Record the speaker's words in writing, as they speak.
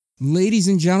Ladies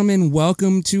and gentlemen,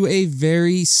 welcome to a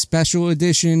very special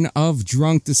edition of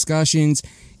Drunk Discussions.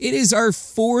 It is our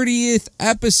 40th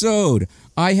episode.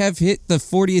 I have hit the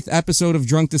 40th episode of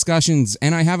Drunk Discussions,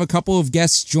 and I have a couple of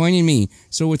guests joining me.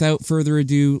 So without further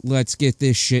ado, let's get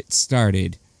this shit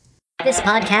started. This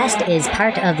podcast is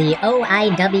part of the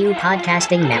OIW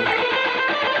Podcasting Network.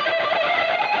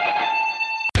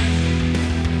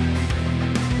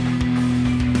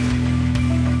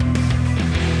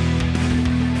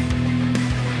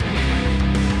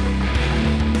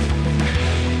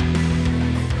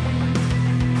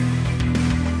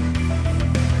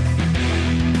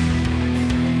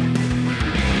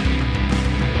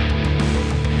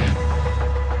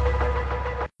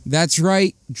 That's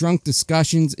right, Drunk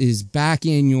Discussions is back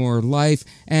in your life,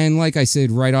 and like I said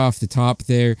right off the top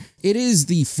there, it is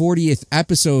the 40th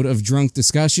episode of Drunk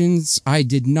Discussions. I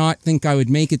did not think I would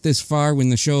make it this far when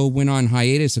the show went on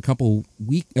hiatus a couple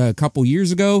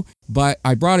years ago, but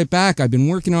I brought it back. I've been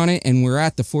working on it, and we're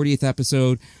at the 40th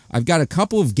episode. I've got a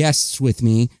couple of guests with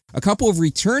me, a couple of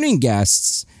returning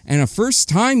guests, and a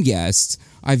first-time guest.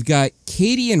 I've got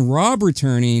Katie and Rob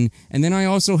returning, and then I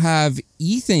also have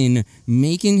Ethan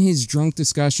making his Drunk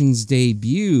Discussions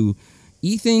debut.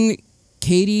 Ethan,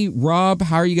 Katie, Rob,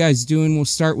 how are you guys doing? We'll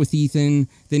start with Ethan,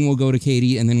 then we'll go to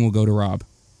Katie, and then we'll go to Rob.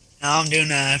 I'm doing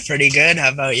pretty good. How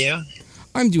about you?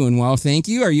 I'm doing well, thank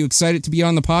you. Are you excited to be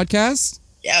on the podcast?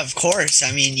 Yeah, of course.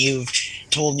 I mean, you've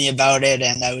told me about it,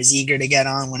 and I was eager to get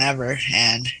on whenever.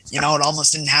 And, it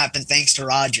almost didn't happen thanks to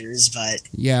Rogers, but...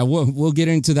 Yeah, we'll get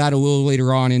into that a little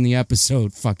later on in the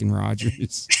episode, fucking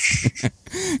Rogers.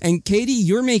 And Katie,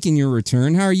 you're making your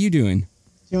return. How are you doing?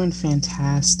 Doing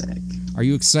fantastic. Are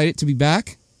you excited to be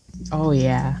back? Oh,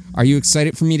 yeah. Are you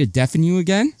excited for me to deafen you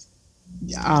again?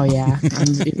 Oh, yeah.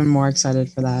 I'm even more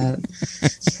excited for that.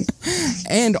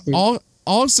 And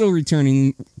also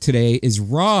returning today is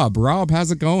Rob. Rob,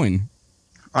 how's it going?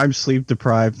 I'm sleep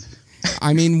deprived.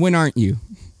 I mean, when aren't you?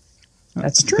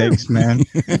 That's true. Thanks, man.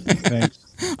 Thanks.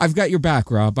 I've got your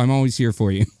back, Rob. I'm always here for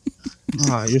you.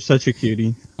 Oh, you're such a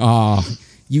cutie. Oh,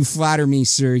 you flatter me,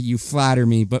 sir. You flatter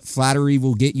me, but flattery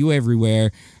will get you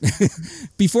everywhere.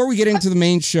 Before we get into the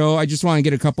main show, I just want to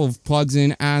get a couple of plugs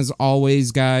in. As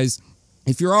always, guys,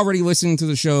 if you're already listening to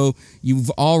the show, you've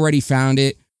already found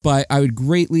it. But I would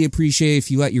greatly appreciate if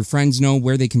you let your friends know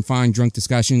where they can find Drunk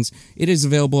Discussions. It is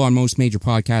available on most major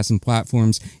podcasting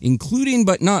platforms, including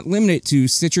but not limited to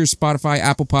Stitcher, Spotify,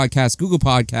 Apple Podcasts, Google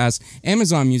Podcasts,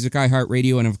 Amazon Music,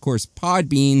 iHeartRadio, and of course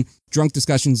Podbean.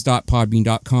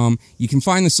 drunkdiscussions.podbean.com. You can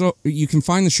find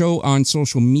the show on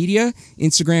social media,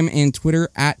 Instagram and Twitter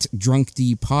at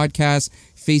DrunkDPodcast,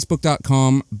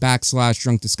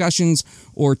 Facebook.com/drunkdiscussions,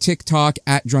 or TikTok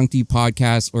at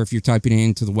DrunkDPodcast, or if you're typing it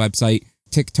into the website,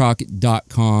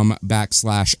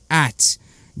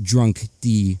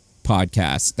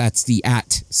 TikTok.com/@DrunkDPodcast. That's the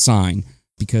 @ sign,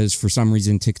 because for some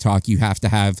reason TikTok you have to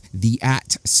have the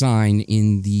 @ sign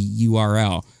in the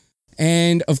URL.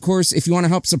 And of course, if you want to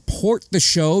help support the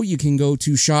show, you can go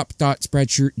to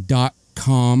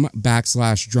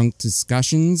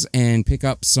shop.spreadshirt.com/drunkdiscussions and pick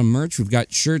up some merch. We've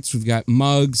got shirts, we've got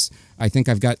mugs. I think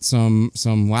I've got some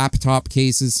laptop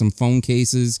cases, some phone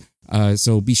cases.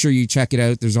 So be sure you check it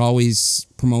out. There's always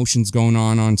promotions going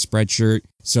on Spreadshirt.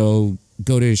 So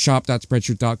go to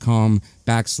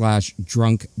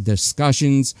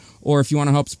shop.spreadshirt.com/drunkdiscussions. Or if you want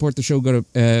to help support the show, go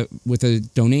to with a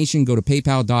donation, go to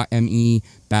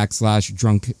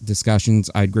paypal.me/drunkdiscussions.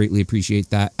 I'd greatly appreciate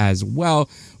that as well.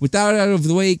 With that out of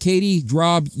the way, Katie,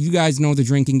 Rob, you guys know the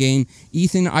drinking game.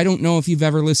 Ethan, I don't know if you've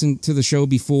ever listened to the show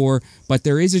before, but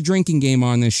there is a drinking game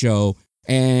on this show.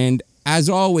 And as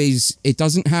always, it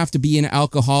doesn't have to be an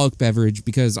alcoholic beverage,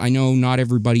 because I know not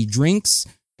everybody drinks.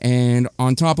 And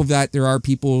on top of that, there are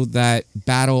people that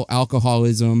battle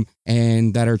alcoholism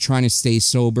and that are trying to stay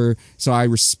sober. So I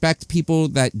respect people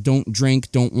that don't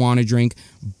drink, don't want to drink.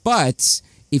 But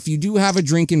if you do have a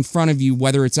drink in front of you,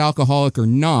 whether it's alcoholic or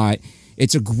not,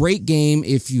 it's a great game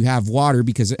if you have water,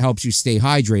 because it helps you stay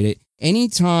hydrated.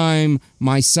 Anytime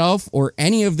myself or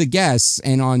any of the guests,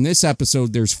 and on this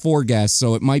episode there's 4 guests,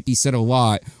 so it might be said a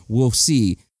lot, we'll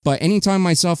see. But anytime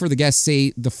myself or the guests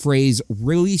say the phrase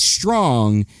really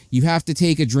strong, you have to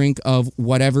take a drink of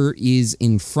whatever is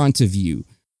in front of you.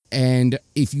 And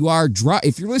if you're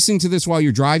listening to this while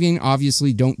you're driving,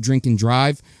 obviously don't drink and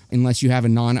drive unless you have a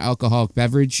non-alcoholic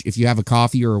beverage. If you have a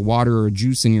coffee or a water or a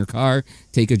juice in your car,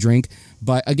 take a drink.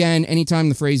 But again, anytime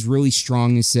the phrase really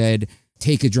strong is said,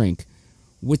 take a drink.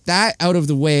 With that out of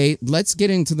the way, let's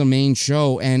get into the main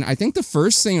show. And I think the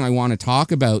first thing I want to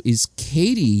talk about is,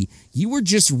 Katie, you were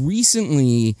just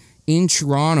recently in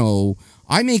Toronto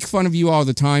I make fun of you all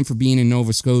the time for being in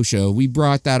Nova Scotia. We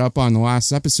brought that up on the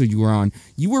last episode you were on.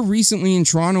 You were recently in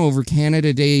Toronto over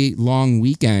Canada Day long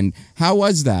weekend. How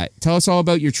was that? Tell us all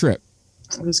about your trip.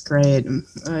 It was great.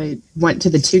 I went to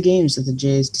the 2 games that the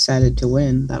Jays decided to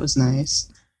win. That was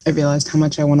nice. I realized how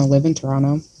much I want to live in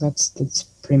Toronto. That's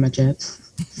pretty much it.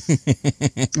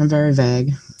 I'm very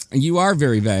vague. You are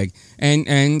very vague.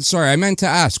 And sorry, I meant to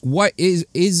ask, what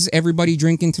is everybody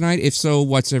drinking tonight? If so,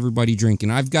 what's everybody drinking?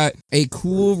 I've got a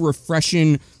cool,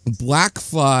 refreshing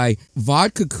Blackfly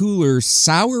vodka cooler,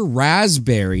 sour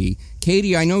raspberry.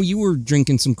 Katie, I know you were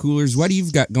drinking some coolers. What do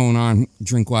you got going on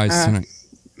drink-wise tonight?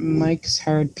 Mike's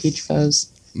Hard Peach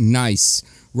Fuzz. Nice.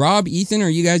 Rob, Ethan, are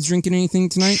you guys drinking anything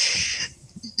tonight?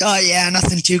 Oh, yeah,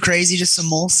 nothing too crazy, just some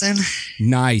Molson.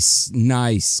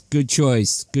 Nice. Good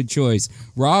choice.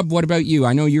 Rob, what about you?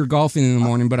 I know you're golfing in the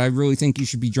morning, but I really think you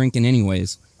should be drinking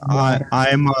anyways.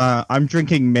 I'm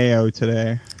drinking mayo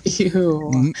today.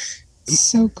 Ew.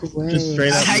 So gross. Just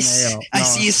straight up mayo. I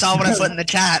see you saw what I put in the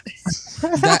chat.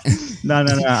 No.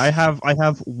 I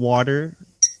have water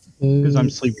because I'm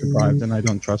sleep deprived and I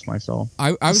don't trust myself.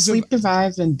 I was sleep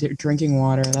deprived and drinking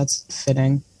water. That's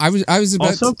fitting. I was about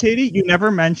also, Katie, you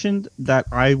never mentioned that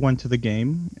I went to the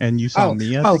game and you saw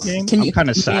me at the game. I'm kind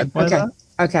of sad by that.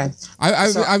 Okay.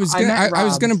 I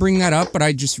was gonna bring that up, but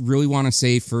I just really want to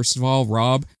say, first of all,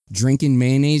 Rob, drinking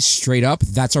mayonnaise straight up,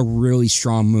 that's a really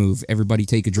strong move. Everybody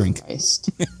take a drink.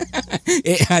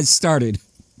 It has started.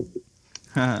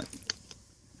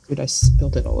 Dude, I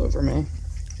spilled it all over me.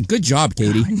 Good job,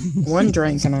 Katie. One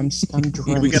drink and I'm drenched.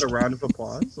 Can we get a round of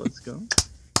applause? Let's go.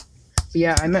 But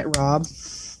yeah, I met Rob.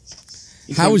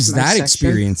 How was that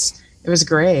experience? It was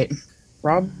great.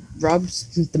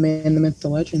 Rob's the man, the myth, the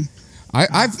legend.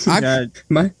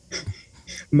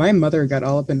 My mother got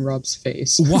all up in Rob's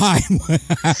face. Why? What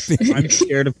happened? I'm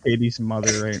scared of Katie's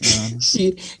mother right now.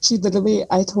 She literally,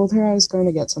 I told her I was going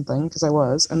to get something, because I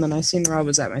was, and then I seen Rob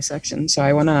was at my section, so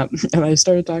I went up, and I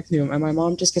started talking to him, and my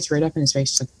mom just gets right up in his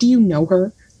face. She's like, do you know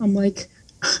her? I'm like,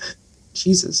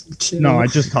 Jesus, chill. No, I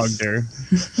just hugged her.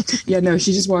 Yeah, no,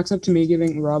 she just walks up to me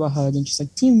giving Rob a hug, and she's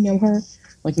like, do you know her? I'm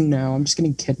like, no, I'm just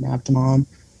getting kidnapped, Mom.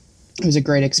 It was a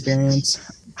great experience.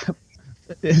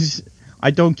 I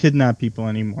don't kidnap people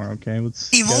anymore, okay? Let's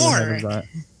get ahead of that.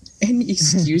 And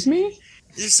excuse me?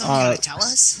 There's something you want to tell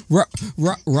us?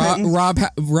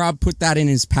 Rob put that in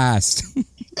his past.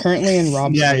 Currently in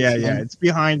Rob's Yeah. It's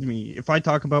behind me. If I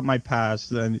talk about my past,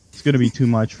 then it's going to be too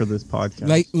much for this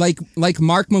podcast. Like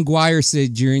Mark McGuire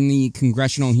said during the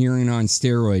congressional hearing on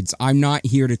steroids, I'm not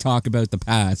here to talk about the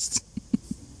past.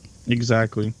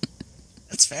 Exactly.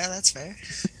 That's fair.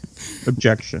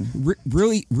 Objection.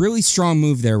 Really strong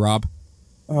move there, Rob.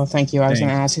 Oh, thank you. I was going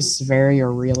to ask, is this very or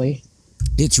really?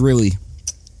 It's really.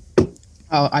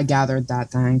 Oh, I gathered that.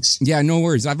 Thanks. Yeah, no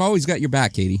worries. I've always got your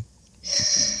back, Katie.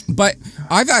 But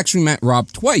I've actually met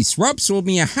Rob twice. Rob sold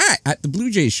me a hat at the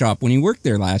Blue Jays shop when he worked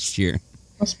there last year.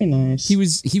 Must be nice. He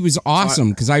was awesome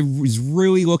because I was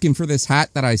really looking for this hat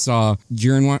that I saw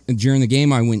during the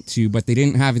game I went to, but they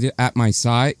didn't have it at my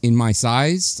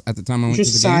size at the time I went to the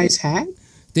game. Just size hat?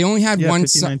 They only had one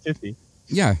size. $59.50.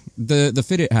 Yeah, the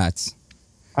fitted hats.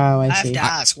 Oh, I have see. to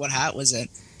ask, what hat was it?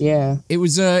 Yeah. It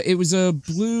was a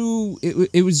blue.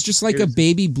 It was just like a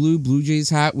baby Blue Jays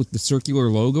hat with the circular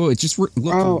logo. It just looked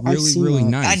really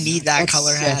nice. I need that That's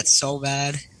color sick. hat so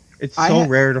bad. It's so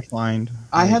rare to find.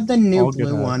 I have the new I'll get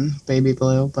blue that. one, baby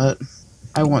blue, but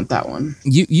I want that one.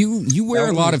 You wear a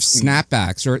That lot one of is cool.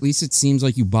 snapbacks, or at least it seems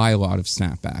like you buy a lot of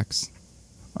snapbacks.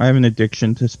 I have an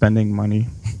addiction to spending money.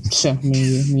 So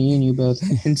me and you both.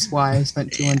 Hence why I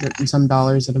spent $200 and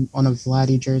some on a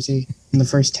Vladdy jersey in the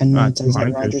first 10 minutes I was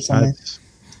at Rogers Center. That's-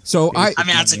 So I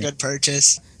mean, that's a good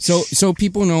purchase. So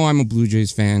people know I'm a Blue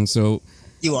Jays fan. So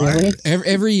You are. Really?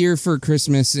 every year for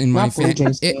Christmas in my Not Blue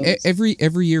Jays fans.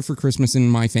 every year for Christmas in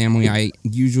my family, I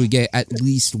usually get at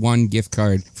least one gift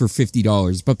card for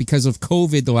 $50. But because of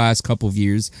COVID, the last couple of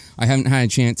years, I haven't had a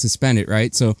chance to spend it.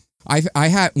 Right, so. I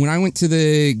had when I went to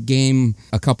the game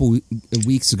a couple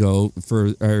weeks ago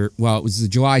it was the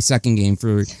July 2nd game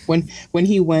for When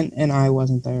he went and I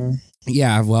wasn't there.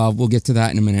 yeah, well, we'll get to that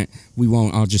in a minute. We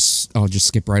won't. I'll just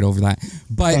skip right over that.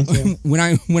 But Thank you. when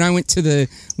I went to the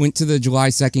July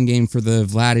 2nd game for the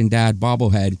Vlad and Dad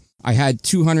bobblehead, I had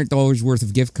 $200 worth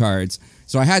of gift cards.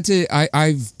 So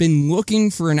I've been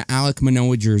looking for an Alek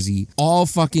Manoah jersey all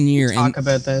fucking year. Talk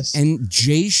about this. And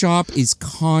J Shop is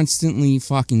constantly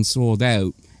fucking sold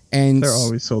out. And They're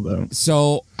always sold out.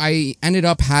 so I ended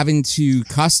up having to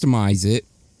customize it.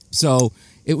 So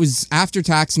it was after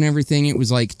tax and everything, it was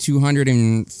like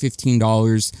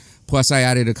 $215. Plus, I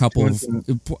added a couple of.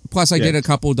 Plus, I did a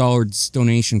couple dollars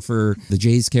donation for the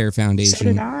Jays Care Foundation. So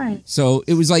did I. So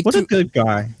it was like What a good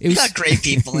guy. It was We got great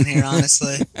people in here,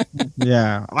 honestly.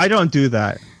 Yeah, I don't do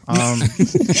that.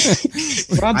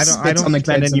 Rob I spits on don't the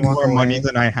spend kids any and walk more money away.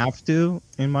 than I have to,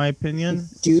 in my opinion.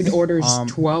 Dude orders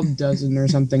 12 Um, dozen or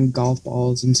something golf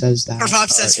balls and says that. Rob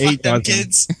says, 8 fuck them dozen.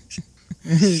 kids.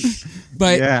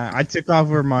 but Yeah, I took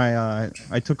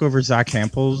over Zach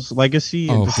Hampel's legacy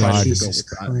Oh, and decided God. to go Jesus with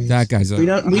that. Christ. that guy's a. We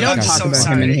don't I'm that talk so about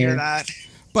sorry him in to hear here. that.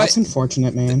 But That's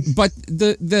unfortunate, man. But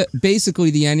the basically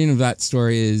the ending of that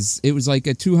story is it was like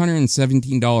a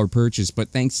 $217 purchase, but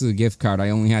thanks to the gift card,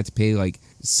 I only had to pay like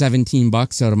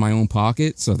 $17 out of my own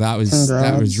pocket, so that was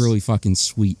Congrats. really fucking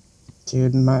sweet.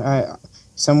 Dude,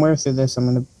 somewhere through this, I'm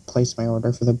gonna place my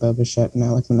order for the Boba Fett and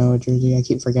Alec Manoa jersey. I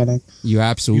keep forgetting. You You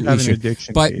absolutely have an should.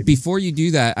 addiction. But Gabe. before you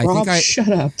do that, Rob, shut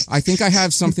up. I think I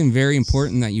have something very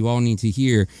important that you all need to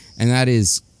hear, and that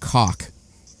is cock.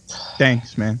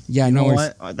 Thanks, man. Yeah, You no know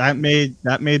worries. what? That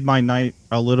made my night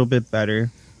a little bit better.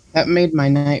 That made my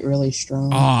night really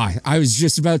strong. Ah, I was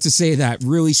just about to say that.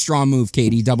 Really strong move,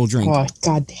 Katie. Double drink. Oh,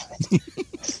 god damn it.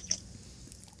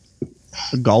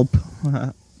 A gulp.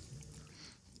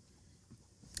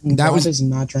 That Rob was- is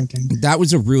not drinking. That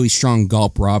was a really strong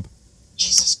gulp, Rob.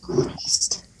 Jesus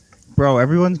Christ. Bro,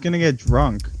 everyone's gonna get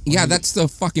drunk. Yeah, that's the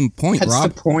fucking point, That's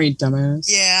Rob. the point, dumbass.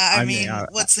 Yeah, I I mean, mean,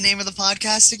 what's the name of the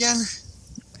podcast again?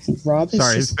 Rob is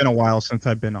Sorry, it's just, been a while since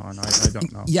I've been on. I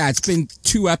don't know. Yeah, it's been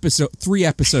 3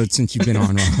 episodes since you've been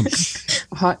on, Rob.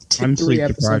 hot I'm 3 sleep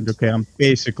deprived. episodes. Okay, I'm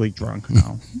basically drunk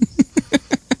now.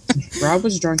 Rob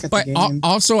was drunk at But the game.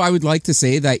 also, I would like to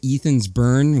say that Ethan's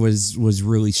burn was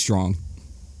really strong.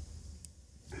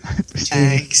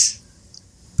 Thanks.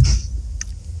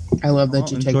 I love that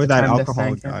you take Enjoy the that time to alcohol,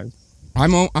 thank him. guys.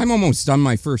 I'm almost done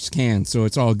my first can, so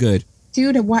it's all good.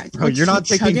 Dude, what? Bro, you're not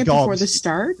chug taking it before gulps. the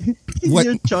start? What-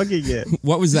 You're chugging it.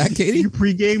 What was that, Did Katie? you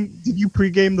pregame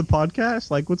the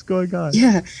podcast? Like, what's going on?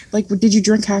 Yeah. Like, did you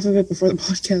drink half of it before the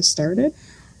podcast started?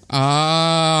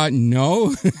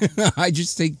 No. I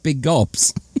just take big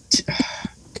gulps.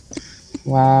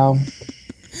 Wow.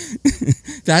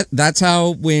 That's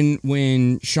how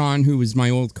when Sean, who was my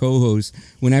old co-host,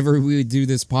 whenever we would do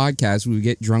this podcast, we would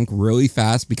get drunk really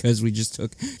fast because we just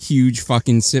took huge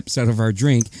fucking sips out of our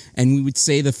drink, and we would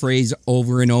say the phrase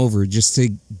over and over just to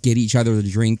get each other to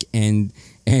drink and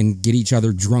get each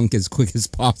other drunk as quick as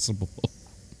possible.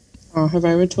 Oh, have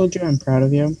I ever told you I'm proud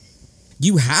of you?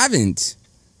 You haven't.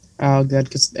 Oh, good,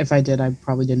 because if I did, I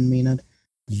probably didn't mean it.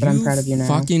 But I'm proud of you now.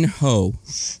 Fucking hoe.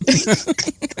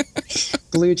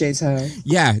 Blue Jays ho.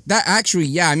 Yeah,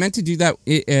 I meant to do that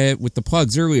with the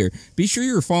plugs earlier. Be sure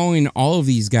you're following all of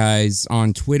these guys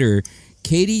on Twitter.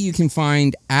 Katie, you can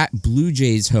find at Blue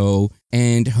Jays Ho,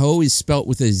 and Ho is spelt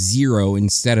with a 0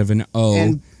 instead of an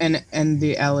O. And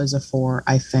the L is a 4,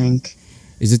 I think.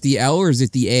 Is it the L or is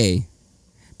it the A?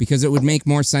 Because it would make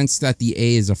more sense that the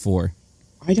A is a 4.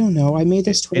 I don't know. I made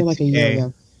this Twitter It's like a year A.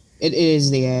 ago. It is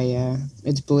the A, yeah.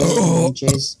 It's Blue Oh.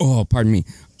 Jays. Oh, pardon me.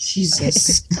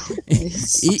 Jesus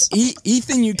Christ.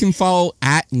 Ethan, you can follow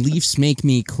at Leafs Make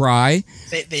Me Cry.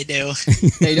 They do.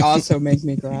 They also make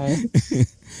me cry.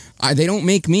 They don't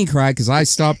make me cry because I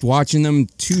stopped watching them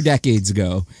 2 decades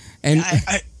ago. And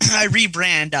I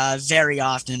rebrand very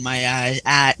often my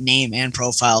at name and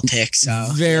profile pic. So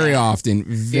very often.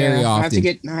 I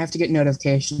have to get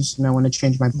notifications to know when to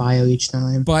change my bio each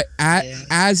time. But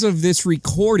as of this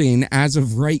recording, as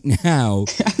of right now,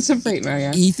 As of right now,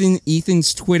 yeah.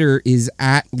 Ethan's Twitter is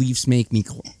at Leafs Make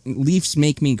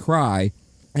Me Cry,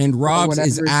 and Rob's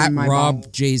is whatever's at in my Rob bio.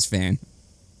 Jays fan.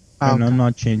 And Okay. I'm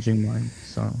not changing mine.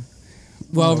 So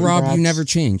Well, Rob, Congrats. you never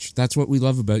change. That's what we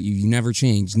love about you. You never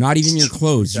change. Not even your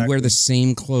clothes. You wear Exactly. the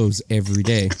same clothes every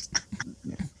day.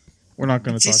 we're not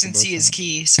going to talk about consistency is that.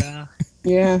 key. So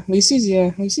Yeah, at least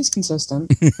he's consistent.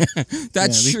 That's Yeah, at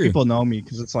least true. people know me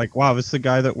because it's like, wow, it's the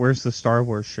guy that wears the Star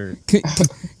Wars shirt.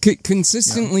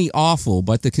 Consistently awful,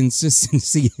 but the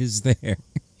consistency is there.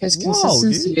 His Whoa,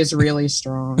 consistency dude. is really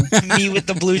strong. me with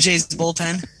the Blue Jays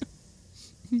bullpen.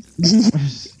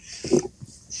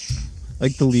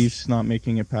 Like the Leafs not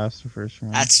making it past the first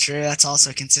round. That's true. That's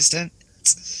also consistent.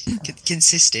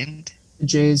 Consistent. The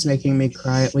Jays making me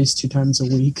cry at least 2 times a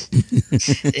week.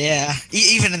 Yeah.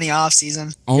 Even in the off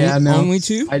season. Only, Yeah, no. only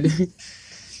 2? I do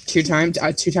 2 times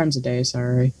a day.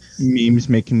 Sorry, Memes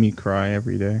making me cry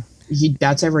every day.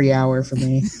 that's every hour for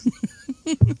me.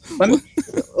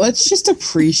 Let's just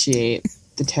appreciate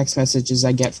the text messages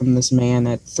I get from this man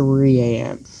at 3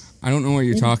 a.m. I don't know what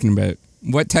you're talking about.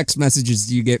 What text messages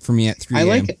do you get from me at 3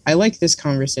 a.m.? I like this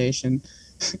conversation.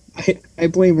 I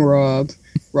blame Rob.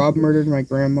 Rob murdered my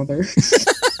grandmother.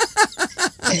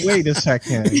 Wait a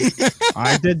second.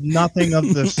 I did nothing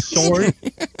of the sort.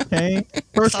 Okay.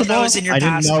 First of all, I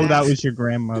didn't know that was your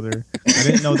grandmother.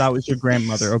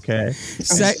 Okay.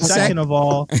 Second of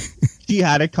all, she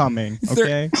had it coming.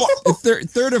 Okay.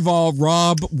 Third of all,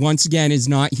 Rob once again is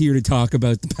not here to talk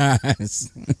about the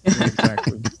past.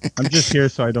 Exactly. I'm just here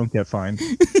so I don't get fined.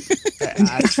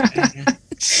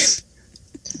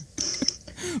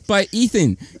 But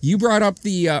Ethan, you brought up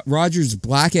the Rogers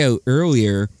blackout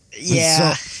earlier.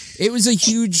 Yeah. So it was a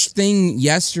huge thing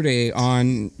yesterday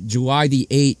on July the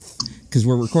 8th, because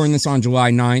we're recording this on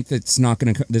July 9th.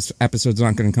 This episode's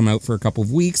not going to come out for a couple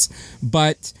of weeks.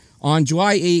 But on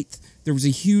July 8th, there was a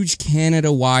huge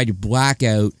Canada-wide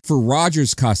blackout for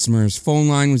Rogers customers. Phone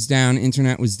line was down,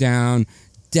 internet was down,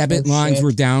 debit lines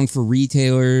were down for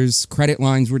retailers, credit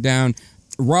lines were down.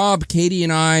 Rob, Katie,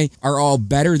 and I are all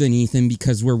better than Ethan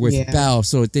because we're with Bell,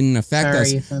 so it didn't affect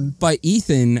us. Ethan. But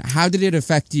Ethan, how did it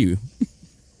affect you?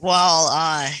 Well,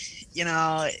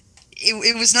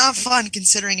 it was not fun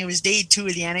considering it was day 2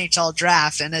 of the NHL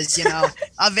draft, and as you know,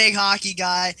 a big hockey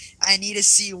guy, I need to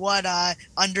see what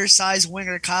undersized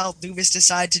winger Kyle Dubas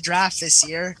decide to draft this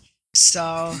year.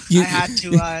 So I had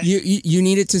to. You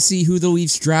needed to see who the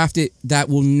Leafs drafted that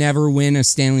will never win a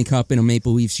Stanley Cup in a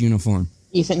Maple Leafs uniform.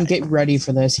 Ethan, get ready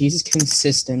for this. He's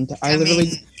consistent. I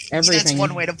literally everything.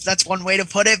 That's one way to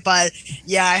put it. But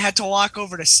yeah, I had to walk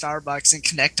over to Starbucks and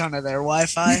connect onto their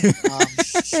Wi-Fi.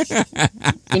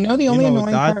 The only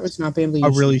annoying part was not being able to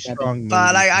use a really strong.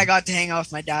 But I got to hang out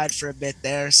with my dad for a bit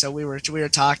there, so we were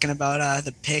talking about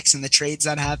the picks and the trades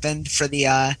that happened for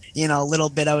the little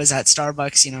bit I was at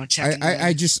Starbucks, checking.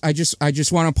 I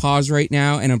just want to pause right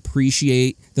now and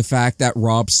appreciate the fact that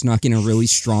Rob snuck in a really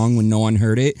strong when no one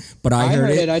heard it, but I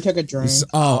heard it. I took a drink.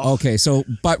 Okay. So,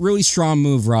 but really strong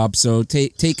move, Rob. So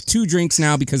take 2 drinks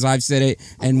now because I've said it,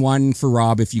 and 1 for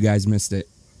Rob if you guys missed it.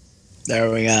 There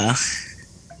we go.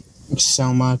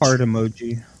 So much. Heart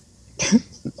emoji.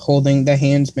 Holding the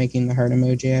hands, making the heart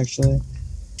emoji. Actually,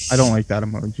 I don't like that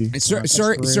emoji.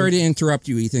 Sorry to interrupt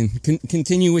you, Ethan.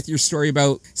 Continue with your story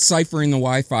about ciphering the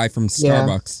Wi-Fi from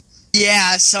Starbucks.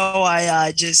 Yeah, so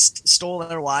I just stole their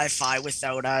Wi-Fi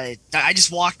without. I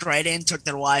just walked right in, took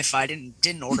their Wi-Fi,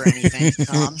 didn't order anything.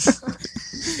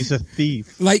 He's a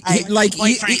thief.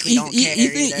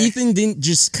 Ethan didn't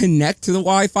just connect to the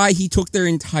Wi-Fi. He took their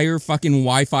entire fucking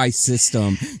Wi-Fi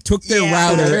system, took their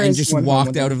router, and just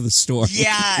walked out of the store.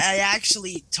 Yeah, I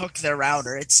actually took their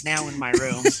router. It's now in my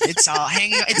room. It's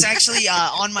hanging. It's actually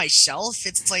on my shelf.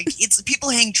 It's people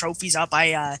hang trophies up.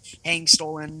 I hang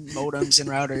stolen modems and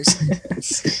routers.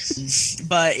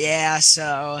 But yeah,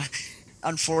 so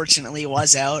unfortunately it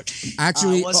was out.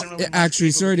 Actually,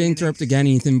 sorry to interrupt again,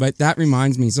 Ethan, but that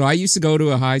reminds me. So I used to go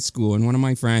to a high school, and one of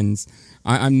my friends,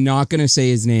 I'm not going to say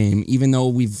his name, even though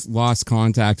we've lost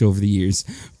contact over the years,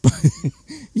 but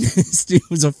this dude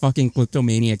was a fucking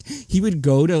kleptomaniac. He would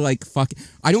go to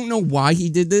I don't know why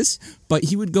he did this, but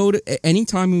he would go to,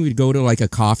 anytime we would go to like a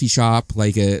coffee shop,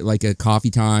 like a Coffee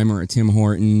Time or a Tim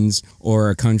Hortons or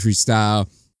a Country Style,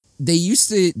 they used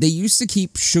to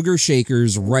keep sugar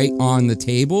shakers right on the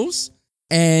tables,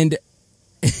 and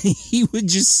he would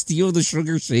just steal the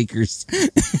sugar shakers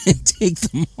and take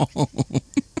them home.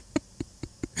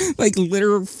 Like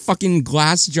literal fucking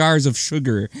glass jars of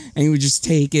sugar, and he would just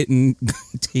take it and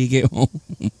take it home.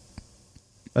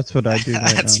 That's what I do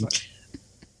right now.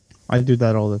 I do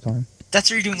that all the time. That's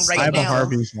what you're doing right now. I have a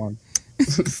Harvey's one.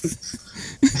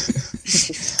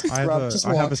 I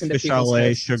have a Swiss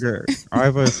Chalet sugar. I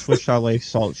have a Swiss Chalet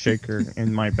salt shaker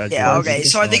in my bedroom. Yeah, okay.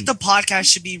 So I think the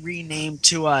podcast should be renamed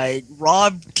to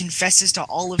Rob confesses to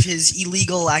all of his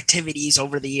illegal activities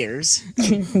over the years.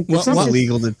 It's not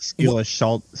illegal to steal a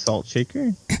salt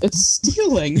shaker. It's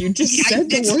stealing. You just said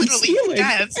the word stealing.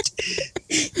 Theft.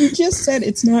 You just said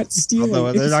it's not stealing.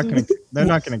 Although they're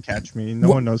not gonna catch me. No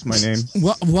one knows my name.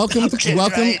 Welcome to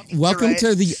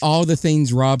the All the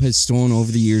Things Rob Has Stolen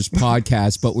Over the Years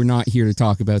podcast, but we're not here to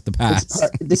talk about the past.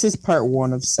 This is part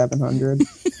 1 of 700.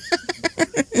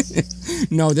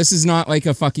 No, this is not like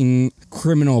a fucking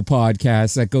criminal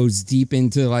podcast that goes deep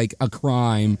into like a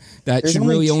crime that should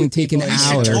really only take an hour. We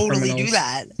should totally do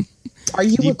that. Are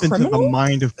you deep a criminal? Into the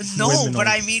mind of no, but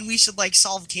I mean we should like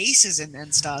solve cases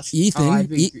and stuff.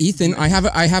 Ethan, I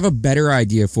have a better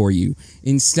idea for you.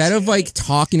 Instead of like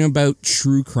talking about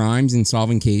true crimes and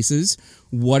solving cases,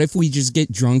 what if we just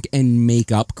get drunk and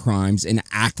make up crimes and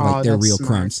act like they're real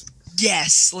crimes?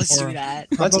 Yes, let's do that.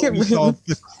 Let's solve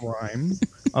the crime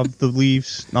of the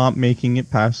Leafs not making it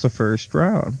past the first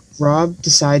round. Rob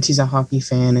decides he's a hockey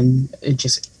fan, and it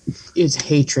just is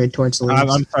hatred towards the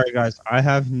Leafs. I'm sorry, guys. I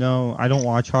don't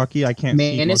watch hockey. I can't.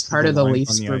 Man is part of the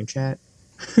Leafs group chat.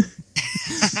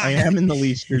 I am in the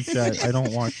Leafs group chat. I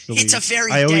don't watch the Leafs. It's a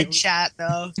very dead chat,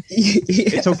 though.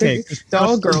 It's okay. The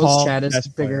all girls chat is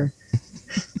bigger.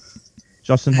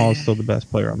 Justin Hall is still the best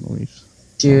player on the Leafs.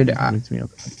 Dude,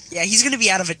 yeah, he's gonna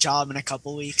be out of a job in a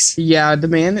couple weeks. Yeah, the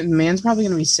man's probably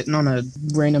gonna be sitting on a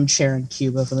random chair in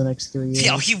Cuba for the next 3 years.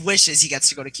 Yeah, he wishes he gets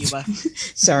to go to Cuba.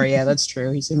 Sorry, yeah, that's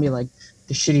true. He's gonna be like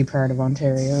the shitty part of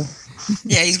Ontario.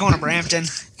 Yeah, he's going to Brampton.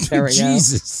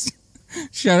 Jesus.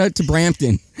 Shout out to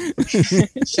Brampton.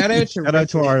 Shout out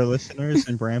to our listeners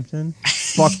in Brampton.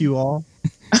 Fuck you all.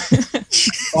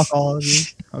 Fuck all of you.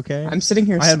 Okay. I'm sitting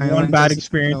here. I had one bad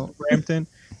experience in Brampton,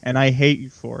 and I hate you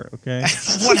for it. Okay.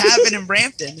 What happened in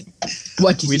Brampton?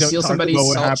 What, did you steal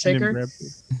somebody's salt shaker?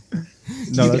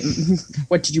 No.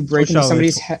 What, did you break into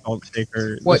somebody's salt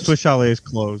shaker? The Swiss Chalet is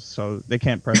closed, so they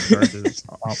can't press charges.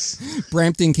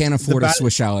 Brampton can't afford a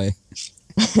Swiss Chalet.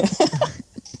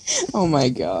 Oh my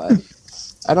god.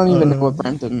 I don't even know where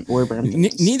Brampton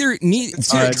is.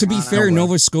 To be fair,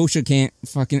 Nova Scotia can't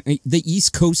fucking. The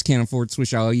East Coast can't afford Swiss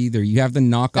Chalet either. You have the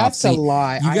knockoff. That's a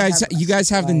lie. You guys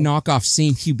have the knockoff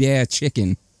Saint Hubert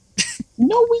chicken.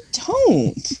 No, we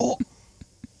don't.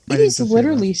 It is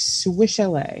literally Swiss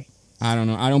Chalet. I don't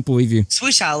know. I don't believe you.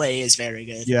 Swiss Chalet is very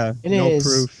good. Yeah, it is.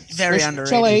 Proof. Very Swiss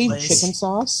underrated Chalet place. chicken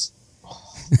sauce.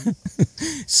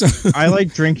 So I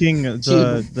like drinking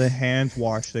the hand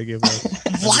wash they give us.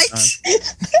 What?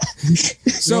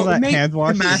 So that hand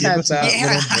wash they give us in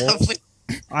that little bowl?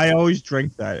 I always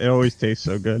drink that. It always tastes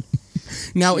so good.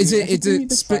 Now, is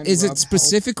it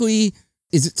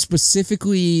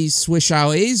specifically Swiss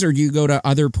Chalets, or do you go to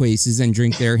other places and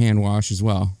drink their hand wash as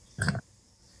well?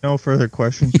 No further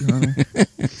questions, Your Honor.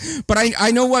 But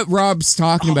I know what Rob's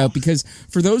talking about, because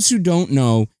for those who don't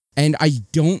know, and I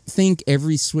don't think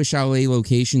every Swiss Chalet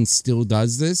location still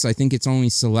does this. I think it's only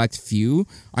select few.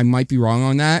 I might be wrong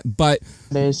on that, but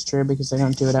it is true because they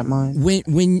don't do it at mine.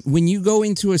 When you go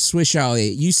into a Swiss Chalet,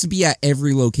 it used to be at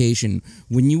every location.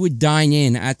 When you would dine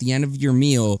in at the end of your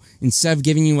meal, instead of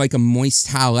giving you like a moist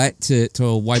towelette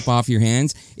to wipe off your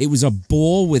hands, it was a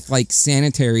bowl with like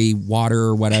sanitary water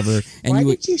or whatever. And Why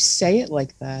did you say it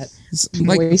like that?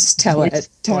 Moist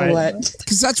towelette.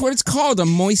 Because that's what it's called, a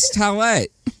moist towelette.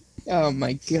 Oh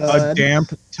my god. A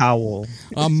damp towel.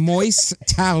 A moist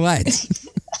towelette.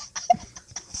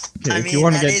 Okay, if you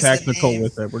want to get technical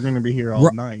with it, we're going to be here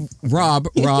all night. Rob,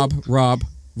 let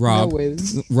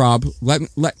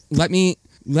me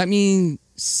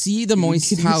see the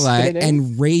moist towelette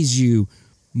and raise you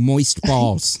moist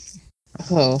balls.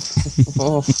 Oh.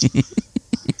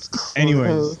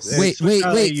 Anyways. Wait,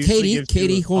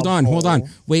 Katie, hold on.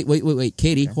 Wait,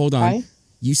 Katie, hold on. Hi?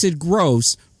 You said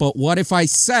gross, but what if I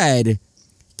said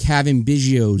Kevin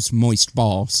Biggio's moist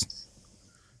balls?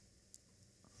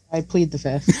 I plead the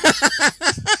fifth.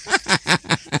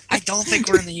 I don't think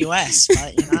we're in the U.S.,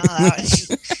 but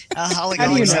How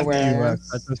do you know where?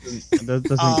 That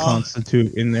doesn't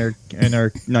constitute in our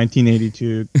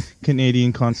 1982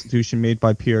 Canadian Constitution made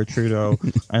by Pierre Trudeau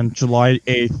on July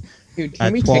 8th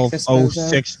at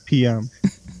 12:06 p.m.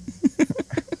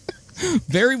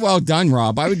 Very well done,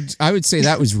 Rob. I would say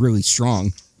that was really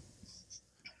strong.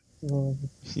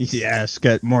 Yes,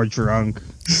 get more drunk.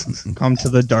 Come to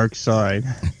the dark side.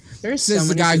 There's Says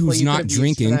the guy who's not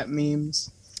drinking.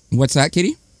 Memes. What's that,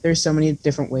 Kitty? There's so many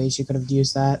different ways you could have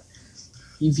used that.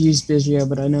 You've used Biggio,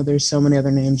 but I know there's so many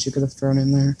other names you could have thrown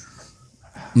in there.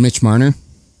 Mitch Marner.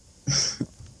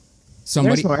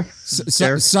 Somebody, there's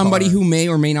more. Somebody who may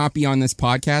or may not be on this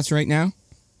podcast right now.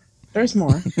 There's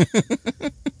more.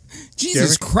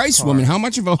 Jesus Christ, woman! How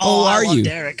much of a hoe are you?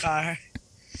 Derek Carr.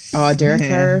 Oh, Derek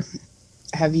Carr.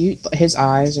 Have you? His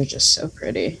eyes are just so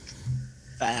pretty.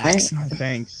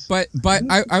 Thanks. But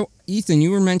I Ethan, you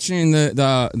were mentioning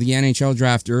the NHL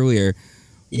draft earlier.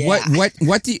 Yeah.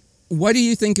 What do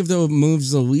you think of the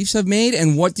moves the Leafs have made,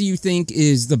 and what do you think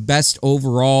is the best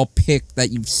overall pick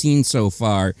that you've seen so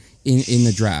far in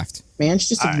the draft? Man's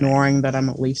just ignoring that I'm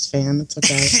a Leafs fan. It's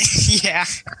okay. Yeah.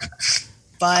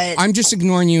 But I'm just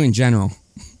ignoring you in general.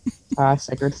 I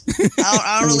figured.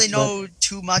 I don't really know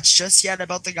too much just yet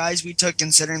about the guys we took,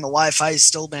 considering the Wi-Fi has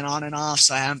still been on and off,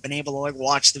 so I haven't been able to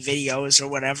watch the videos or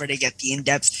whatever to get the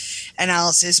in-depth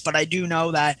analysis. But I do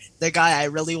know that the guy I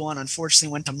really want,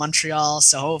 unfortunately, went to Montreal,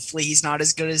 so hopefully he's not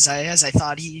as good as I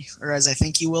thought as I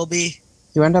think he will be.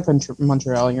 You end up in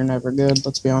Montreal, you're never good.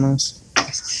 Let's be honest.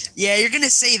 Yeah, you're gonna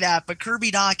say that, but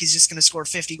Kirby Doc is just gonna score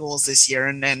 50 goals this year,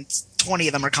 and then 20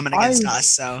 of them are coming against us.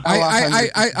 So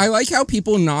I like how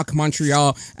people knock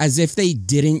Montreal as if they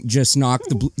didn't just knock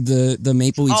the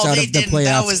Maple Leafs out of the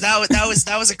playoffs.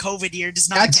 That was a COVID year. Does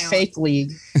not That's count. fake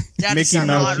league. That Mickey is Mouse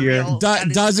not here. real.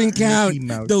 Doesn't count.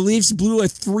 The Leafs blew a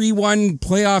 3-1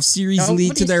 playoff series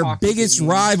lead to their biggest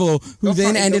rival, who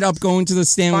then ended up going to the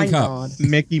Stanley Cup. God.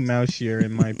 Mickey Mouse here,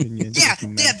 in my opinion. Yeah,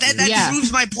 that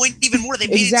proves my point even more. They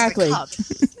made it to the Cup.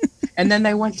 And then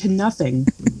they went to nothing.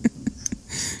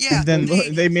 Yeah, and then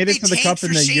they made it to the Cup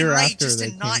in the Shane year Wright after just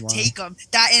they did not came take them.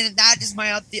 That is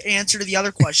my answer to the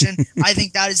other question. I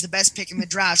think that is the best pick in the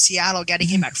draft. Seattle getting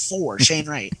him at 4. Shane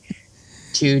Wright.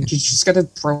 Dude, you just gotta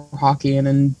throw hockey in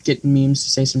and get memes to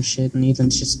say some shit, and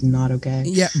Ethan's just not okay.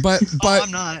 Yeah, but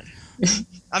I'm not.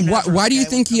 Why do you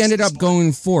think he ended up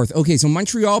going 4th? Okay, so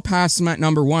Montreal passed him at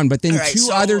number 1, but then two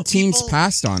other teams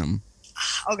passed on him.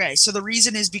 Okay, so the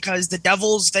reason is because the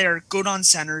Devils, they're good on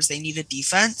centers. They need a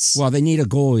defense. Well, they need a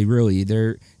goalie, really.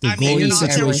 Their goalie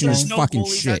situation is fucking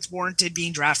shit. That's warranted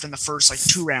being drafted in the first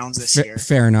 2 rounds this year.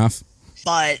 Fair enough.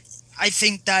 But I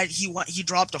think that he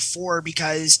dropped a 4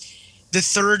 because the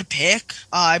third pick,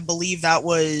 I believe that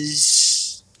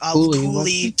was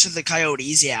Cooley to the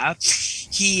Coyotes. Yeah,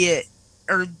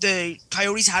 the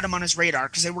Coyotes had him on his radar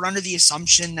because they were under the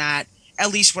assumption that.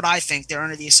 At least what I think, they're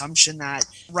under the assumption that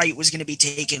Wright was going to be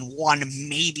taken 1,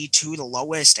 maybe 2, the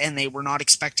lowest, and they were not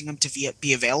expecting him to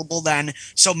be available then.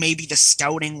 So maybe the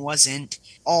scouting wasn't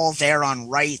all there on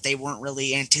Wright. They weren't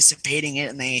really anticipating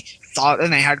it, and they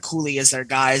had Cooley as their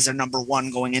guy, as their number 1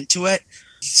 going into it.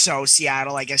 So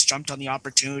Seattle, I guess, jumped on the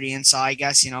opportunity and saw, I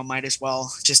guess, might as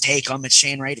well just take him. It's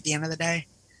Shane Wright at the end of the day.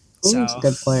 Cooley's a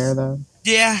good player, though.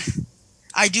 Yeah.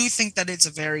 I do think that it's a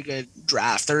very good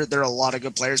draft. There are a lot of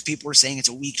good players. People were saying it's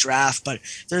a weak draft, but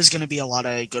there's going to be a lot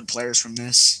of good players from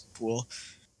this pool.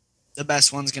 The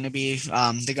best one's going to be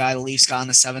the guy the Leafs got in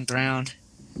the 7th round.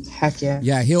 Heck yeah.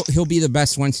 Yeah, he'll be the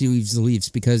best once he leaves the Leafs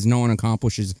because no one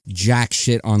accomplishes jack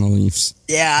shit on the Leafs.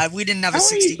 Yeah, we didn't have a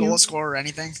 60-goal score or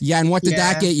anything. Yeah, and what did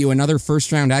that get you? Another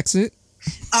first-round exit?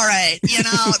 All right,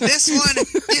 this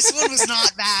one was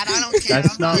not bad. I don't care.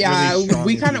 That's not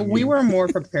really we were more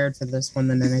prepared for this one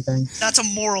than anything. That's a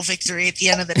moral victory at the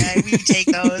end of the day. We take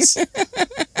those.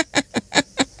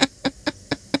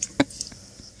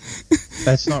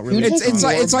 That's not really.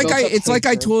 It's like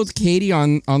I told Katie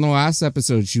on the last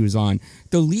episode she was on.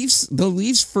 The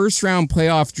Leafs first round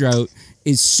playoff drought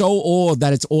is so old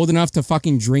that it's old enough to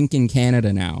fucking drink in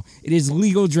Canada now. It is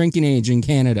legal drinking age in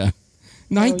Canada.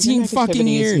 19 fucking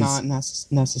years. Is not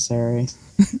necessary.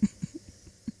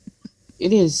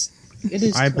 It is.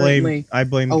 I blame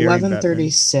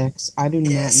 11:36. I do not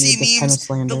need this kind of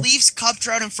slander. The Leafs Cup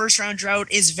drought and first round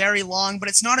drought is very long, but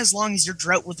it's not as long as your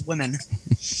drought with women.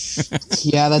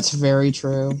 Yeah, that's very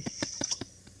true.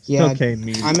 Yeah, it's okay,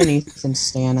 memes. I'm an Ethan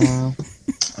stan now.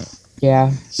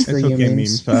 Yeah, screw it's okay, you,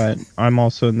 memes. But I'm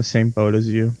also in the same boat as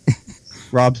you.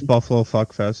 Rob's Buffalo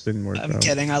Fuckfest didn't work out. I'm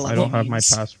kidding. I don't have my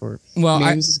passport. Well,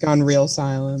 memes has gone real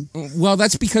silent. Well,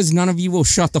 that's because none of you will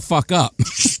shut the fuck up.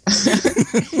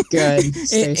 Good.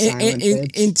 Stay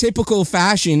silent, in typical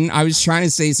fashion, I was trying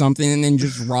to say something and then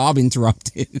just Rob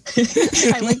interrupted.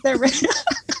 I like that.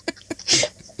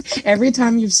 Every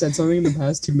time you've said something in the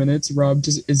past 2 minutes, Rob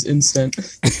just is instant.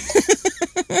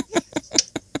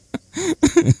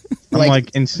 I'm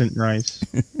like instant rice.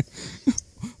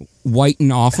 White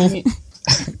and awful. I mean,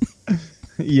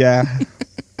 yeah.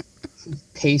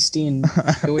 Pasty and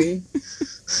gooey.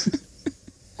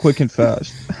 Quick and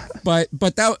fast. But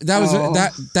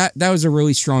that was a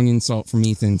really strong insult from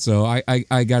Ethan. So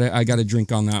I gotta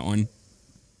drink on that one.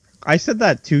 I said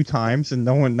that 2 times and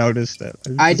no one noticed it.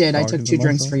 I did. I took 2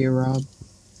 drinks for you, Rob.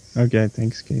 Okay,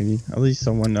 thanks, Katie. At least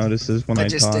someone notices when I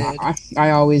talk.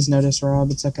 I always notice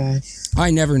Rob. It's okay.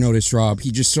 I never noticed Rob.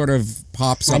 He just sort of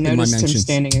pops up in my mentions. I noticed him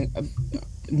standing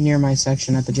near my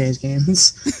section at the Jays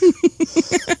games.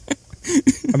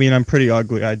 I mean, I'm pretty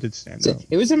ugly. I did stand up.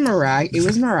 It was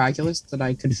miraculous that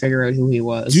I could figure out who he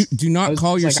was. Do not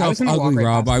call yourself ugly,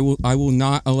 Rob. I will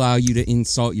not allow you to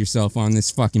insult yourself on this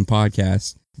fucking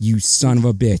podcast. You son of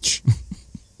a bitch.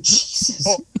 Jesus.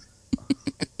 Oh.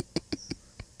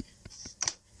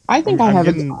 I think I have.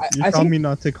 You're telling me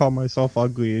not to call myself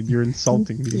ugly, and you're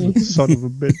insulting me, son of a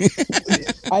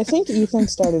bitch. I think Ethan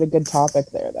started a good topic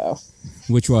there, though.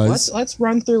 Which was? Let's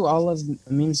run through all of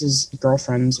Memes'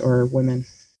 girlfriends or women.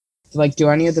 Like, do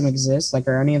any of them exist? Like,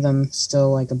 are any of them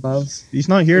still like above? He's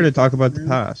not here to talk about the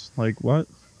past. Like, what?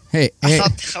 Hey, I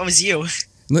thought that was you.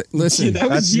 Listen, That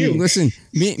was you. Listen,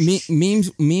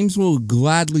 memes will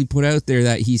gladly put out there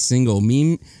that he's single.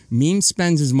 Meme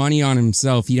spends his money on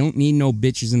himself. He don't need no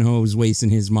bitches and hoes wasting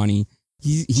his money.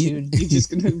 Dude, you're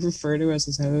just gonna refer to us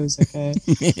as hoes, okay?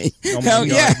 Oh my God,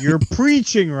 yeah. you're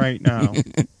preaching right now.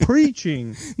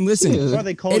 Preaching. Listen, Dude, That's why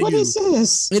they call what you is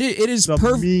this? it is the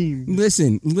perfect.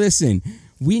 meme. Listen.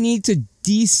 We need to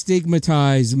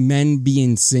destigmatize men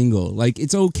being single. Like,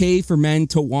 it's okay for men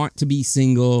to want to be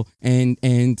single and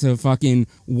to fucking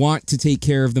want to take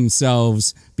care of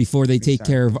themselves before they take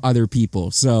care of other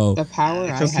people. So The power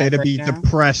It's I okay have to right be now.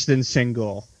 depressed and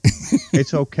single.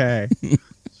 It's okay.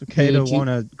 It's okay Dude, to want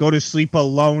to go to sleep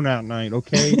alone at night.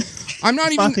 Okay, I'm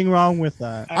not even. nothing wrong with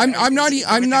that. I'm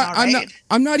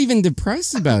not even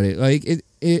depressed about it. Like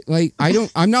like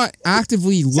I'm not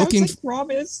actively looking. Sounds like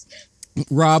promise.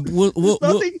 Rob,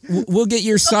 we'll get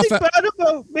your stuff. Nothing bad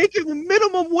about making the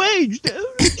minimum wage,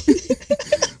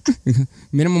 dude.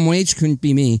 Minimum wage couldn't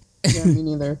be me. Yeah, me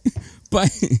neither. but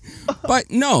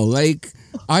no, like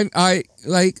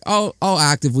I'll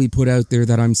actively put out there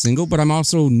that I'm single, but I'm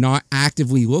also not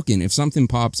actively looking. If something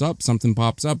pops up,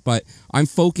 but I'm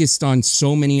focused on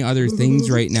so many other things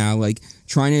right now, like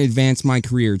trying to advance my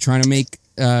career, trying to make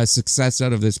success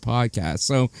out of this podcast.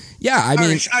 So yeah, I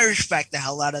mean, I respect the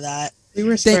hell out of that. We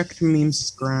respect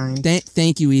memes grind.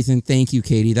 Thank you, Ethan. Thank you,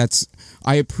 Katie.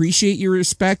 I appreciate your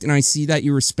respect, and I see that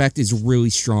your respect is really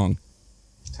strong.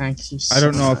 Thank you so I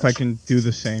don't know much. if I can do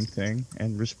the same thing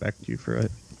and respect you for it.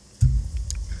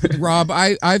 Rob,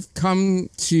 I've come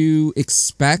to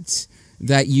expect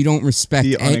that you don't respect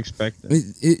The unexpected.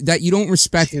 that you don't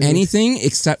respect Dude. anything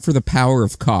except for the power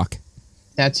of cock.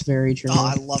 That's very true. Oh,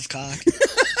 I love cock.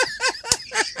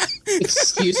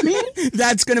 Excuse me?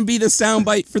 That's going to be the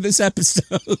soundbite for this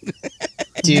episode.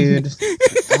 Dude,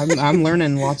 I'm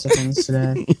learning lots of things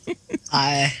today.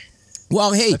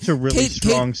 Well, hey, That's a really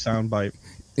strong soundbite.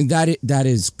 That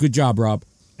is good job, Rob.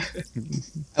 I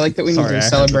like that we need Sorry, to I had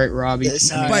celebrate Robbie.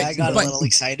 Sorry, I got a little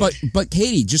excited. But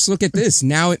Katie, just look at this.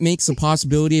 Now it makes the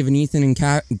possibility of an Ethan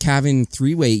and Kevin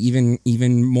three-way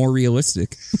even more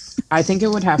realistic. I think it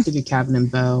would have to be Kevin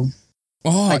and Bo.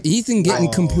 Oh, Ethan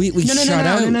getting completely shut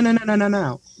out.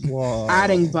 No. Whoa.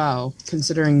 Adding Bo,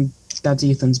 considering that's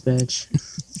Ethan's bitch.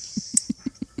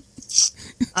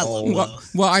 I love Bo.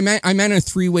 Well, I meant a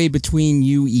three-way between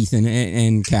you, Ethan,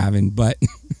 and Kevin, but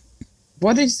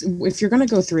If you're gonna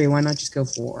go 3, why not just go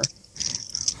 4?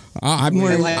 I'm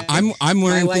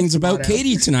learning things about motto.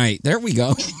 Katie tonight. There we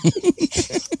go.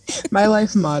 My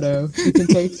life motto: you can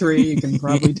take 3, you can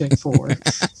probably take 4.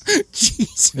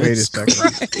 Jesus Wait a second.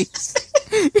 Christ.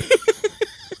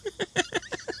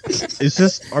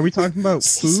 Are we talking about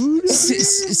food?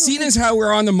 Seeing as how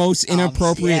we're on the most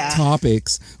inappropriate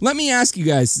topics, let me ask you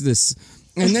guys this.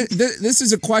 And this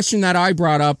is a question that I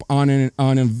brought up on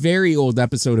a very old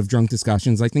episode of Drunk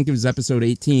Discussions. I think it was episode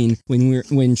 18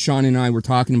 when Sean and I were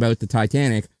talking about the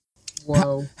Titanic.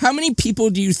 Whoa. How many people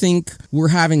do you think were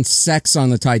having sex on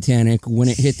the Titanic when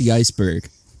it hit the iceberg?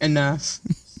 Enough.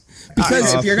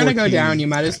 Because if you're gonna go 14. down, you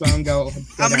might as well go.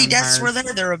 How many down deaths hard. were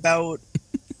there? They're about,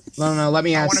 No, let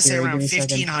me I ask. want to say Siri, around give me a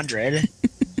second. 1,500.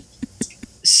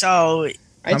 So,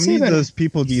 I'd How say many of that- those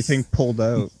people do you think pulled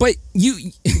out? but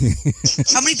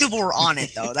how many people were on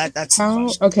it, though? That's the How?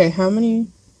 question. Okay, how many?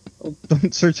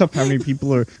 Don't search up how many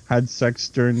people had sex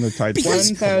during the Titanic. because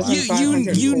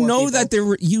 1,504 you know that there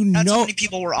were That's how many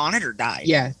people were on it or died.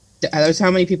 Yeah, that's how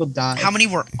many people died. How many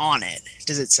were on it?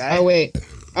 Does it say? Oh wait.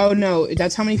 Oh no,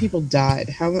 that's how many people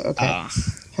died. Okay.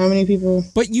 How many people?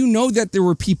 But you know that there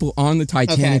were people on the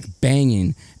Titanic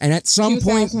banging, and at some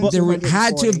point there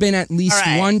had to have been at least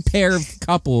one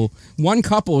couple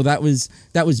that was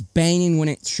banging when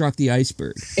it struck the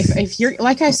iceberg. If you're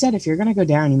like I said, if you're gonna go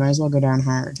down, you might as well go down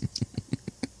hard.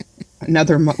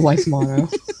 Another life motto.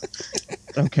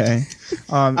 Okay.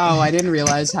 Oh, I didn't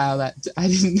realize how that. I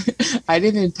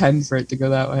didn't intend for it to go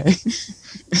that way.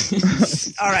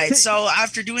 All right. So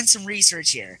after doing some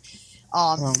research here,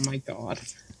 oh my god.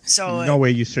 So no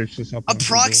way you searched this up. on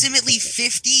approximately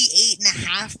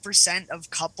 58.5% of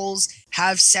couples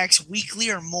have sex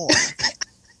weekly or more.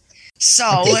 So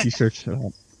Google. I think you searched it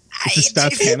up. Is this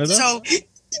Stats Canada? So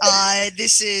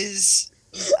this is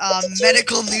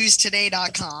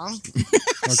medicalnewstoday.com. Okay.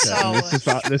 So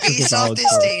this is a based off valid this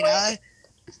source. data,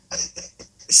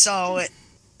 so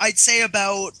I'd say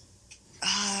about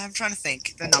I'm trying to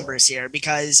think the numbers here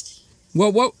because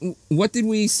Well, what did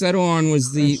we settle on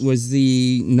was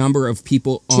the number of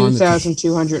people on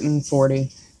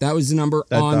 2,240. That was the number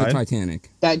on the Titanic.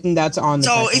 That's on the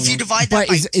So Titanic. if you divide that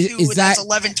by 2, that's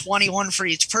 1121 for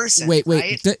each person. Wait.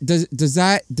 Right? Does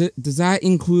that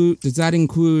include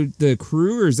the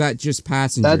crew, or is that just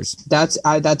passengers? That's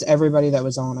everybody that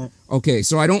was on it. Okay,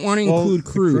 so I don't want to include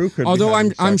crew. Although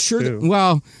I'm sure that,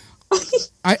 well,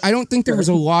 I don't think there was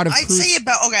a lot of crew. I'd say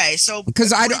about so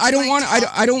because I don't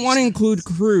want to include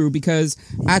crew, because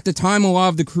at the time a lot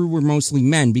of the crew were mostly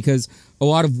men, because a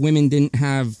lot of women didn't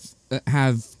have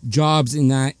jobs in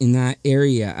that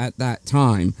area at that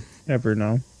time. Never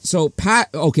know. So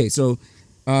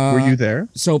were you there?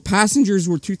 So passengers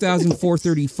were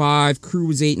 2,435, crew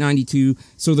was 892,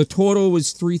 so the total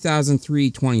was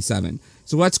 3,327.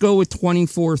 So let's go with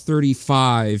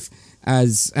 2,435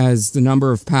 as the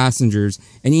number of passengers.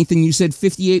 And Ethan, you said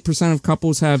 58% of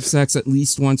couples have sex at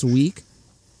least once a week?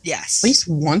 Yes. At least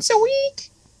once a week?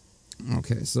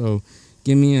 Okay, so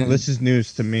give me Well, this is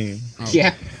news to me. Okay.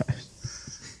 Yeah.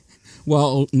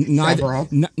 Well,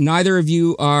 neither of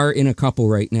you are in a couple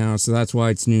right now, so that's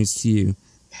why it's news to you.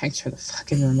 Thanks for the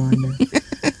fucking reminder.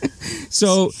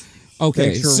 So,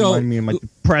 okay, thanks for reminding me of my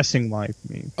depressing life.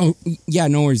 Oh, yeah,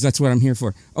 no worries. That's what I'm here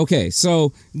for. Okay,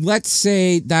 so let's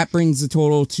say that brings the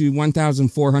total to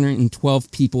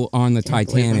 1,412 people on the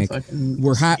Titanic.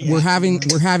 We're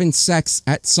having sex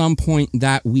at some point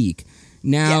that week.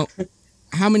 Now. Yeah.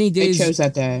 How many days? They chose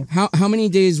that day. How many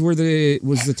days was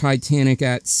the Titanic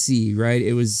at sea? Right,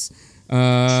 it was.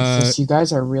 Jesus, you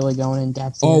guys are really going in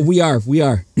depth. Oh, we are.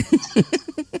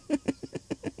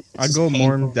 I go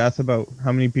more in depth about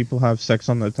how many people have sex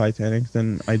on the Titanic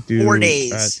than I do 4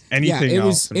 days. At anything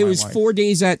else. It was 4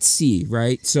 days at sea,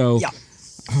 right? So. Yeah.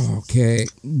 Okay.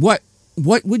 What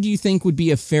would you think would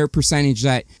be a fair percentage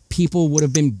that people would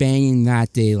have been banging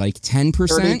that day? Like 10%?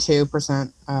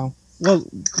 32%. Oh. Well,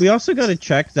 we also got to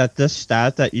check that this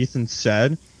stat that Ethan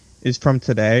said is from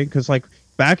today, because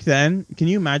back then, can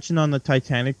you imagine on the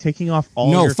Titanic taking off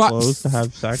all your clothes to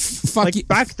have sex?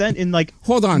 Back then, in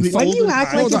hold on. Why do you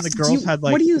act like the girls had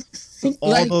what do you think?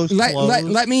 all those clothes?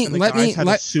 Let me wait.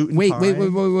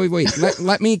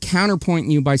 Let me counterpoint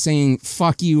you by saying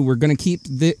fuck you. We're gonna keep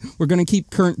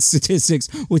current statistics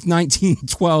with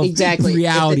 1912 exactly.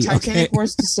 reality. If the Titanic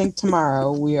was to sink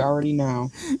tomorrow, we already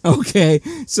know. Okay,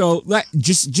 so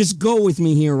just go with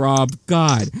me here, Rob.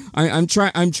 God, I'm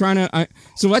trying to.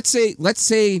 So let's say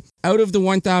out of the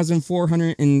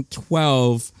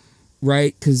 1,412,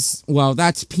 right? Because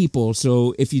that's people.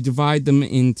 So if you divide them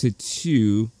into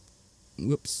two.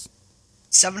 Whoops.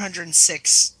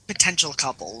 706 potential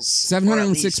couples.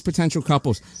 706 potential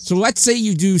couples. So let's say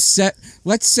you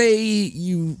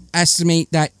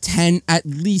estimate that at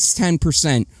least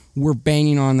 10% were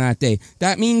banging on that day.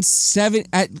 That means 70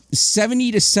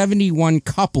 to 71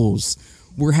 couples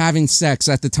were having sex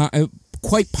at the time.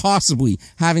 Quite possibly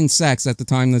having sex at the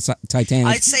time the Titanic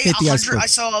I'd say hit the 100.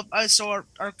 iceberg. I saw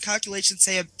our calculations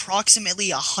say approximately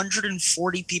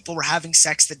 140 people were having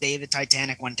sex the day the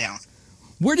Titanic went down.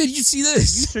 Where did you see this?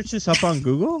 Did you search this up on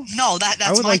Google? No, that's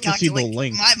I would my like to see the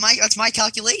link. That's my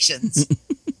calculations.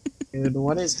 Dude,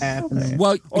 what is happening?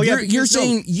 Well, you're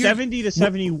saying 70 to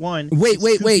 71. Wait,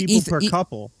 people per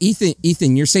couple.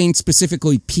 Ethan, you're saying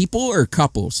specifically people or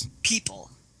couples?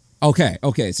 People. Okay.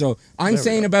 So I'm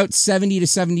saying about 70 to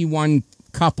 71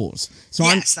 couples. So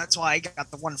that's why I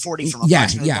got the 140 from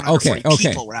approximately 140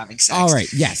 people were having sex. All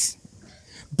right, yes.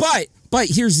 But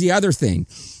here's the other thing.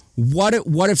 What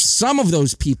if some of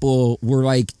those people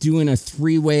were doing a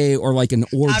three-way or an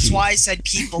orgy? That's why I said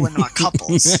people and not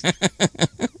couples.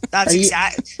 That's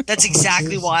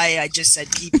exactly why I just said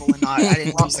people and not. I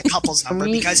didn't use the couples number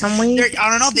because I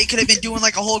don't know. They could have been doing a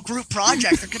whole group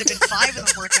project. There could have been 5 of them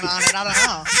working on it. I don't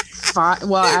know.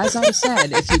 Well, as I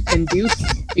said, if you can do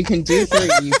 3,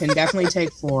 you can definitely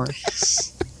take 4.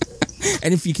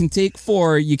 And if you can take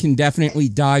 4, you can definitely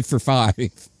dive for 5.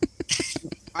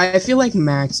 I feel like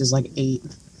max is 8.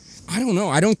 I don't know.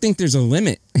 I don't think there's a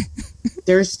limit.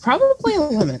 There's probably a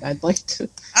limit. I'd like to.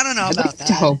 I don't know about that.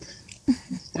 To hope.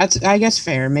 That's, I guess,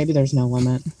 fair. Maybe there's no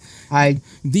limit.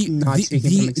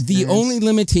 The only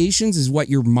limitations is what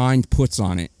your mind puts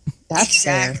on it. That's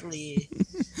exactly. Fair.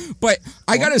 But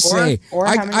I gotta say,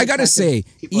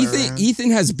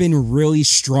 Ethan has been really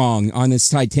strong on this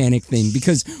Titanic thing,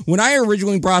 because when I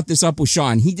originally brought this up with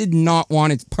Sean, he did not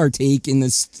want to partake in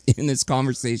this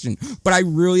conversation. But I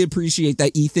really appreciate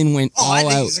that Ethan went all out.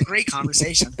 I think it's a great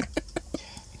conversation.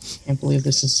 Can't believe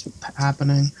this is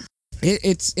happening.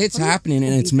 It's happening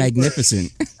and it's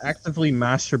magnificent. Actively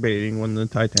masturbating when the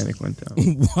Titanic went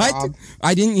down. What? Rob.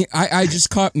 I just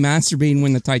caught masturbating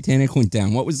when the Titanic went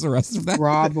down. What was the rest of that?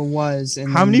 Rob was.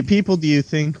 And How many people do you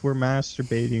think were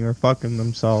masturbating or fucking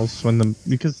themselves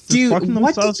because Dude, fucking what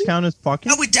did themselves you- count as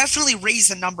fucking? I would definitely raise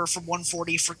the number from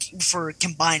 140 for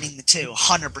combining the two,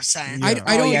 100%. Yeah. I don't.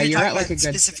 Oh, yeah, You're you're at talking like a about good.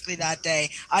 specifically that day.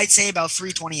 I'd say about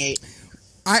 328.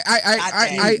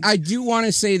 I do want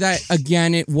to say that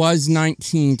again. It was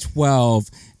 1912,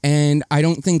 and I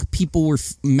don't think people were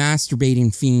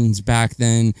masturbating fiends back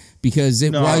then because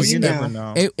it No, was you never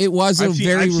know. it was a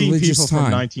very I've seen religious people from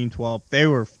time. 1912. They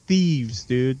were thieves,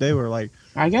 dude. They were like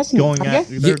I guess. going I guess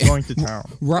they're going to town.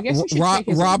 Rob, guess we should Rob, take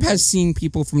his Rob has seen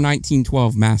people from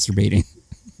 1912 masturbating.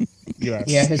 Yes.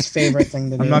 yeah, his favorite thing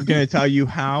to do. I'm not going to tell you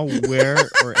how, where,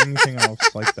 or anything else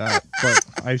like that, but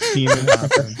I've seen it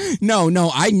happen. No,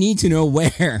 I need to know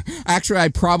where. Actually, I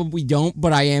probably don't,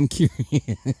 but I am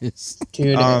curious.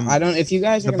 Dude, I don't. If you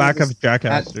guys are The gonna back of just- Jack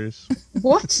Astor's.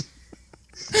 what?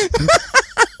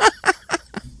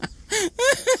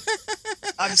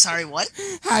 I'm sorry, what?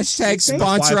 Hashtag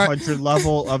sponsor. 500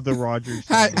 level of the Rogers.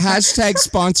 Hashtag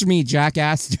sponsor me, Jack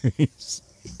Astor's.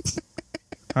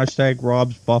 Hashtag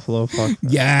Rob's Buffalo Fuck.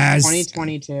 Yes.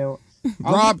 2022.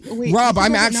 Rob,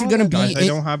 I'm actually going to Guys, be... I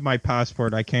don't have my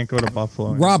passport. I can't go to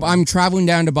Buffalo. Rob, I'm traveling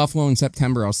down to Buffalo in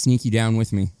September. I'll sneak you down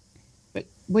with me. But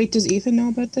wait, does Ethan know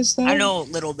about this though? I know a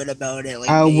little bit about it. Like,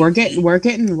 we're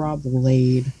getting Rob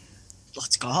laid.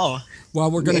 Let's go. Well,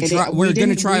 we're gonna We try. didn't- We're we gonna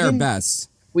didn't- try we our didn't- best.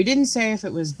 We didn't say if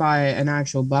it was by an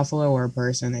actual buffalo or a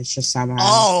person. It's just somehow.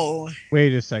 Oh,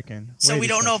 Wait a second. so Wait we a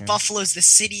don't know if second. Buffalo's the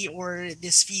city or the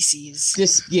species.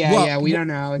 Just Well, we don't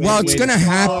know. Well, it's wait gonna a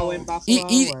happen. in Buffalo.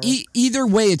 or- Either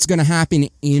way, it's gonna happen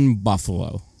in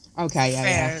Buffalo. Okay, yeah,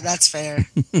 Fair, yeah. that's fair.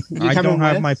 You I coming don't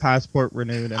have with? my passport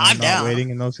renewed, and I'm I'm not down. waiting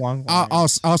in those long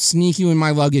lines. I'll sneak you in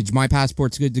my luggage. My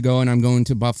passport's good to go, and I'm going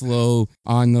to Buffalo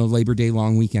on the Labor Day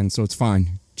long weekend, so it's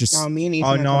fine. Just Oh, me and Ethan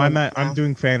Oh are no, coming I'm now.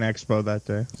 doing Fan Expo that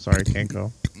day. Sorry, can't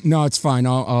go. no, it's fine.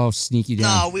 I'll sneak you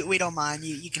down. No, we don't mind.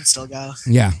 You can still go.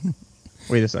 Yeah,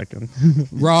 Wait a second.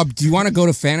 Rob, do you want to go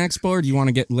to Fan Expo or do you want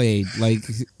to get laid? Like,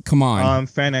 come on.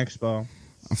 Fan Expo.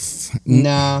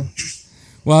 No.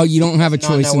 Well, you don't have a Not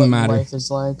choice know in the what matter. life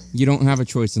is like. You don't have a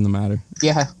choice in the matter.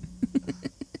 Yeah.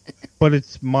 But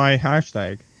it's my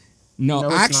hashtag. No, No,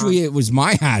 it's actually, not. it was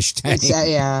my hashtag. It's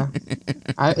yeah.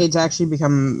 It's actually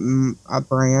become a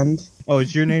brand. Oh,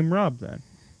 is your name Rob then?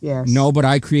 Yes. No, but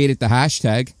I created the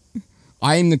hashtag.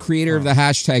 I am the creator of the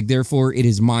hashtag, therefore it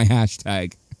is my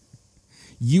hashtag.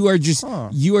 You are just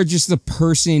the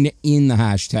person in the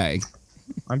hashtag.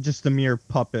 I'm just a mere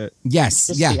puppet, Yes,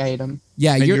 Just yeah. the item.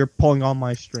 Yeah, and you're, you're pulling all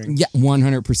my strings. yeah,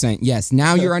 100%. Yes.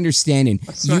 Now you're understanding.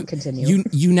 Let's You, not continue.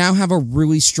 you now have a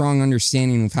really strong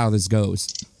understanding of how this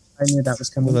goes. I knew that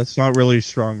was Well, coming. that's not really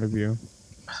strong of you.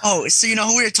 Oh, so you know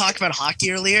who we were talking about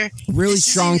hockey earlier? Really This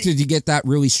is strong even- to get that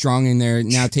really strong in there.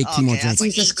 Now take two more Okay, that's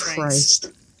drinks. like Jesus 8 drinks.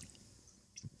 Christ.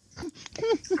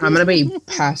 I'm gonna be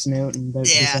passing out in about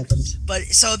 2 Yeah. seconds. But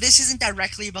so this isn't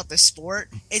directly about the sport.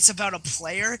 It's about a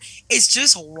player. It's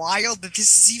just wild that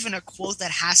this is even a quote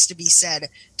that has to be said.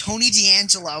 Tony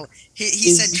D'Angelo, he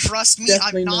Is said, "Trust me, I'm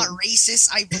definitely not not- racist.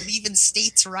 I believe in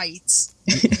states' rights."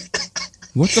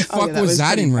 What the fuck yeah, that was was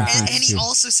that pretty in bad. reference And he to?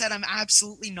 also said, "I'm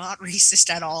absolutely not racist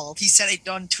at all." He said it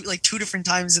done two different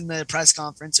times in the press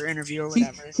conference or interview or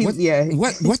whatever. What- Yeah.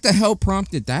 What the hell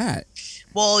prompted that?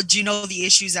 Well, do you know the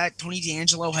issues that Tony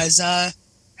D'Angelo has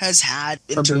had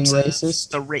in For being terms of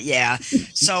racist? yeah.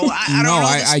 So I don't No, know the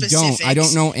I don't. I specifics.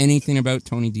 don't know anything about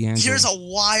Tony D'Angelo. Here's a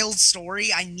wild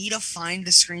story. I need to find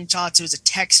the screenshots. It was a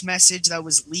text message that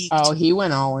was leaked. Oh, he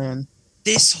went all in.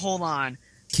 Hold on.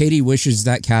 Katie wishes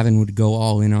that Kevin would go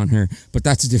all in on her, but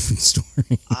that's a different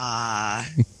story.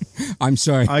 I'm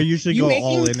sorry. I usually You go making-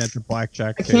 all in at the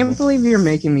blackjack I table. can't believe you're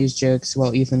making these jokes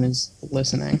while Ethan is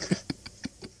listening.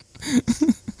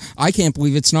 I can't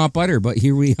believe it's not butter, but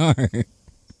here we are. Do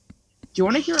you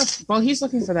want to hear while he's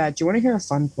looking for that, do you want to hear a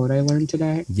fun quote I learned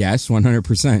today? Yes,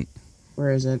 100%.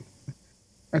 Where is it?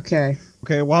 Okay.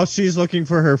 Okay, while she's looking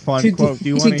for her fun To, quote, do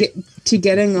you to, want to? to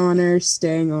getting on her,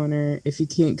 staying on her. If you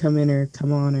can't come in her,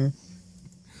 come on her.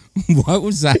 What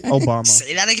was that? Obama.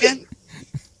 Say that again.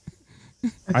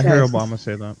 I heard Obama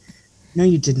say that. No,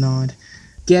 you did not.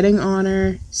 Getting on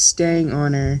her, staying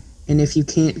on her, and if you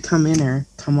can't come in her,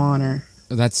 come on her.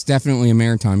 That's definitely a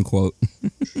maritime quote.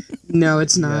 No,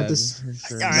 it's not. Yeah, This for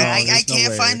sure. All right, No, I there's no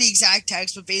can't way. find the exact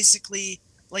text, but basically,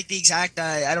 like the exact,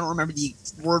 I don't remember the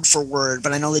word for word,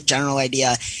 but I know the general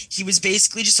idea. He was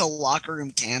basically just a locker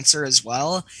room cancer as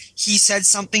well. He said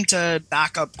something to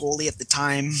backup goalie at the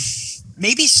time,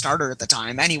 maybe starter at the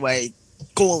time. Anyway,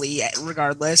 goalie,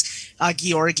 regardless,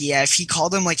 Georgiev. He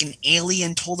called him like an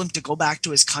alien, told him to go back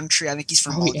to his country. I think he's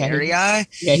from Bulgaria.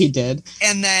 Yeah, he did.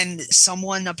 And then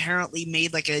someone apparently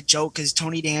made like a joke because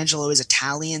Tony D'Angelo is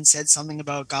Italian, said something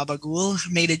about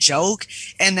Gabagool, made a joke,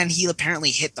 and then he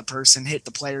apparently hit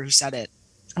the player who said it.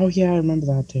 Oh yeah, I remember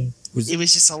that too. It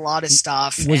was just a lot of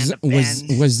stuff.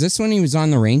 Was this when he was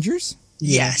on the Rangers?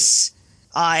 Yes.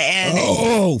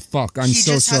 And fuck! I'm so sorry. He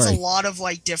just has a lot of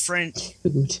like different.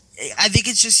 I think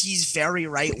it's just he's very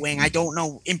right wing. I don't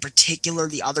know in particular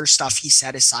the other stuff he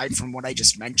said aside from what I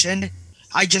just mentioned.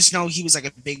 I just know he was like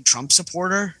a big Trump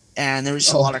supporter, and there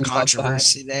was a lot of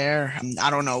controversy there. I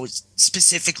don't know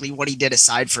specifically what he did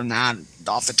aside from that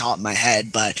off the top of my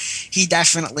head, but he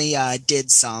definitely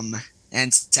did some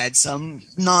and said some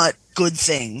not good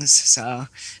things. So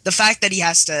the fact that he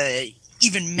has to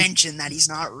even mention that he's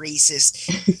not racist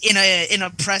in a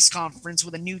press conference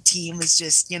with a new team is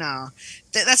just,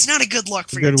 that's not a good look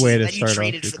for your team that you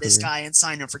traded for this guy and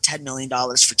signed him for $10 million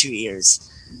for 2 years.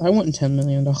 I want $10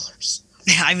 million.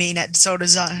 I mean, so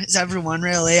does everyone,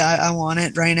 really. I want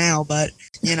it right now, but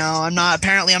I'm not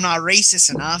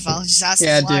racist enough. I'll just ask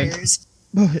the Flyers.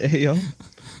 Hey, yo,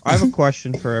 I have a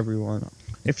question for everyone.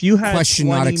 If you had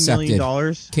 $20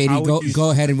 million, Katie, go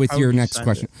ahead with your next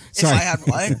question. Sorry. If I had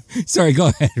what? Sorry, go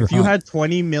ahead, Rob. If you had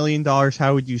 $20 million,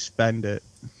 how would you spend it?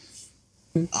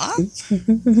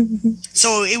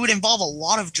 So it would involve a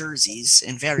lot of jerseys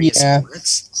in various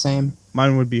sports. Same.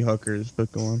 Mine would be hookers,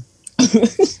 but go on.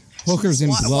 Hookers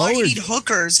and blow? Why do you need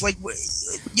hookers? Like, what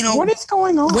is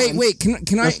going on? Wait,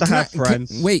 can I? Just to have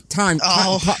friends. Wait, time.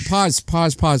 Pause.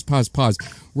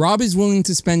 Rob is willing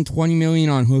to spend $20 million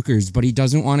on hookers, but he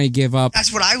doesn't want to give up.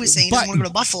 That's what I was saying. He doesn't want to go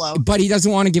to Buffalo. But he doesn't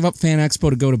want to give up Fan Expo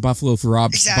to go to Buffalo for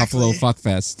Rob's Buffalo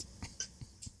Fuckfest.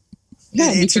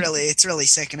 Yeah, it's really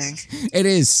sickening. It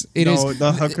is.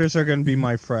 The hookers are going to be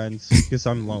my friends because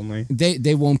I'm lonely.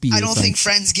 They won't be. I don't think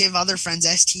friends give other friends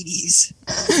STDs.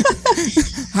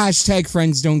 Hashtag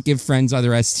friends don't give friends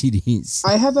other STDs.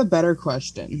 I have a better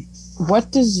question.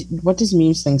 What does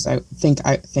memes think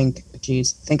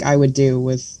I would do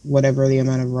with whatever the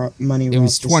amount of money? It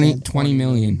was 20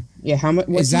 million. Yeah, how much?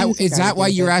 Is that why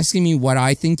you're asking me what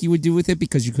I think you would do with it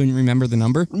because you couldn't remember the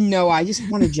number? No, I just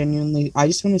want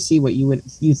to see what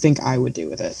you think I would do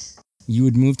with it. You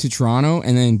would move to Toronto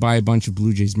and then buy a bunch of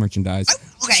Blue Jays merchandise.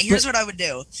 Here's what I would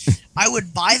do. I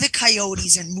would buy the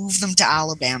Coyotes and move them to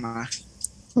Alabama.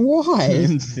 Why? I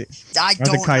don't know. Are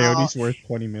the Coyotes worth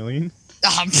 $20 million?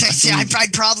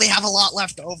 I'd probably have a lot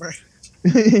left over.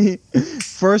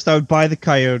 First, I would buy the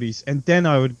Coyotes, and then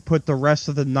I would put the rest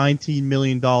of the $19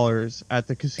 million at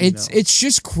the casino. It's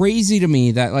just crazy to me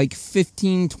that like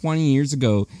 15, 20 years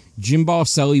ago, Jim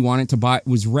Balcelli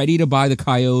was ready to buy the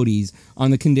Coyotes on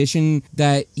the condition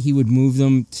that he would move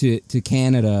them to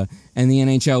Canada, and the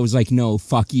NHL was like, no,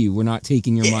 fuck you, we're not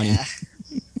taking your money.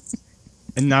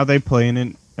 And now they play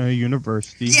in a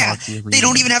university hockey arena. They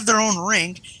don't even have their own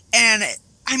rink, and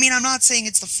I mean, I'm not saying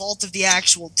it's the fault of the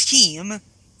actual team.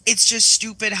 It's just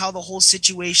stupid how the whole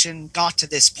situation got to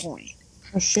this point.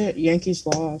 Oh shit, Yankees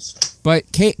lost.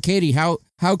 But Katie, how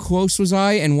close was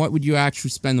I, and what would you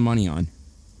actually spend the money on?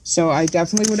 So I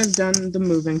definitely would have done the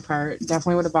moving part.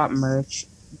 Definitely would have bought merch.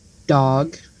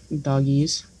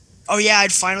 Doggies. Oh yeah,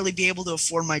 I'd finally be able to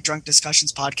afford my Drunk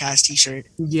Discussions podcast t-shirt.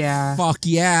 Yeah. Fuck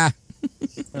yeah.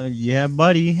 Yeah,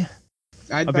 buddy.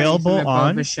 Available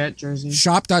on Boba Fett jersey.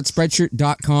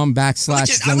 shop.spreadshirt.com / I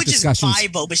would just buy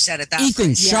Boba Fett at that Ethan,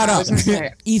 point. shut up.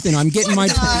 Ethan, I'm getting my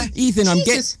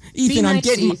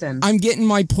I'm getting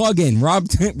my plug in. Rob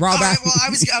Right, well, I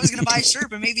was gonna buy a shirt,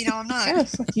 but maybe now I'm not. Yeah,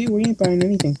 fuck you. We ain't buying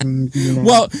anything from you now.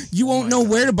 Well, you won't know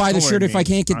where to buy the shirt if I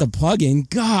can't get the plug in.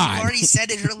 God. You already said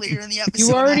it earlier in the episode.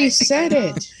 You already said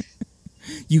it.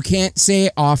 You can't say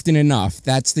it often enough.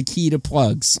 That's the key to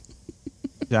plugs.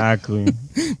 Exactly.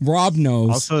 Rob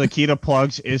knows. Also, the key to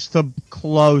plugs is to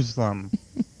close them.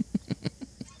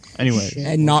 Anyway.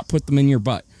 And not put them in your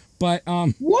butt. But,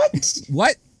 What?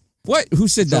 What? Who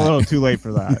said that? It's a little too late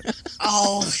for that.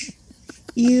 Oh.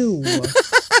 Ew.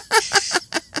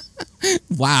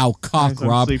 Wow, cock,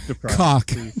 Rob.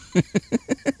 Cock.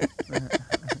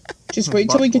 Just wait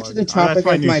till we get to the topic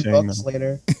of my books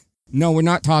later. No, we're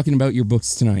not talking about your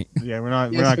books tonight. Yeah, we're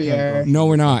not. Yes, we are. No,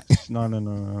 we're not.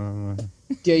 No.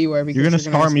 Yeah, you are. You're gonna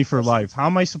scar me for life. How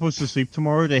am I supposed to sleep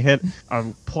tomorrow? They hit a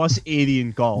plus 80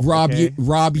 in golf. Rob, okay?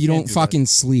 you don't fucking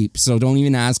sleep, so don't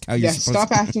even ask how you're supposed to.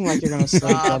 Stop acting like you're gonna sleep.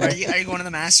 Are you going to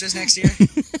the Masters next year?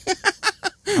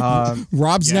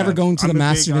 Rob's never going to the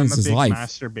Masters in his life.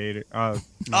 Masturbator.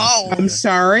 I'm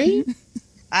sorry.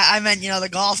 I meant the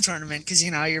golf tournament because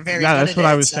you're very. Yeah, good that's at what it,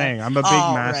 I was so. saying. I'm a big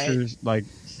Masters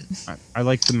I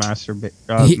like the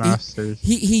Masters.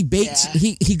 He baits.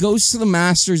 Yeah. He goes to the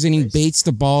Masters and he baits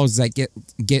the balls that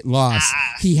get lost.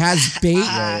 He has bait.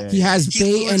 He has He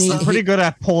bait, and lures them. he Pretty good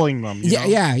at pulling them. You know?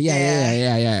 Yeah.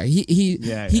 Yeah.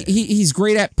 He's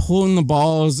great at pulling the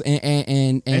balls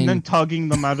and then tugging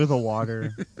them out of the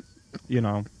water. You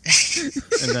know,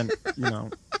 and then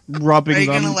rubbing Are you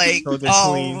them gonna like? so they're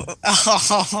clean.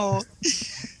 Oh.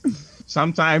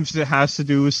 Sometimes it has to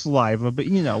do with saliva, but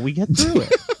we get through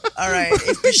it. All right.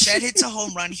 If Bichette hits a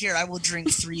home run here, I will drink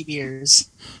 3 beers.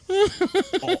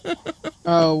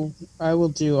 Oh, I will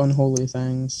do unholy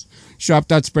things. And he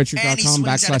Shop.spreadshirt.com swings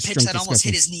at a /strength pitch that almost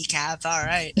hit discussion. his kneecap. All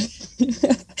right.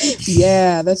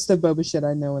 Yeah, that's the Boba shit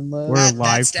I know and love. We're That's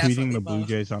live definitely tweeting the Blue Bo.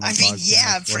 Jays on. I the mean, podcast.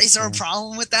 yeah. That's Is there a what's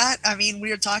problem with that? I mean, we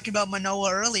were talking about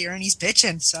Manoah earlier, and he's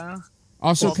pitching. So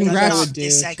Also, Well, congrats. I not would do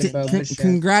this to second, Boba but- shit.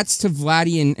 Congrats to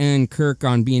Vladdy and Kirk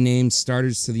on being named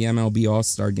starters to the MLB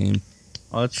All-Star game.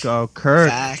 Let's go, Kirk.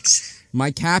 facts.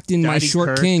 My captain, my Daddy short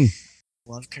Kirk. king.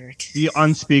 Love Kirk. The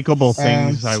unspeakable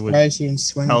things I would surprised you didn't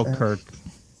swing tell that. Kirk.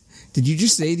 Did you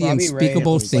just say the Robbie Ray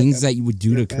unspeakable was like things a that you would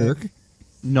do to dirtbag. Kirk?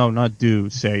 No, not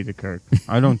say to Kirk.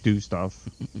 I don't do stuff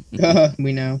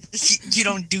We know. You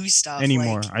don't do stuff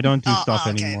anymore. Like, I don't do stuff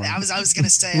okay. anymore. I was gonna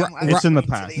say. Ro- I was It's in the waiting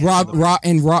for past.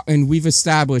 end. Rob, and we've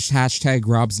established #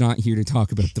 Rob's not here to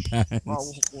talk about the past.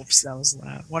 Well, whoops, that was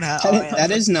loud. What happened?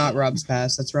 That is not Rob's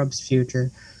past. That's Rob's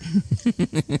future.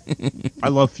 I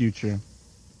love Future.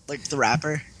 like the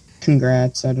rapper.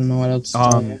 Congrats. I don't know what else to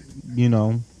tell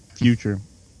you. Future.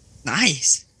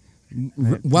 Nice.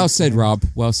 Well said, Rob.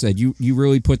 Well said. You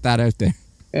really put that out there.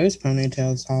 His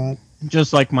ponytail's hot.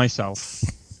 Just like myself.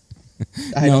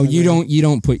 No, you agree.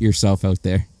 don't put yourself out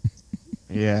there.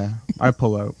 Yeah, I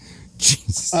pull out.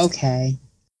 Jesus. Okay.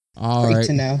 All Great right.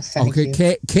 to know. Thank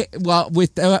you. Well,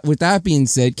 with that being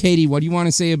said, Katie, what do you want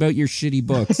to say about your shitty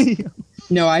books?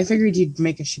 No, I figured you'd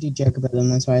make a shitty joke about them.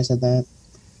 That's why I said that.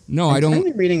 No, I'm I don't.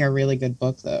 currently reading a really good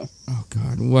book, though. Oh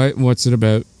God, what's it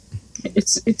about?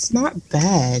 It's not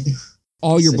bad.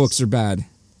 All your It's- books are bad.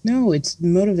 No, it's a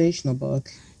motivational book.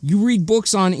 You read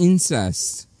books on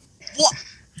incest. What?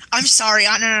 I'm sorry.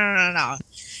 No.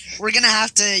 We're gonna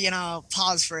have to,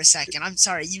 pause for a second. I'm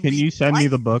sorry. Can you send me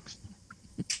the books?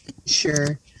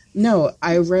 Sure. No,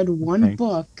 I read one Thanks.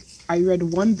 book.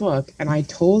 And I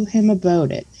told him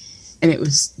about it. And it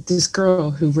was this girl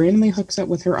who randomly hooks up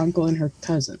with her uncle and her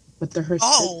cousin. But they're her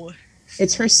Oh,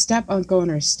 it's her step uncle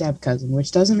and her step cousin,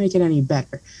 which doesn't make it any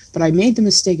better. But I made the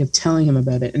mistake of telling him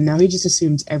about it, and now he just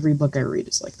assumes every book I read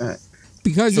is like that.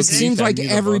 Because it So can you seems send like me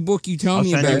the every book? book you tell I'll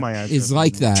me send you my about address is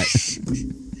like and-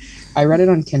 that. I read it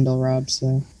on Kindle, Rob,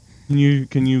 so Can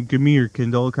you give me your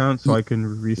Kindle account so I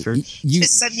can research? You,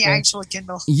 just send the actual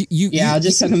Kindle. yeah, I'll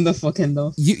just send him the full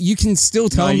Kindle. You can still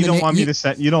tell No, him you the don't na- want me you, to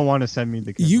send. You don't want to send me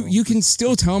the Kindle. you can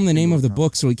still tell him the name of the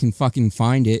book so he can fucking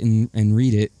find it and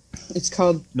read it. It's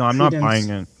called No, I'm not Credence. buying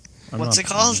it. What's it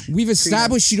called? We've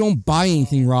established you don't buy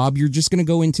anything, Rob. You're just gonna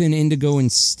go into an Indigo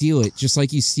and steal it, just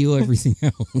like you steal everything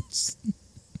else.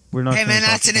 We're not. Hey, gonna man, talk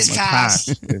that's in about his my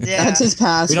past. dude. Yeah. That's his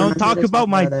past. We We're don't not talk here to about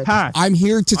my it. past. I'm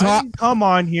here to I talk. didn't come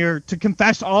on here to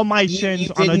confess all my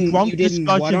sins on a didn't- drunk you didn't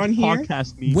what discussion on here?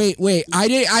 podcast meeting. Wait. I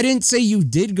didn't say you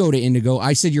did go to Indigo.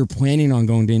 I said you're planning on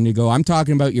going to Indigo. I'm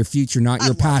talking about your future, not I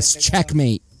your love past. Indigo.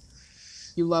 Checkmate.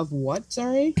 You love what?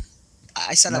 Sorry.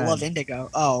 I said I Man. love Indigo.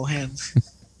 Oh, him.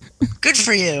 Good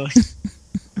for you.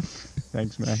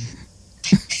 Thanks, man.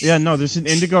 Yeah, no, there's an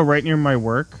Indigo right near my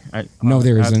work. No,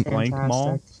 there at isn't. Blank Mall.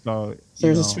 Fantastic. So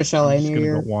There's a I'm Swiss LA just near gonna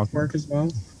your go walk. work as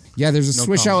well. Yeah, there's a No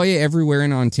Swiss comment. LA everywhere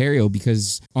in Ontario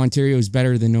because Ontario is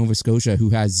better than Nova Scotia, who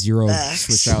has 0 Facts.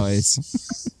 Swiss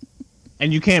LAs.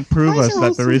 And you can't prove You guys us are that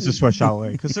all there is a so- Swiss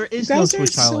Chalet because there You is no guys are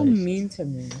Swiss so Chalet. mean to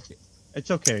me. It's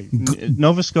okay.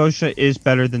 Nova Scotia is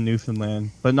better than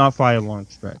Newfoundland, but not by a long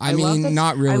stretch. I love mean, that-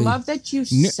 not really. I love that you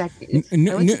Nu- second. I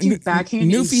like that you backhand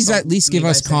Newfies insult at least me give by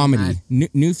us saying comedy.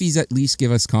 that. Newfies at least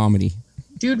give us comedy.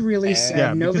 Dude really said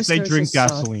Yeah, Nova because they Scotia drink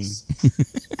sucks. gasoline.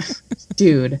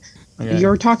 Dude, Okay.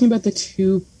 you're talking about the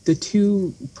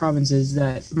two provinces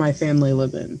that my family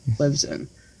lives in.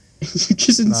 You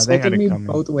just they had insulted it me coming.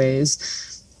 both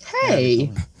ways.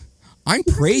 Hey, I'm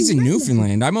praising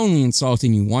Newfoundland. I'm only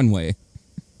insulting you one way.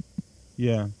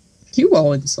 Yeah. you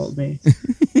all insult me.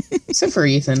 Except for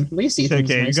Ethan. At least It's Ethan's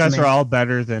okay, you nice guys to me. are all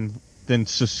better than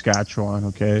Saskatchewan,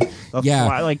 okay?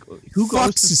 Yeah. Who Fuck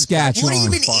goes to Saskatchewan. What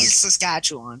even Fuck. is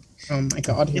Saskatchewan? Oh my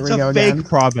god, here It's we go a fake again.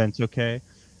 province, okay?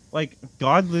 Like,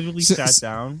 God literally Sa- sat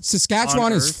down.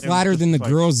 Saskatchewan On is Earth, it flatter was than the just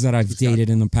like girls that I've Saskatchewan. dated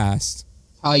in the past.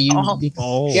 Oh, you.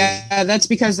 Oh. Yeah, that's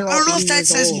because they're all I don't know if 80 that years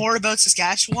says old. more about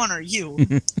Saskatchewan or you.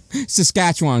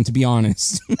 Saskatchewan, to be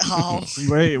honest. Oh,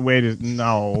 Wait,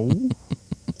 no.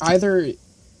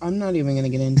 I'm not even going to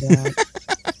get into that.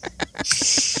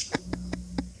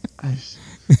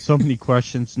 So many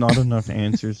questions, not enough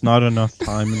answers, not enough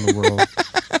time in the world.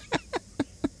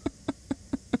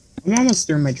 I'm almost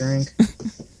through my drink.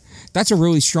 That's a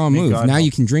really strong Thank move. God. Now you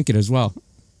can drink it as well.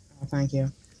 Oh, thank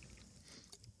you.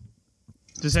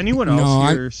 Does anyone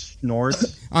else here snort?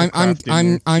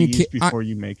 Before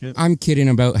you make it. I'm kidding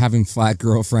about having flat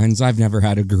girlfriends. I've never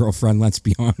had a girlfriend. Let's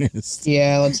be honest.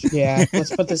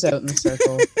 Let's put this out in the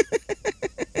circle.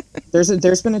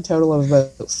 There's been a total of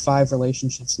about 5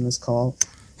 relationships in this call,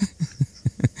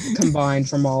 combined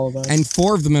from all of us, and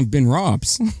 4 of them have been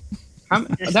Rob's.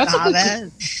 That's not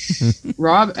bad.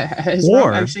 Rob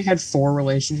actually had 4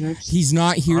 relationships. He's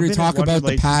not here to talk about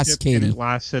the past, Katie. And it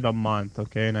lasted a month,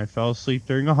 okay? And I fell asleep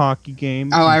during a hockey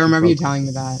game. Oh, I remember you telling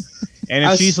me that. And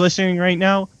if she's listening right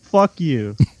now, fuck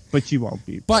you. But you won't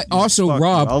be. But also, fuck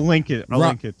Rob, you. I'll link it.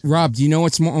 Rob, do you know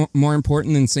what's more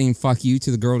important than saying fuck you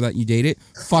to the girl that you dated?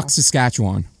 Fuck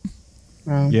Saskatchewan.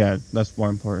 Yeah, that's more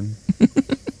important.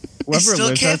 I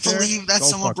still can't believe that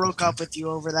someone broke up with you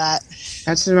over that.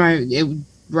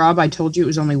 Rob, I told you it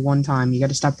was only one time. You got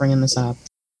to stop bringing this up.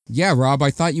 Yeah, Rob,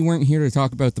 I thought you weren't here to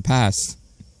talk about the past.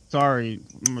 Sorry.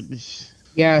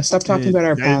 Yeah, stop talking about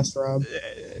our past, Rob.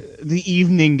 The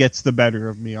evening gets the better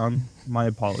of me. My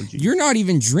apologies. You're not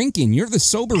even drinking. You're the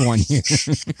sober one here.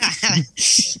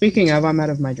 Speaking of, I'm out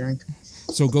of my drink.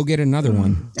 So go get another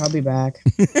one. I'll be back.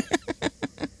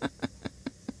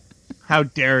 How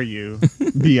dare you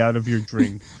be out of your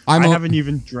drink? I haven't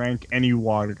even drank any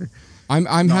water.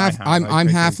 I'm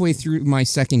halfway through my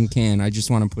second can. I just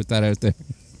want to put that out there.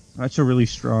 That's a really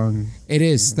strong. It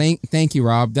is. Thank you,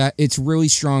 Rob. That it's really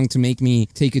strong to make me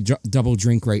take a double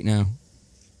drink right now.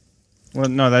 Well,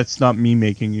 no, that's not me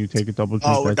making you take a double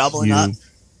drink. Oh, we're doubling up.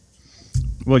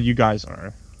 Well, you guys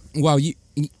are. Well,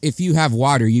 if you have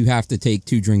water, you have to take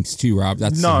 2 drinks too, Rob.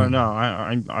 That's I'm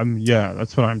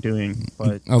that's what I'm doing.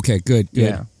 But okay, good.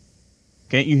 Yeah.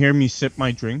 Can't you hear me sip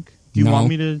my drink? Do you want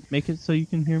me to make it so you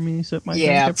can hear me sip my drink?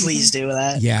 Yeah, please do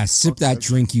that. Yeah, sip that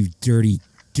drink, you dirty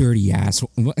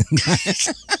asshole. Okay,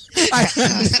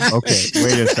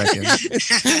 wait a second.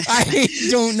 I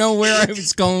don't know where I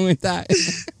was going with that.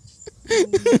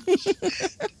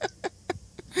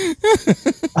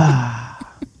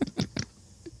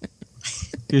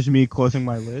 Here's me closing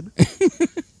my lid.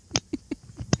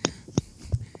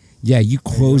 Yeah, you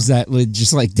close that lid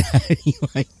just like Daddy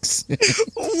likes.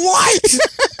 What?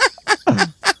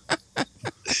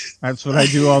 That's what I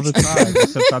do all the time,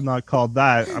 except I'm not called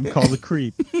that. I'm called a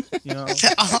creep. You know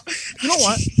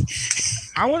what?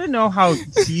 I want to know how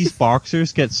these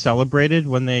boxers get celebrated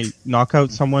when they knock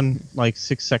out someone like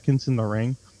 6 seconds in the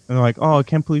ring. And they're like, oh, I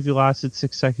can't believe you lasted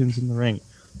 6 seconds in the ring.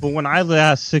 But when I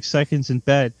last 6 seconds in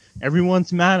bed,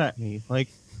 everyone's mad at me. Like,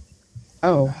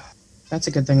 oh, that's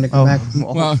a good thing to come back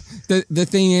from. Well, the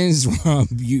thing is, Rob,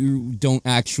 you don't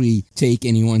actually take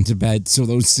anyone to bed, so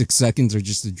those 6 seconds are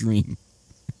just a dream.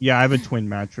 Yeah, I have a twin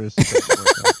mattress.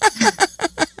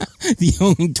 The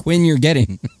only twin you're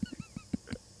getting.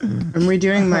 I'm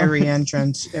redoing my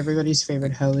re-entrance. Everybody's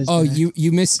favorite hoe is. Oh, back.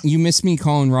 you miss me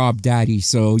calling Rob Daddy,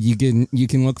 so you can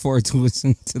look forward to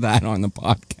listen to that on the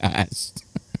podcast.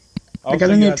 I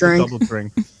got a new drink. Double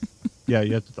drink. Yeah,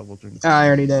 you have to double drink. Oh, I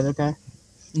already did. Okay.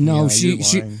 No, she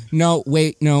no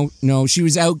she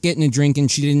was out getting a drink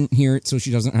and she didn't hear it, so she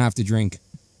doesn't have to drink.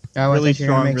 Oh, really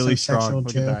strong.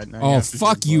 Look at that. Oh,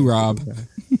 fuck you, Rob.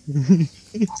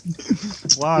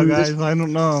 Wow, guys, I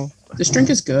don't know. This drink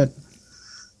is good.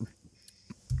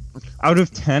 Out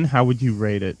of 10, how would you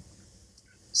rate it?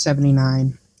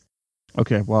 79.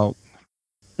 Okay, well,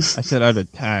 I said out of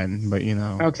 10, but you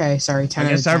know. Okay, sorry, 10 I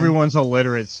out of guess 10. everyone's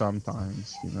illiterate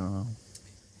sometimes, you know.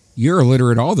 You're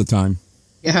illiterate all the time.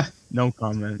 Yeah. No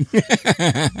comment.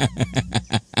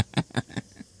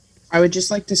 I would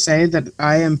just like to say that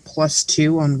I am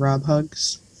 +2 on Rob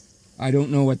hugs. I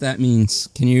don't know what that means.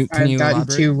 Can you I've gotten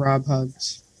elaborate? 2 Rob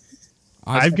hugs.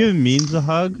 I've given Means a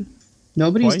hug.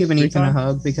 Nobody's given Ethan a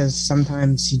hug because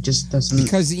sometimes he just doesn't.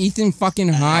 Because Ethan fucking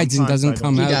hides and doesn't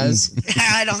come out. He does.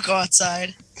 I don't go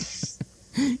outside.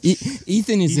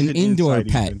 Ethan is an indoor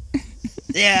pet.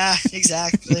 Yeah,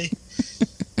 exactly.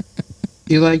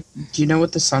 Do you know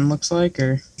what the sun looks like,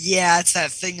 or? Yeah, it's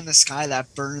that thing in the sky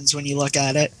that burns when you look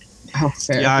at it. Oh,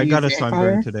 fair. Yeah, I got a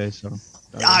sunburn today, so.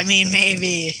 I mean,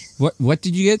 maybe. What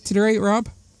did you get today, Rob?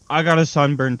 I got a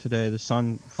sunburn today. The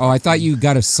sun. Oh, I thought you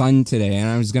got a son today, and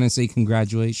I was gonna say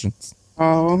congratulations.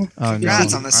 Oh,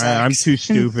 congrats on the sex. I'm too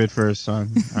stupid for a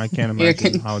son. I can't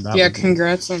imagine how that. Yeah, would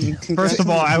congrats on. First of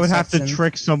all, I would have to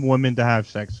trick some women to have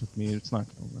sex with me. It's not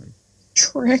gonna work.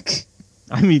 Trick.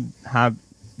 I mean,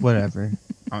 whatever.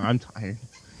 I'm tired.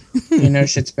 You know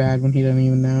shit's bad when he doesn't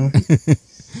even know.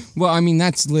 Well, I mean,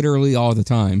 that's literally all the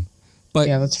time. But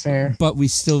Yeah, that's fair. But we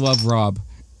still love Rob.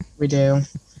 We do.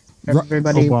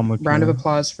 Everybody, Obamacare. round of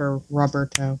applause for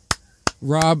Roberto.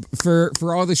 Rob, for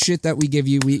all the shit that we give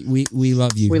you, we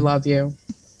love you. We love you.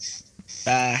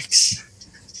 Facts.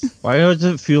 Why does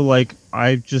it feel like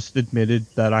I just admitted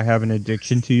that I have an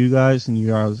addiction to you guys, and you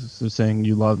guys are saying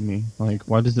you love me? Like,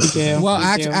 why does it? We do. Well,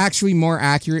 We do. actually, more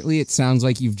accurately, it sounds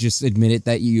like you've just admitted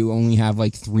that you only have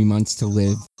like 3 months to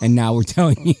live, and now we're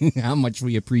telling you how much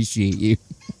we appreciate you.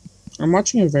 I'm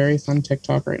watching a very fun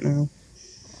TikTok right now.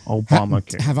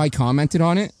 Obamacare. Have I commented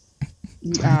on it?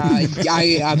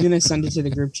 I'm gonna send it to the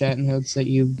group chat in hopes that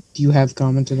you have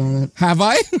commented on it. Have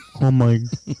I? Oh my!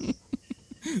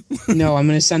 No, I'm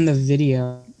gonna send the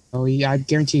video. Oh, I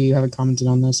guarantee you haven't commented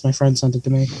on this. My friend sent it to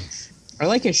me. I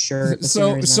like his shirt. That's the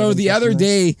only reason I So was the other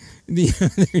interested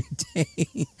day,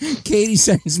 Katie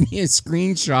sends me a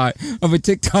screenshot of a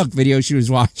TikTok video she was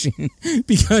watching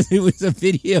because it was a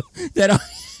video that I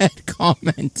had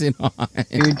commented on.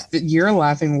 in this. Dude, you're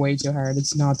laughing way too hard.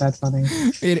 It's not that funny.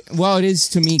 It is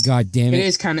to me. God damn it!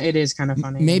 It is kind of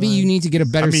funny. Maybe you need to get a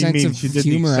better sense she did of the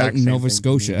humor out exact in same Nova thing to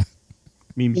me. Scotia.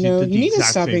 Memes, You know, did the you need to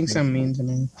exact stop same being thing so to me. mean to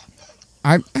me.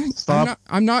 Stop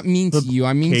I'm not mean to you.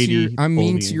 I'm mean to Katie your. I'm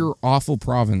mean to bullying. your awful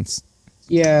province.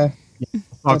 Yeah. Fuck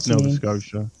That's Nova mean.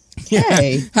 Scotia.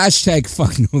 Hey. Hashtag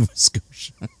fuck Nova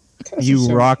Scotia. You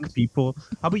rock people.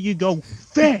 How about you go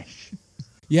fish?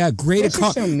 Yeah, great Those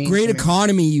are so mean great to me.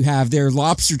 economy you have there.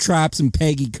 Lobster traps and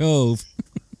Peggy Cove.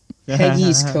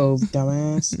 Peggy's Cove,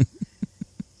 dumbass.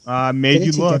 Made Get you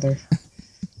it look. together.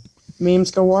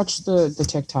 Memes, go watch the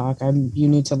TikTok. You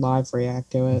need to live react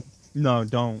to it. No,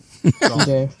 don't. You Don't.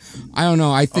 do. I don't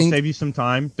know. I I'll think save you some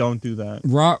time. Don't do that.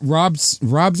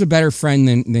 Rob's a better friend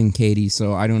than Katie,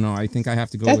 so I don't know. I think I have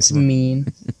to go That's with Rob. mean.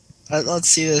 Let's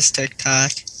see this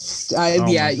TikTok. Oh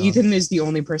Yeah, my God. Ethan is the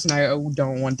only person I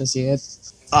don't want to see it.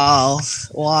 Oh,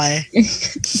 why?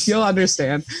 You'll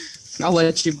understand. I'll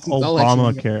let you.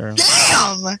 Obamacare.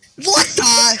 Damn! What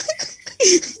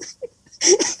the?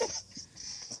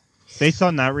 Based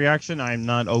on that reaction, I'm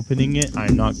not opening it.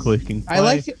 I'm not clicking play. I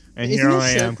like it. And Isn't here his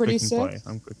I shirt am pretty clicking sick? play.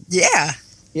 I'm clicking. Yeah.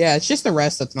 Yeah, it's just the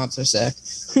rest that's not so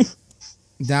sick.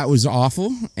 That was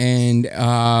awful, and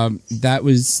that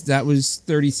was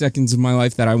 30 seconds of my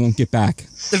life that I won't get back.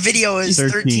 The video is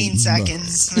 13 13.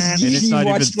 seconds, man. And it's You not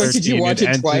watched- even what, did you 13, watch it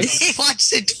ends twice? He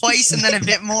watched it twice and then a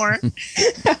bit more.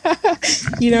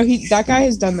 You know, that guy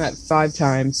has done that 5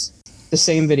 times. The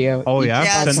same video. Oh, yeah?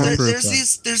 Yeah, Send the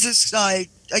proof there's this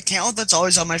account that's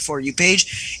always on my For You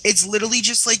page. It's literally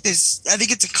just like this. I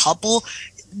think it's a couple.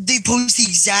 They post the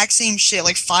exact same shit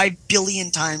like 5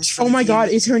 billion times. For Oh the my god,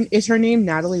 views. is her name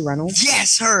Natalie Reynolds?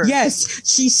 Yes, her. Yes,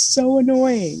 she's so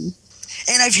annoying.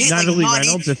 And I've hit Natalie like not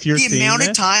Reynolds, if you're the seeing amount of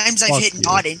this, times I've fuck hit you.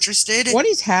 not interested. What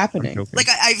is I'm happening? joking. Like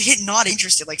I've hit not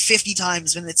interested like 50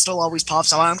 times and it still always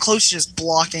pops up. I'm close to just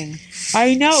blocking.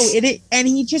 I know and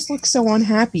he just looks so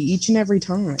unhappy each and every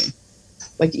time.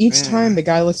 Like each Yeah. time, the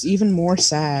guy looks even more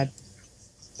sad.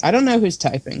 I don't know who's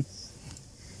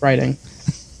writing.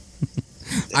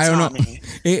 It's I don't not know. me.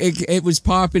 It was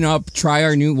popping up. Try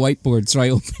our new whiteboard, so I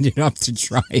opened it up to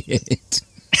try it.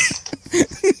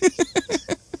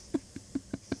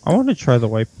 I want to try the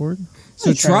whiteboard.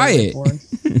 So try it.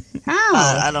 How?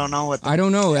 I don't know what. I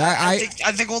don't know. I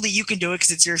think only you can do it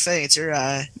because it's your thing. It's your.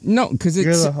 No, because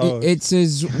You're the host. it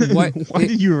says what Why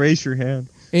did you raise your hand?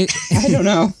 it I don't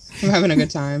know. I'm having a good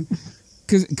time.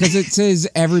 because it says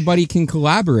everybody can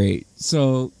collaborate.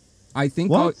 So I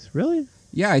think What? Really?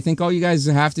 I think all you guys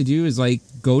have to do is like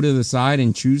go to the side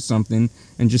and choose something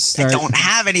and just I start. don't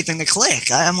have anything to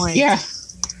click. I'm like. Yeah.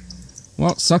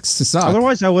 Well, sucks to suck.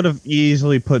 Otherwise, I would have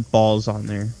easily put balls on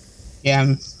there.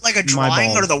 Yeah. Like a My drawing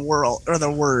ball. or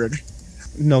the word.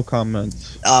 No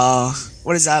comments.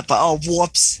 What is that? But oh,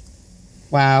 whoops!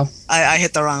 Wow. I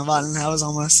hit the wrong button. That was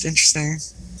almost interesting.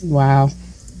 Wow.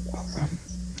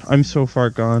 I'm so far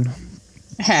gone.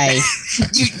 Hey.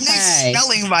 Nice Hey.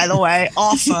 spelling, by the way.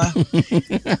 Offa.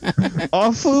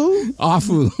 Awful.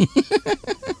 Awful.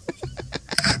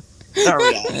 There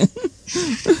we go.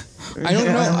 I don't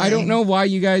know. I don't know why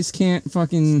you guys can't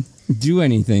fucking do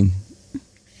anything.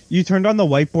 You turned on the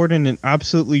whiteboard and it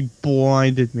absolutely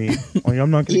blinded me. Like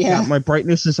I'm not gonna Yeah. count. My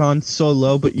brightness is on so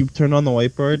low, but you turned on the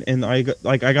whiteboard and I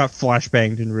got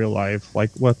flashbanged in real life. Like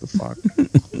what the fuck?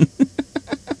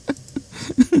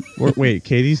 Wait,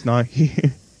 Katie's not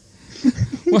here.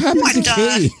 What happened What to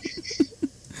the- Katie?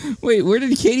 Wait, where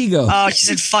did Katie go? Oh, she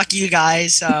said, "Fuck you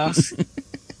guys."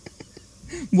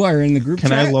 What, in the group Can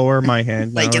chat? I lower my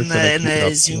hand? Like now, or in should I the keep it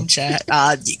up? Zoom chat.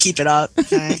 You keep it up.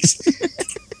 Thanks.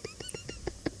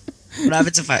 What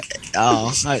happens if I?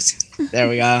 Oh, nice. There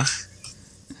we go.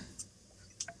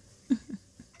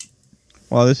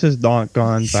 Well, this has not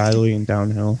gone badly and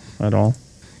downhill at all.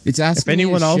 It's asking if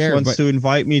anyone me to else share, wants but to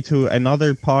invite me to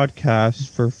another podcast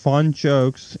for fun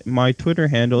jokes, my Twitter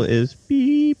handle is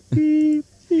beep beep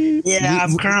beep. Yeah,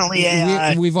 I'm currently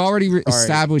we've already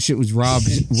established it was Rob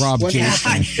What Jason.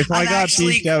 happened? If I got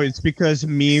beeped out, it's because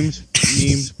memes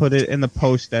put it in the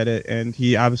post edit, and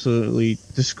he absolutely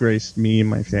disgraced me and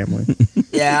my family.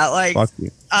 Yeah, like Fuck you.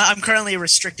 I'm currently a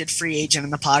restricted free agent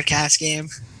in the podcast game.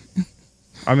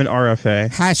 I'm an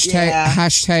RFA.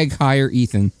 Hashtag hire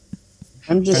Ethan.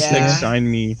 I'm just sign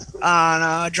me. I don't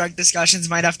know. Drug discussions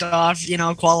might have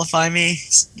to qualify me.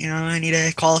 I need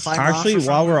to qualify. Actually,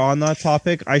 while we're on that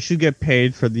topic, I should get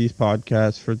paid for these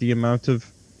podcasts for the amount of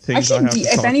things I have to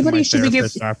talk to my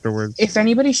therapist afterwards. If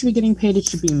anybody should be getting paid, it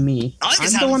should be me.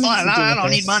 I'm the one fun. I don't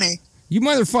need money. You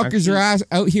motherfuckers are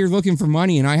out here looking for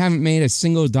money, and I haven't made a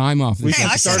single dime off this. We should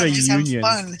start a union.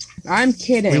 I'm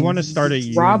kidding. We want to start a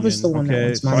union. Rob is the one that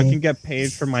wants money. So I can get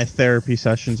paid for my therapy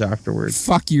sessions afterwards.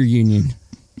 Fuck your union.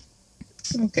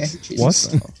 Okay.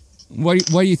 Jesus. What?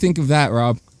 What do you think of that,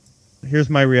 Rob? Here's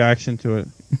my reaction to it.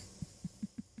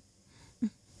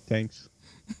 Thanks.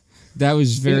 That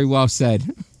was very well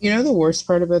said. You know the worst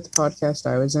part about the podcast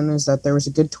I was in is that there was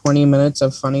a good 20 minutes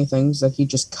of funny things that he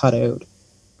just cut out.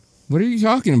 What are you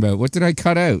talking about? What did I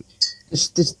cut out?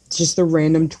 Just the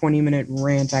random 20-minute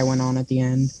rant I went on at the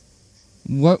end.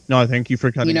 What? No, thank you for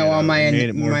cutting. All my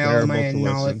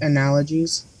analogies.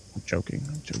 analogies. I'm joking.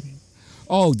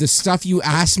 Oh, the stuff you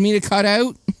asked me to cut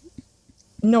out?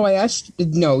 No,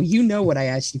 you know what I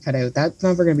asked you to cut out. That's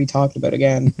never going to be talked about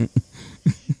again.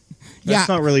 That's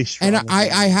not really strong. And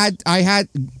I had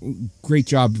great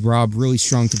job, Rob. Really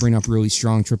strong to bring up really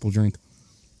strong triple drink.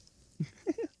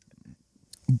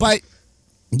 But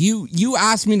you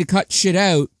asked me to cut shit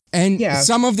out, and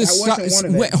some of the stuff.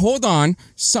 Wait, hold on.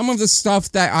 Some of the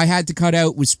stuff that I had to cut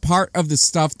out was part of the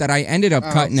stuff that I ended up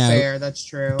cutting fair, out. That's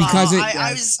true. Because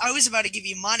I was about to give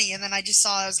you money, and then I just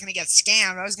saw I was going to get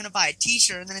scammed. I was going to buy a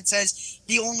T-shirt, and then it says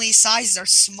the only sizes are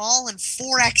small and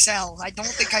 4XL. I don't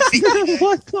think I figured it.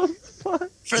 What the fuck?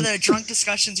 For the drunk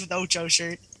discussions with Ocho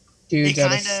shirt. Dude,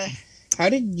 how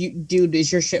did you, dude?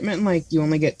 Is your shipment like you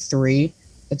only get 3?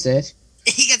 That's it.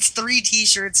 He gets 3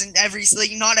 T-shirts and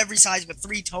not every size, but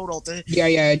 3 total.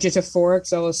 Yeah. Just a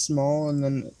 4XL is small, and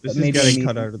then this is getting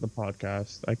cut out of the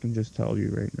podcast. I can just tell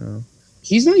you right now.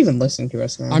 He's not even listening to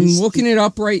us now. I'm looking it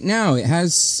up right now. It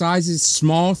has sizes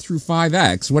small through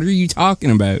 5X. What are you talking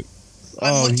about?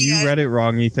 You read it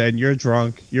wrong, Ethan. You're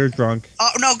drunk.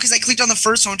 Oh, no, because I clicked on the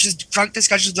first one, which is Drunk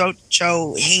Discussions with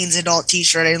Ocho Hanes adult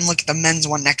T-shirt. I didn't look at the men's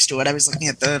one next to it. I was looking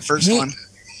at the first one.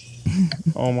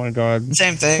 Oh my god.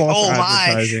 Same thing. False my.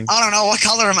 advertising. I don't know what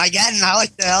color am I getting. I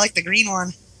like the green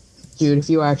one. Dude, if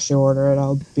you actually order it,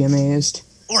 I'll be amazed.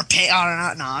 Or pay. I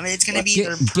don't know. No, I mean, it's gonna be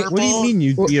either purple. What do you mean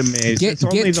you'd be amazed? It's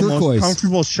only the most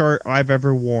comfortable shirt I've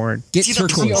ever worn. Get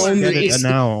turquoise.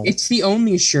 It's the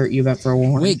only shirt you've ever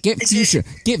worn. Wait, get fuchsia.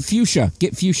 Get fuchsia.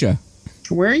 Get fuchsia.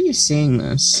 Where are you seeing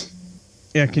this?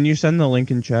 Yeah, can you send the link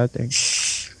in chat?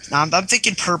 Thanks. No, I'm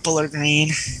thinking purple or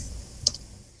green.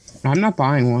 I'm not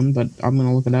buying one, but I'm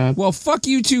gonna look it up. Well, fuck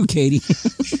you too, Katie.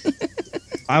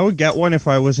 I would get one if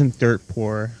I wasn't dirt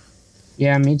poor.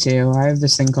 Yeah, me too. I have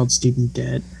this thing called Student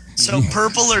Debt. So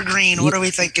purple or green? What are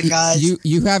we thinking, guys?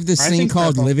 You have this thing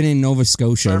called purple. Living in Nova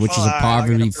Scotia, which is a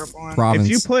poverty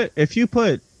province. If you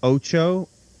put Ocho,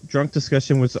 Drunk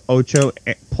Discussion with Ocho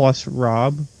plus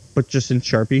Rob, but just in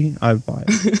Sharpie, I'd buy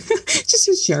it. Just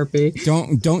in Sharpie.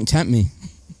 Don't tempt me.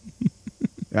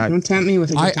 Don't tempt me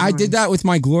with it. I did that with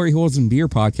my Glory Holes and Beer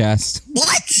podcast.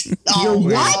 What? Oh,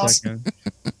 what?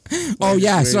 Oh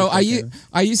yeah, so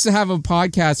I used to have a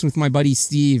podcast with my buddy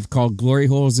Steve called Glory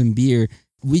Holes and Beer.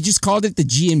 We just called it the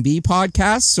G&B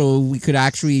podcast so we could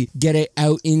actually get it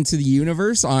out into the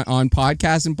universe on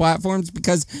podcasts and platforms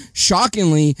because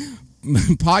shockingly,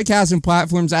 podcasts and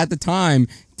platforms at the time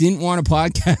didn't want a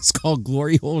podcast called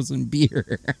Glory Holes and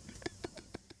Beer.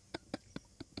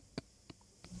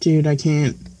 Dude, I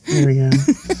can't. There we go.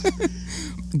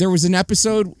 There was an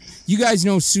episode. You guys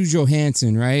know Sue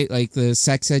Johansson, right? Like the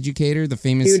sex educator, the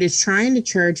famous. Dude, it's trying to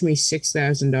charge me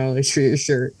 $6,000 for your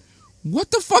shirt. What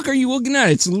the fuck are you looking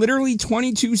at? It's literally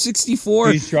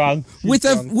 $22.64. He's drunk. With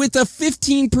a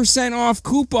 15% off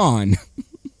coupon.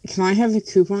 Can I have the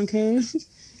coupon code?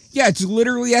 Yeah, it's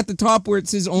literally at the top where it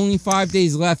says only 5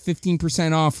 days left,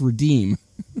 15% off, redeem.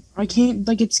 I can't,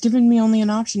 it's given me only an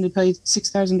option to pay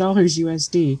 $6,000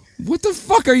 USD. What the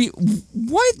fuck are you,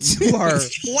 what? You are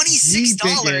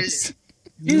 $26.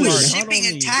 Dude, With are not shipping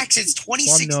and only tax, it's Juan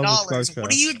 $26. Nova Scotia,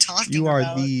 What are you talking you are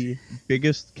about? the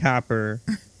biggest capper.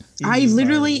 in I the entire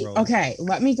literally world. okay.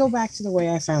 Let me go back to the way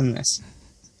I found this.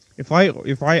 If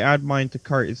I add mine to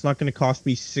cart, it's not going to cost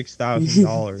me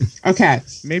 $6,000. Okay,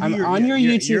 Maybe I'm you're on your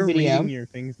YouTube you're video. reading your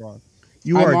things wrong.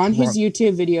 You I'm are on his drunk.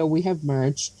 YouTube video. We have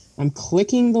merch. I'm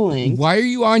clicking the link. Why are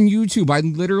you on YouTube? I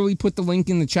literally put the link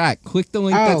in the chat. Click the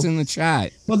link that's Oh. in the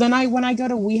chat. Well, then when I go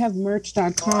to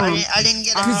wehavemerch.com. I didn't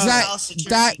get a Because social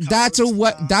security that's a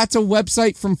code, so- that's a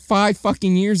website from 5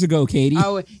 fucking years ago, Katie.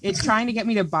 Oh, it's trying to get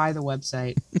me to buy the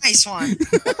website. Nice one.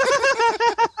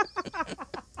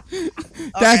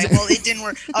 That's- Okay, well, it didn't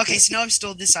work. Okay, so now I'm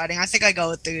still deciding. I think I go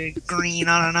with the green.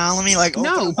 I don't know. Let me open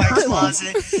No, up my purple.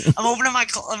 closet. I'm opening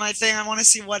my thing. I want to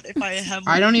see what if I have.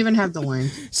 I don't even have the link.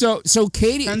 So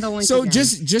Katie, Send the link so again.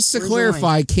 just to Where's the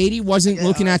clarify, Katie wasn't Yeah,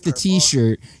 looking at the purple.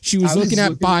 T-shirt. She was I was looking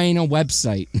at looking- buying a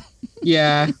website.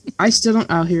 Yeah, I still don't.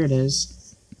 Oh, here it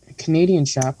is. Canadian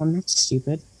shop. I'm not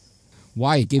stupid.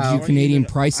 Why? It gives Oh. you Canadian I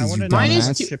prices, wanna you know Mine how is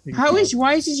much dumbass. shipping How costs. is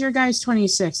why is your guy's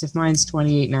 26 if mine's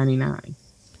 28.99?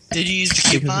 Did you use the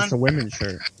Because coupon? it's a women's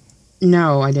shirt.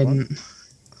 No, I didn't.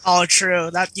 Oh, true.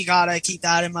 That you gotta keep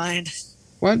that in mind.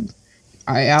 What?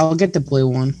 I'll get the blue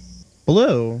one.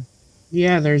 Blue.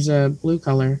 Yeah, there's a blue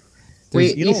color.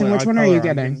 Wait, You know Ethan, what which one are color you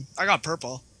I'm getting? I got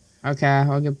purple. Okay,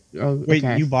 I'll get. Oh, Wait,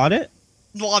 okay. you bought it?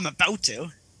 Well, I'm about to.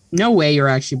 No way you're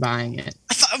actually buying it.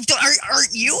 I thought, aren't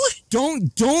you?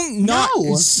 Don't not.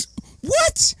 No.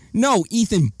 What? No,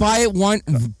 Ethan, buy it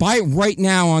right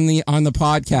now on the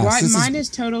podcast. Why, This mine is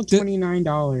total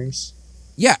 $29.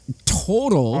 yeah,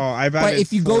 total. Oh, I've but added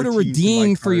if you go to 14 redeem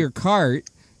my for cart. your cart,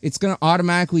 it's gonna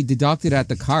automatically deduct it at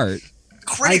the cart.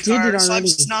 Credit did it card, so I'm already.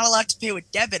 just not allowed to pay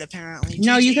with debit apparently.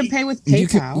 No, you GG. can pay with You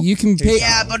PayPal. can pay.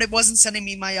 Yeah, but it wasn't sending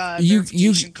me my You-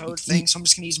 verification code thing, so I'm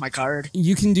just gonna use my card.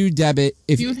 You can do debit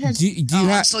if Dude has- do you I'm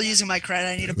have. still using my credit.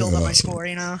 I need to build up my score,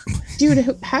 you know.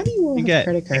 Dude, how do you all You have get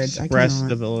credit cards? I express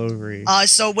cannot. delivery.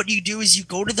 So what you do is you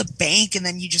go to the bank and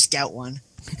then you just get one.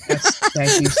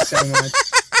 Thank you so much.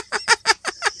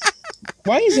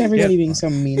 Why is everybody being so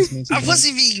mean to me I today?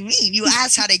 wasn't being mean. You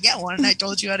asked how to get one, and I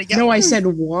told you how to get No, one. I said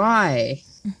why.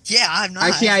 Yeah, I'm not.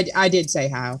 Actually, I did say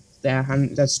how. Yeah,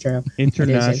 that's true.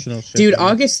 International shipping. Dude,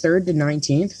 August 3rd to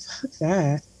 19th? Fuck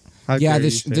that. How Yeah, dare the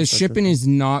you say the such a shipping thing. is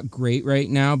not great right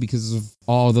now because of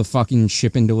all the fucking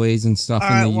shipping delays and stuff All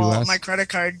in right, the well, U.S. my credit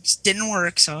card just didn't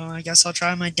work, so I guess I'll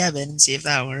try my debit and see if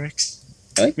that works.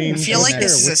 I I feel like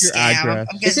this What's is your a scam. address?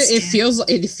 I'm getting It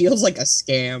scammed. feels like a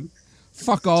scam.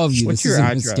 Fuck all of you. What's This your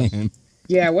isn't a address? scam.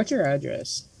 Yeah, what's your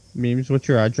address? Memes, what's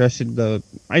your address in the?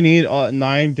 I need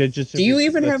 9 digits. Do you of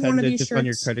even the have 10 one of these digits on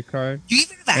your shirts? credit card? Do you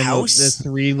even have a And house? the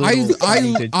 3 little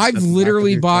tiny digits I've at the back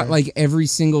literally of your bought card. like every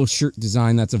single shirt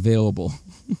design that's available.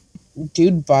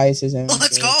 Dude buys his own. Well,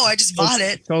 let's shit. go. I just bought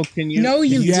it. So can you? No,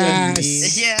 you can Yes.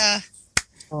 send me- Yeah.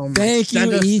 Oh my Thank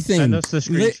Send you, us- Ethan. send us the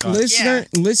screenshot.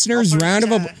 Listeners, I'll put it round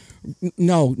of in a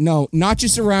no, not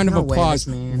just a round of No way, applause.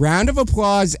 this man. Round of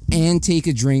applause and take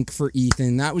a drink for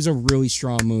Ethan. That was a really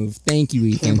strong move. Thank you,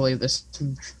 Can't Ethan. believe this.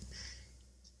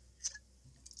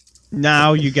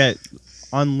 Now you get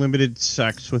unlimited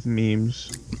sex with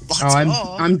memes. Let's Oh,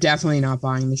 go. I'm definitely not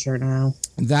buying the shirt now.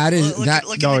 That is Look, that.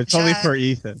 look in No, the it's only chat. for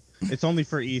Ethan. It's only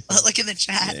for Ethan. Look in the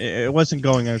chat. It wasn't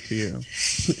going out to you.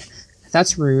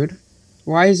 That's rude.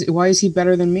 Why is he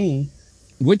better than me?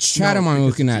 Which chat No, am I because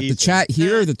looking it's at? The Ethan. chat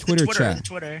here or the Twitter chat? The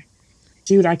Twitter.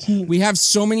 Dude, I can't. We have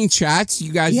so many chats.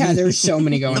 You guys. Yeah, there's so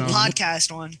many going The on.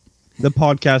 podcast one. The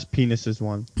podcast penis is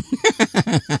one.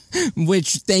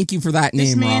 Which thank you for that This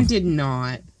name, man Rob. did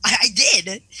not. I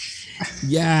did.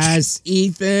 Yes,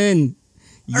 Ethan.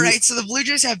 You- All right, so the Blue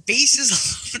Jays have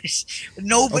bases.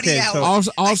 Nobody Okay, out.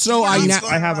 so- Also, I I can't now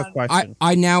going I have a on. I question.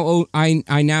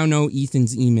 I now know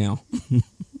Ethan's email.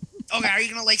 Okay, are you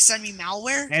gonna like send me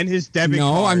malware? And his debit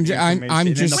No, card I'm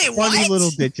information just- and Wait, the funny what?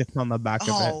 little digits on the back of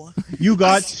Oh, it. You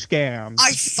got I- scammed.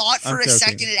 I thought for I'm a joking.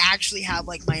 second it actually had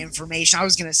like my information. I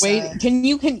was gonna say Wait, can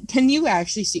you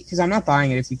actually see? Because I'm not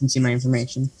buying it. If you can see my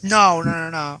information.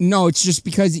 no. No, it's just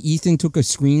because Ethan took a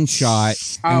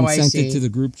screenshot and Oh, I sent see. it to the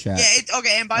group chat. Yeah,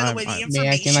 okay. And by the I'm- way, the I'm- Me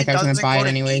acting information like I was gonna doesn't buy go it to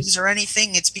anyways. memes or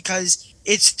anything. It's because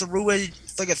it's through a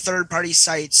third-party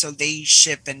site, so they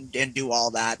ship and do all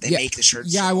that. They Yeah, make the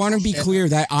shirts. Yeah, I want to be clear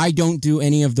that I don't do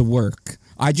any of the work.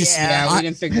 I just Yeah, we I,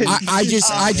 didn't figure. I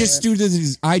just do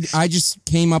the I just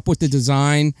came up with the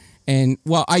design and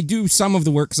well I do some of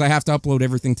the work because I have to upload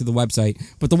everything to the website,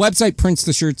 but the website prints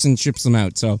the shirts and ships them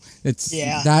out. So it's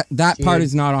Yeah. that part Dude.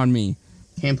 is not on me.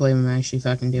 Can't believe I'm actually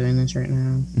fucking doing this right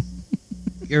now.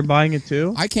 You're buying it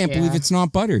too? I can't believe Yeah. it's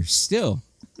not butter. Still,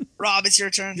 Rob, it's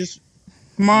your turn. Just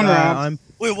Come on, Nah, Rob. I'm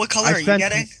Wait, what color I are you spent-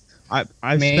 getting?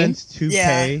 I've Me? spent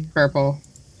 2K. Purple.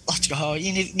 Let's go.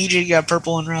 You need you to get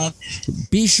purple and Rob.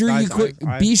 Be sure Guys, you click.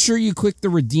 Be sure you click the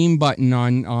redeem button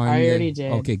on. I already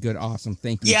did. Okay, good, awesome,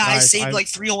 thank you. Yeah, I Guys, saved like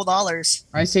 $3 whole.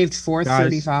 I saved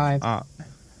 $4.35.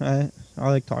 I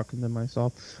like talking to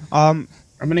myself. I'm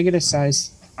gonna get a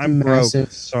size. I'm massive.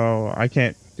 broke, so I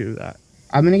can't do that.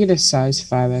 I'm gonna get a size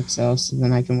 5XL so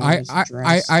then I can wear this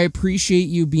dress. I appreciate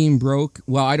you being broke.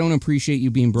 Well, I don't appreciate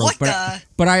you being broke, What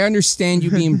but I understand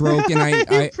you being broke, and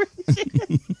I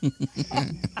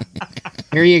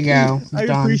Here you go. I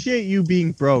Done. appreciate you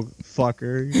being broke,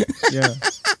 fucker. Yeah,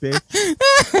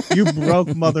 bitch. You broke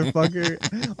motherfucker.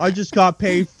 I just got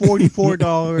paid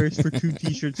 $44 for 2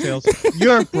 t-shirt sales.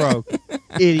 You're broke,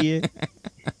 idiot.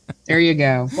 There you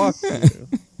go. Fuck you.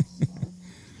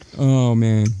 oh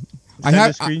man. Send a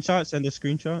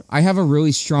screenshot. I have a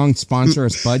really strong sponsor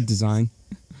us Bud design.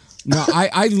 No,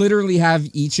 I literally have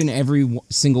each and every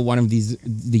single one of these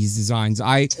designs.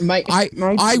 I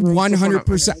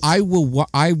 100% I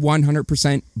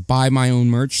 100% buy my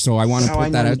own merch, so I want to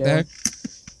put that out there.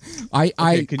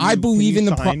 I believe in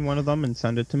the sign one of them and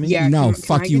send it to me. Yeah, no, can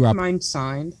fuck I you get up. Mine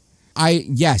signed.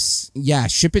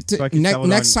 Ship it to So I can sell it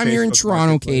next on time you're in Facebook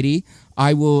Toronto, Marketplace. Katie.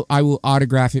 I will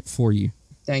autograph it for you.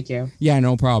 Thank you. Yeah,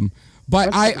 no problem. But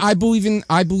I believe in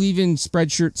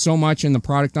Spreadshirt so much and the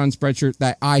product on Spreadshirt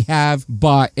that I have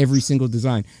bought every single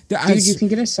design. Dude, you can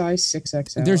get a size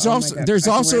 6XL. There's also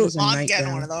I'm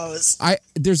getting one of those.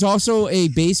 There's also a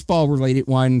baseball related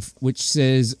one which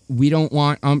says we don't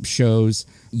want ump shows.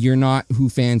 You're not who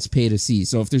fans pay to see.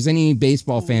 So if there's any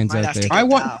baseball fans out there, I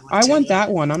want that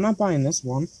one. I'm not buying this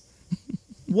one.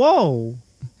 Whoa.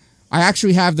 I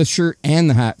actually have the shirt and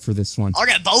the hat for this one. I'll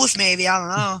get both, maybe. I don't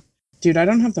know. Dude, I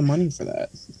don't have the money for that.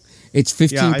 It's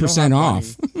 15%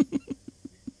 off.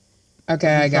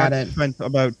 Okay, I got it. Spent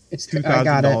about I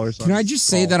got it. $2,000. Can I just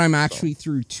say that I'm actually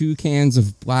through 2 cans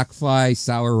of Blackfly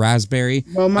Sour Raspberry?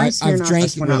 Well,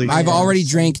 I've already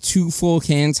drank 2 full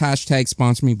cans. #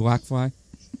 sponsor me Blackfly.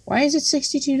 Why is it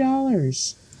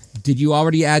 $62? Did you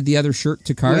already add the other shirt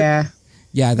to cart? Yeah.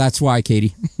 Yeah, that's why,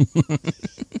 Katie.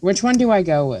 Which one do I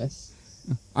go with?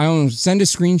 I don't know. Send a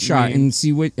screenshot and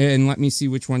let me see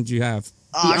which ones you have.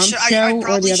 I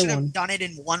probably should have done it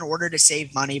in one order to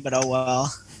save money, but oh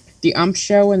well. The ump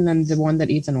show and then the one that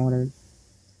Ethan ordered.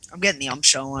 I'm getting the ump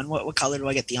show one. What color do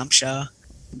I get the ump show?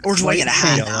 Or do I get a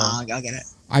hat? No, I'll get it.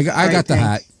 I got the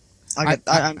hat. I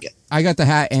got the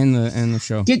hat and the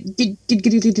show. Get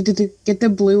the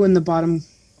blue in the bottom.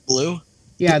 Blue?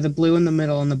 Yeah, the blue in the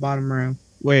middle in the bottom row.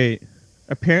 Wait,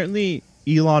 apparently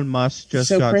Elon Musk just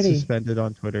got suspended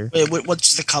on Twitter. Wait,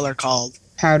 what's the color called?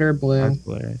 Powder blue.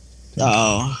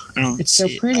 Oh, I don't it's so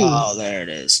pretty. Oh, there it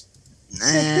is.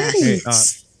 I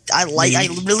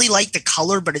really like the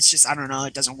color, but it's just I don't know.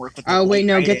 It doesn't work with. Oh wait,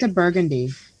 no, get the burgundy.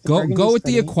 Go with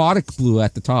the aquatic blue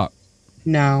at the top.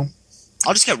 No,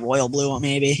 I'll just get royal blue,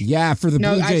 maybe. Yeah, for the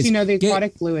Blue Jays. Actually, no, the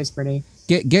aquatic blue is pretty.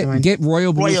 Get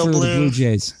royal blue for the Blue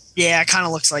Jays. Yeah, it kind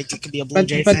of looks like it could be a Blue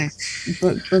Jay thing.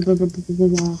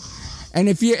 And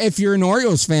if you're an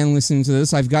Orioles fan listening to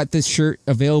this, I've got this shirt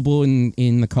available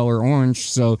in the color orange,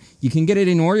 so you can get it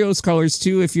in Orioles colors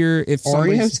too.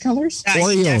 Oreos colors?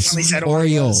 Yeah, he definitely said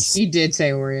Orioles. He did say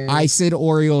Oreos. I said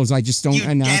Orioles. I just don't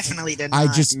announce. Definitely did not.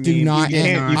 I just do not.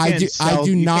 I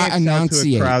do not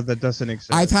enunciate. To a crowd that doesn't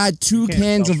exist. I've had 2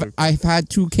 cans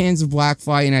of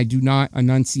Blackfly, and I do not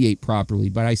enunciate properly.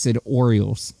 But I said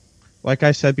Orioles. Like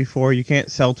I said before, you can't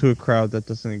sell to a crowd that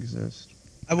doesn't exist.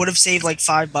 I would have saved like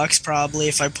 $5 probably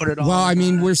if I put it on. Well, I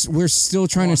mean, we're still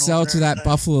trying to sell to that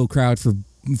Buffalo crowd for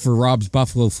Rob's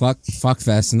Buffalo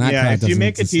Fuckfest, and that crowd doesn't if you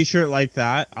make exist. a T-shirt like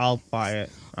that, I'll buy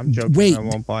it. I'm joking. Wait, I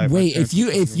won't buy it.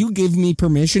 If you give me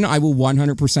permission, I will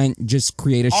 100% just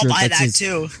create a shirt. I'll buy that that says,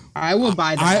 too. I will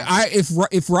buy that.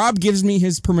 If Rob gives me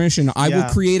his permission, I will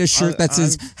create a shirt that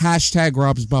says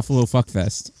 #Rob's Buffalo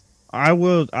Fuckfest. I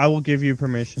will give you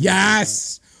permission.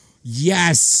 Yes.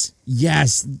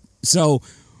 So.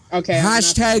 Okay.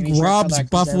 #Rob's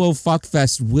Buffalo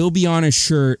Fuckfest will be on a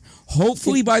shirt.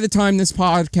 Hopefully by the time this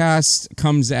podcast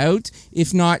comes out.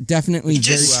 If not, definitely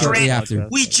very shortly after.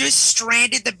 We just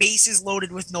stranded the bases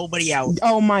loaded with nobody out.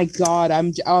 Oh my god!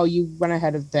 You went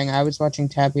ahead of the thing. I was watching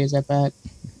Tappies, I bet.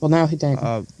 Well, now he did.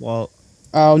 Oh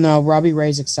no, Robbie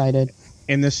Ray's excited.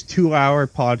 In this 2-hour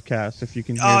podcast, if you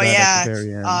can hear at the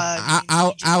very end.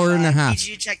 Hour and a half. Did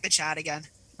you check the chat again?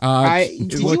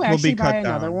 Did you actually buy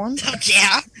another one?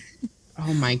 Yeah.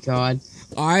 Oh my god.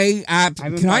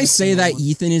 Can I say that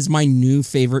Ethan is my new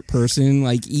favorite person?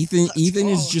 Like Ethan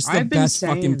is just the best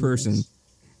fucking person.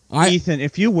 Ethan,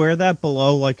 if you wear that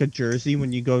below like a jersey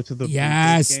when you go to the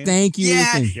yes, game, thank you,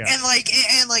 Ethan. Yeah. And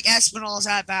Espinal's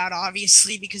that bad,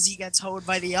 obviously, because he gets hoed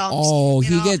by the umps. Oh,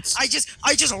 You know, gets. I just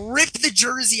rip the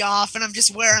jersey off, and I'm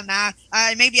just wearing that.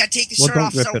 Maybe I take the shirt don't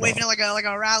off, rip start it waving off. it like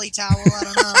a rally towel. I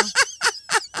don't know.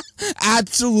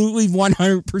 Absolutely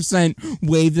 100%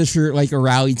 wave the shirt like a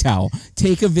rally towel.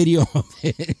 Take a video of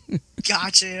it.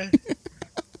 Gotcha.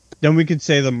 Then we could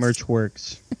say the merch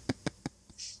works.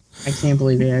 I can't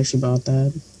believe you actually bought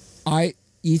that.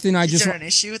 Ethan, Is there an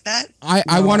issue with that?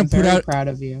 I want to put out. Proud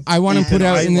of you. I want to put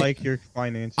out. I in the, like your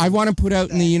finances. I want to put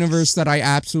out in the universe that I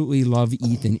absolutely love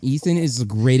Ethan. Ethan is the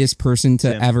greatest person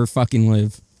to ever fucking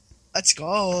live. Let's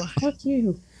go. Fuck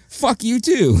you. Fuck you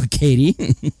too, Katie.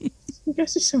 You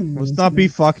guys are so mean. Let's not be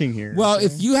fucking here. Well,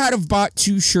 if you had have bought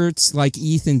 2 shirts like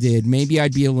Ethan did, maybe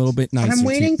I'd be a little bit nicer. I'm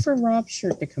waiting for Rob's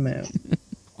shirt to come out.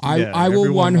 I will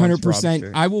everyone wants Rob's 100%.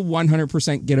 shirt. I will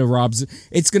 100% get a Rob's.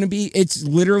 It's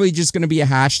literally just gonna be a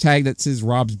hashtag that says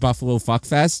Rob's Buffalo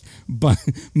Fuckfest. But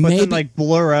maybe then, like,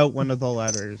 blur out one of the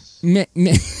letters.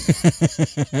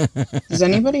 Does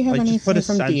anybody have Like, just put anything a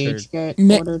from censored. DH get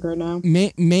ordered right now?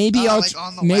 maybe I'll like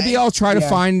on the maybe way? I'll try to Yeah.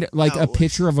 find like a No.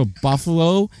 picture of a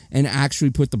buffalo and actually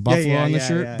put the buffalo on the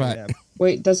shirt. But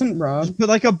Wait, doesn't Rob? Put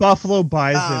like a buffalo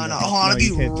bison. Oh, no, hold on, I'll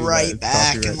you be can't do that. right It's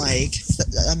back in copyrighted. like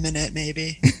a minute,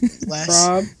 maybe less.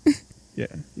 Rob,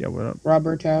 Yeah, what up?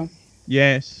 Roberto,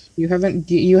 Yes. you have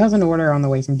an order on the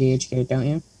way from DHgate, don't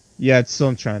you? Yeah, it's still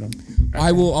in China.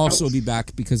 I will also be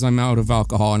back because I'm out of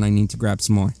alcohol and I need to grab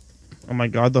some more. Oh my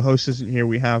god, the host isn't here.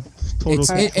 We have total.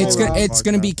 It's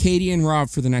gonna be Katie and Rob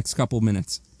for the next couple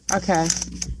minutes. Okay.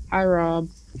 Hi, Rob.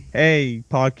 Hey,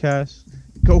 podcast.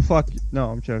 Go fuck.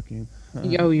 No, I'm joking.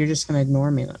 Yo, you're just gonna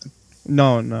ignore me then?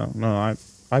 No.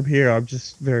 I'm here. I'm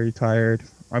just very tired.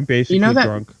 I'm basically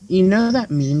drunk. You know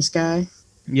that memes guy?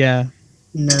 Yeah,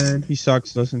 Nerd. he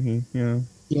sucks, doesn't he? Yeah.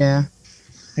 Yeah.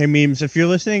 Hey, memes. If you're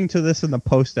listening to this in the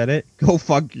post edit, go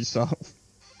fuck yourself.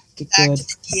 Get Back good. to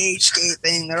the DH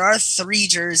thing. There are 3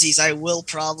 jerseys I will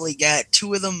probably get.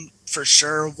 2 of them for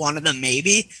sure. 1 of them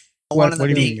maybe. One of them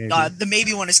what do you being mean, maybe? the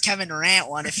maybe one is Kevin Durant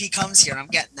one. If he comes here, I'm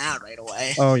getting that right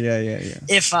away. Oh yeah.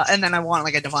 If and then I want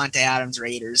like a Devontae Adams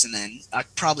Raiders, and then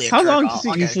probably a How Kirk, long I'll does it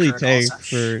get a usually Kirk take also.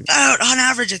 for? About on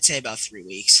average, I'd say about 3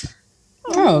 weeks.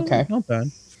 Oh, okay. Not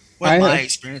bad. With I- my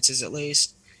experiences, at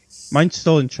least. Mine's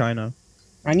still in China.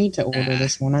 I need to order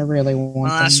this one. I really want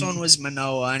My last them. one was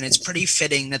Manoa, and it's pretty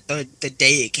fitting that the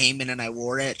day it came in and I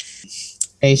wore it,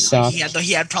 They suck.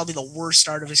 he had probably the worst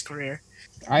start of his career.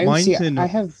 Mine's in I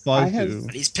have Fuzzu.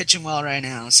 But he's pitching well right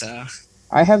now, so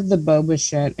I have the Boba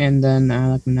Fett and then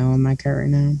Alec Manoa in my cart right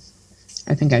now.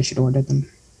 I think I should order them.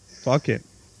 Fuck it.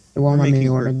 It won't We're let me making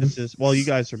order them. purchases. Well, you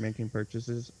guys are making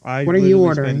purchases. What are you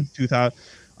literally ordering? spent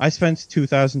I spent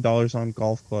 $2,000 on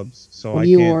golf clubs, so What are I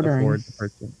you can't ordering? afford to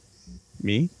purchase.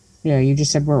 Me? Yeah, you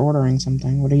just said we're ordering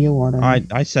something. What are you ordering?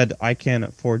 I said I can't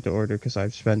afford to order because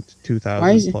I've spent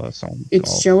Why is $2,000 it- plus on It's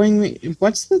golf. showing me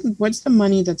what's the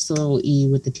money that's the little E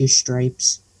with the 2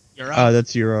 stripes? you're up.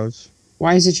 That's euros.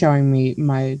 Why is it showing me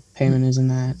my payment isn't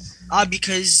that?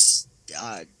 Because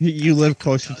You live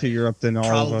closer to Europe than all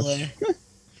of us. probably.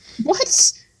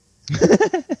 What?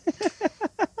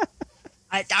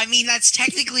 I mean, that's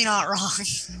technically not wrong.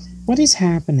 What is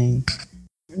happening?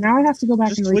 Now I have to go back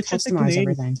Just and switch it to recustomize Canadian.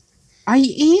 everything.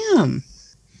 I am.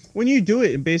 When you do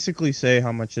it, basically say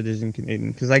how much it is in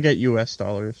Canadian, because I get US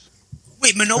dollars.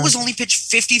 Wait, Manoa's only pitched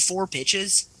 54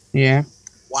 pitches? Yeah.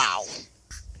 Wow.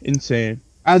 Insane.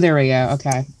 Oh, there we go.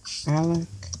 Okay. Alec.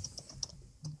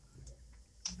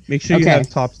 Make sure you Okay. have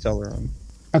top seller on.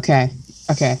 Okay.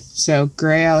 So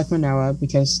gray Alec Manoa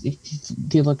because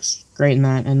he looks great in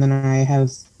that, and then I have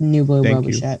new blue Thank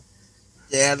Boba you. Fett.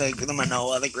 Yeah, the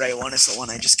Manoa, the gray one, is the one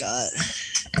I just got.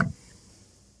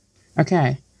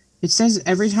 Okay. It says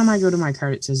every time I go to my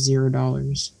cart, it says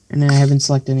 $0, and then I haven't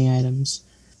selected any items.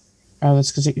 Oh,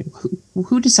 that's because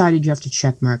who decided you have to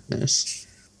check mark this?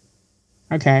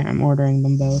 Okay, I'm ordering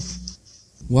them both.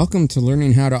 Welcome to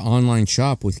learning how to online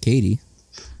shop with Katie.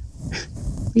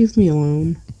 Leave me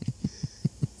alone.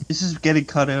 This is getting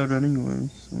cut out anyway.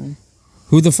 So.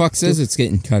 Who the fuck says it's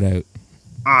getting cut out?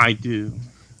 I do.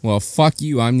 Well, fuck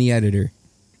you. I'm the editor.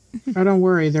 Oh, don't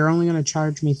worry. They're only going to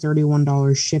charge me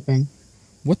 $31 shipping.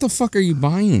 What the fuck are you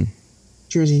buying?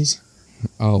 Jerseys.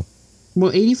 Oh,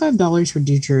 Well, $85 for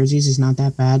 2 jerseys is not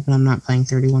that bad, but I'm not paying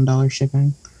 $31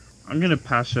 shipping. I'm gonna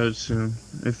pass out soon.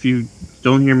 If you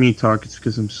don't hear me talk, it's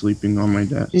because I'm sleeping on my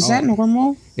desk. Is that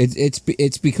normal?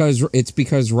 it's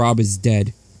because Rob is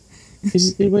dead.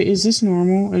 Wait, is this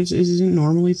normal? Is it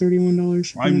normally $31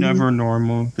 shipping? I'm never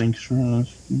normal. Thanks for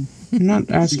asking. I'm not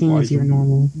asking if you're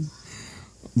normal.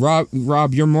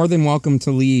 Rob, you're more than welcome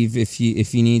to leave if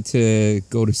you need to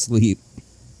go to sleep.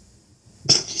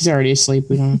 He's already asleep.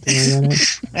 We don't have to worry about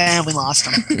it. And we lost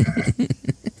him.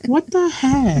 What the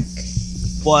heck?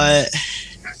 What?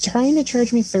 Trying to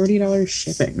charge me $30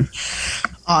 shipping.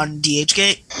 On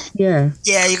DHgate? Yeah.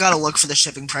 Yeah, you gotta look for the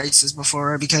shipping prices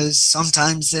before, because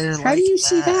sometimes they're How do you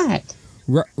see that?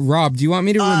 Rob, do you want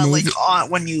me to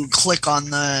remove when you click on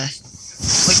the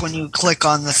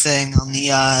thing on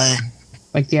the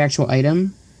like the actual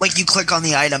item? Like you click on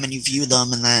the item and you view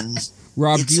them, and then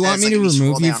Rob, do you want me to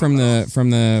remove you from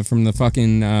the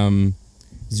fucking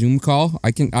Zoom call?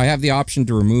 I have the option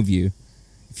to remove you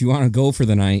if you want to go for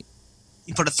the night.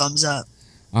 You put a thumbs up.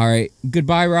 All right.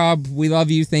 Goodbye, Rob. We love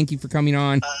you. Thank you for coming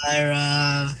on. Bye,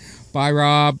 Rob. Bye,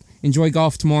 Rob. Enjoy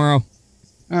golf tomorrow.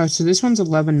 Oh, so this one's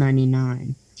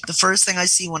 $11.99. The first thing I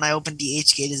see when I open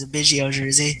DHgate is a Biggio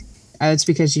jersey. It's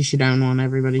because you should own one.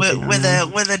 Everybody should own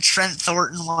one. With a Trent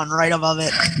Thornton one right above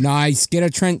it. Nice. Get a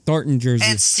Trent Thornton jersey.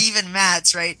 And Steven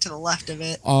Matz right to the left of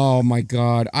it. Oh my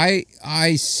God. I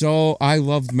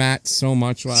loved Matt so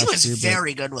much last year. He was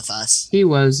very good with us. He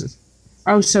was.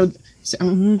 Oh, so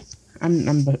I'm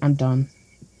done.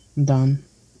 I'm done.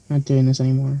 Not doing this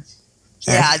anymore.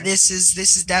 Sorry. Yeah, this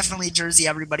is definitely a jersey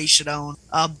everybody should own.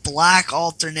 A black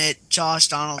alternate Josh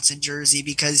Donaldson jersey,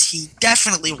 because he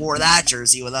definitely wore that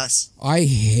jersey with us. I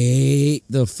hate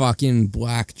the fucking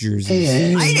black jersey.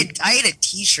 I had a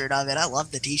t-shirt of it. I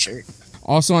love the t-shirt.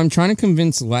 Also, I'm trying to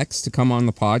convince Lex to come on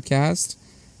the podcast,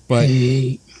 but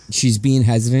she's being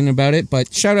hesitant about it.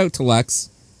 But shout out to Lex.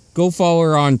 Go follow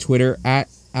her on Twitter at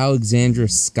Alexandra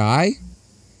Sky.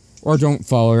 Or don't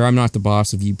follow her. I'm not the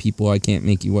boss of you people. I can't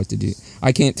make you what to do.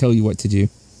 I can't tell you what to do.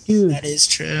 Dude. That is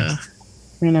true.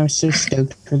 Man, I was so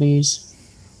stoked for these.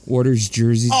 Orders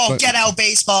jerseys. Oh, get out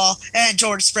baseball and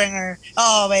George Springer.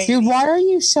 Oh, wait. Dude, why are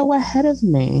you so ahead of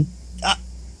me?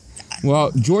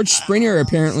 Well, George Springer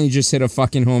apparently just hit a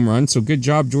fucking home run, so good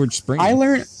job, George Springer. I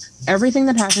learned everything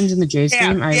that happens in the Jays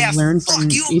game. I've learned from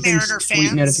Ethan's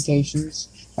tweet notifications.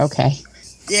 Okay.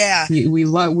 Yeah. We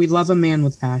love a man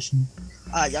with passion.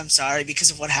 I'm sorry because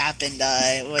of what happened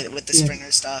with the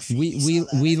Springer stuff.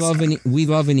 We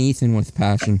love an Ethan with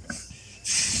passion.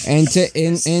 And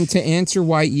to answer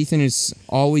why Ethan is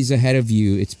always ahead of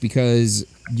you, it's because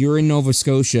you're in Nova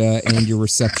Scotia and your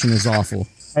reception is awful.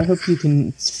 I hope you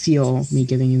can feel me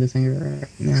giving you the finger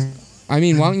right now. I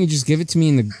mean, why don't you just give it to me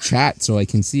in the chat so I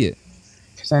can see it?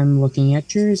 Because I'm looking at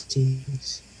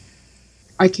jerseys.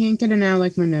 I can't get an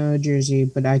Alec Manoah jersey,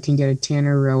 but I can get a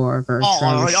Tanner Roark or a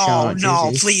Travis Shaw jersey.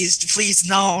 No, please,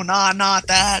 no, not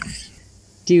that.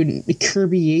 Dude,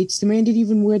 Kirby Yates, the man didn't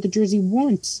even wear the jersey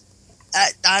once.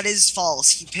 That is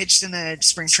false. He pitched in a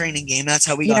spring training game. That's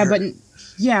how we got hurt.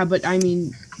 But I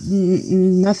mean,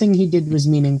 nothing he did was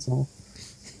meaningful.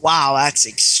 Wow, that's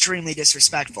extremely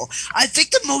disrespectful. I think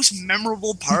the most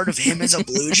memorable part of him as a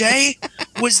Blue Jay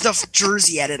was the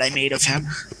jersey edit I made of him.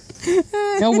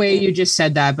 No way you just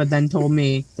said that, but then told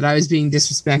me that I was being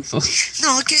disrespectful.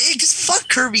 No, because fuck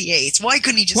Kirby Yates. Why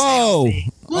couldn't he just stay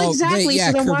healthy? Well, exactly. Wait,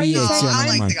 yeah, so then Kirby why Yates. I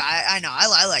like the guy. I know.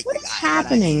 I like the guy. What's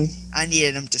happening? I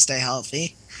needed him to stay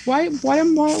healthy. Why?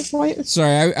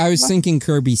 Sorry, I was thinking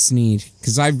Kirby Snead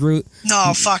because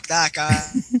No, fuck that guy.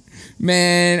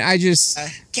 Man, I just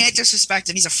can't disrespect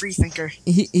him. He's a free thinker.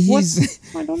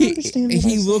 I don't understand.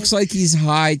 He looks like he's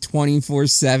high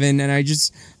 24/7, and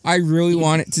I really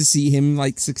wanted to see him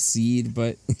like succeed,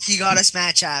 but he got us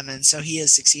Matt Chapman, so he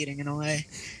is succeeding in a way.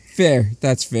 Fair,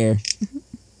 that's fair.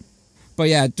 But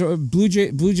yeah, Blue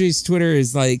Jays Twitter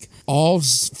is like all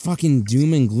fucking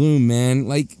doom and gloom, man.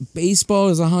 Like baseball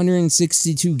is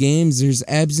 162 games. There's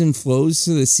ebbs and flows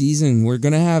to the season. We're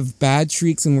going to have bad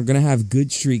streaks and we're going to have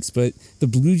good streaks, but the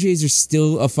Blue Jays are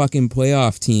still a fucking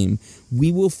playoff team.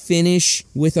 We will finish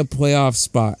with a playoff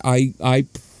spot. I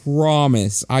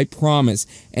promise.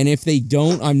 And if they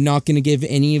don't, I'm not going to give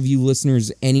any of you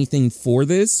listeners anything for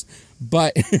this.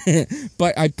 But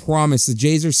I promise the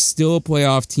Jays are still a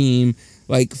playoff team.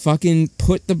 Like, fucking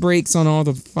put the brakes on all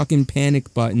the fucking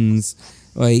panic buttons.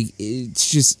 Like, it's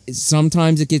just,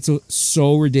 sometimes it gets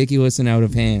so ridiculous and out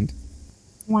of hand.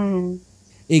 Wow.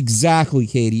 Exactly,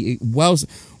 Katie. Well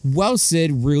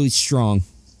said, really strong.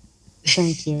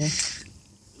 Thank you.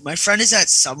 My friend is at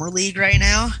Summer League right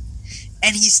now,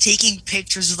 and he's taking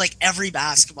pictures of like every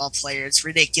basketball player. It's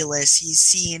ridiculous. He's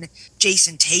seen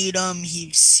Jason Tatum.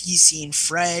 He's seen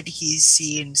Fred. He's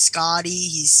seen Scotty.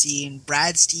 He's seen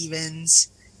Brad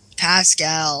Stevens,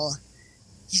 Pascal.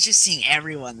 He's just seeing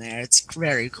everyone there. It's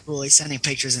very cool. He's sending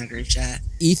pictures in a group chat.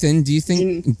 Ethan, do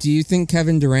you think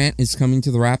Kevin Durant is coming to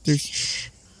the Raptors?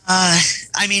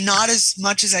 I mean, not as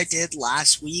much as I did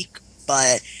last week,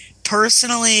 but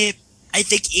personally, I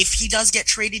think if he does get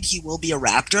traded, he will be a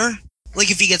Raptor. Like,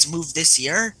 if he gets moved this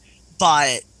year.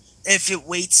 But If it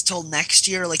waits till next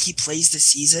year, like he plays the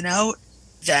season out,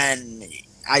 then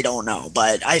I don't know.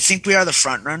 But I think we are the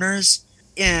front runners.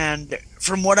 And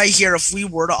from what I hear, if we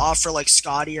were to offer like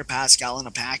Scotty or Pascal in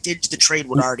a package, the trade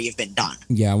would already have been done.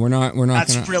 Yeah, we're not.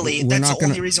 That's the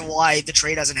only reason why the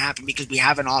trade hasn't happened, because we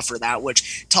haven't offered that,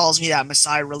 which tells me that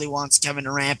Masai really wants Kevin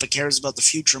Durant, but cares about the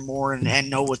future more and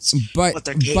know what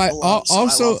they're capable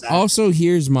of. So also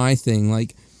here's my thing.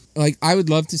 Like I would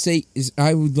love to see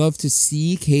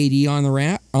KD on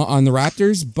the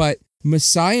Raptors, but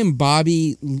Masai and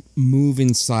Bobby move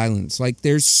in silence. Like,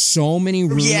 there's so many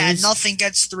rumors. Yeah, nothing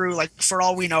gets through. Like, for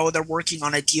all we know, they're working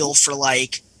on a deal for,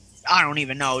 like, I don't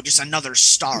even know, just another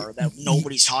star that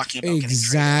nobody's talking about.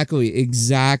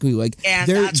 Exactly. Like, and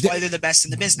that's why they're the best in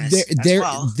the business.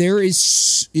 There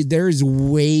is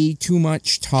way too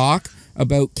much talk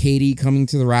about KD coming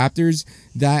to the Raptors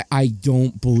that I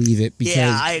don't believe it. Because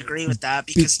I agree with that,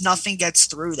 because nothing gets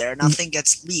through there. Nothing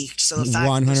gets leaked. So the fact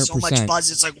that there's so much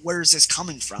buzz, it's like, where is this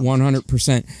coming from?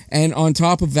 100%. And on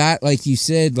top of that, like you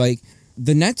said, like,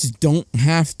 the Nets don't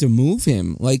have to move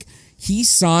him. Like, he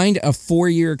signed a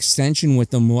 4-year extension with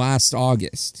them last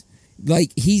August.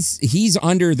 Like, he's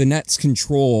under the Nets'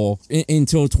 control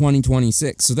until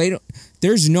 2026. So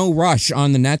there's no rush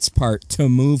on the Nets' part to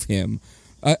move him.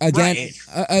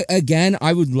 Again,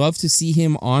 I would love to see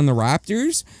him on the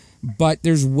Raptors, but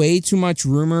there's way too much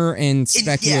rumor and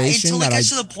speculation. Until it gets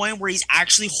to the point where he's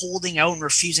actually holding out and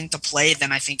refusing to play,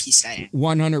 then I think he's staying.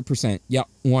 100%. Yep,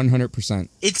 100%.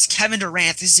 It's Kevin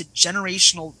Durant. This is a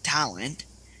generational talent,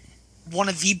 one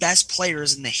of the best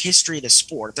players in the history of the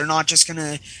sport. They're not just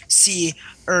gonna hear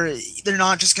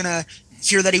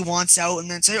that he wants out and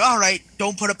then say, all right,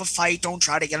 don't put up a fight, don't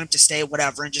try to get him to stay,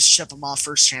 whatever, and just ship him off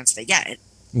first chance they get.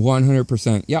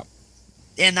 100%. Yep.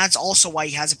 And that's also why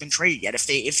he hasn't been traded yet.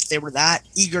 If they were that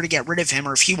eager to get rid of him,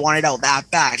 or if he wanted out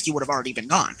that bad, he would have already been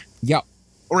gone. Yep.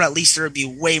 Or at least there would be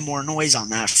way more noise on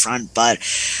that front. But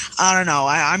I don't know.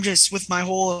 I'm just, with my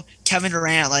whole Kevin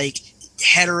Durant, like,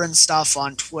 header and stuff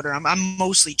on Twitter, I'm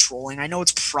mostly trolling. I know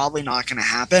it's probably not going to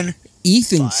happen.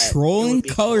 Ethan trolling?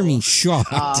 Color me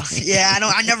shocked. Yeah,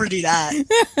 I never do that.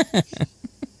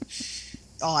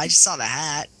 Oh, I just saw the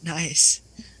hat. Nice.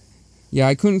 Yeah,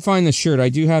 I couldn't find the shirt. I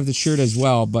do have the shirt as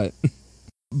well, but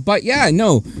yeah,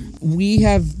 no. We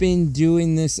have been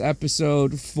doing this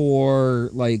episode for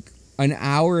like an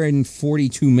hour and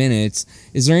 42 minutes.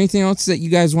 Is there anything else that you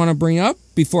guys want to bring up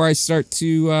before I start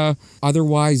to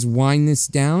otherwise wind this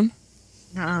down?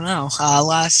 I don't know.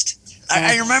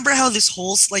 I remember how this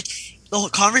whole, like, the whole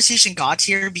conversation got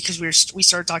here because we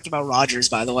started talking about Rodgers,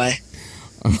 by the way.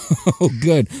 Oh,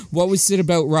 good. What was it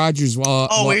about Rodgers? We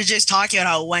were just talking about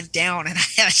how it went down, and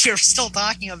you're still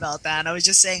talking about that. And I was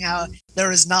just saying how there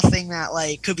was nothing that,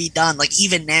 like, could be done. Like,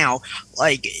 even now,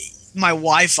 like, my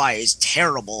Wi-Fi is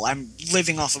terrible. I'm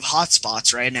living off of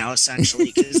hotspots right now,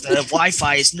 essentially, because the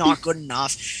Wi-Fi is not good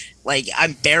enough. Like, I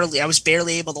was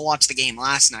barely able to watch the game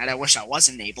last night. I wish I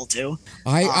wasn't able to.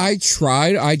 I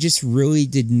tried. I just really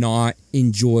did not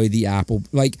enjoy the Apple.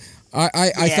 Like,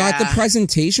 I thought the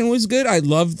presentation was good. I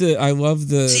love the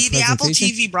the Apple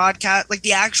TV broadcast, like,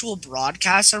 the actual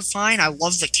broadcasts are fine. I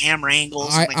love the camera angles.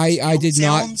 I did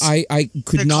sounds. Not. I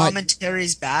could not. The commentary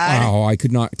is bad. Oh, I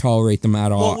could not tolerate them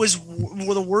at all.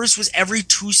 The worst was every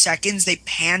 2 seconds they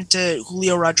panned to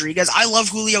Julio Rodriguez. I love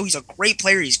Julio. He's a great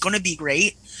player. He's going to be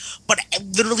great. But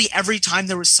literally every time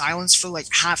there was silence for like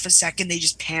half a second, they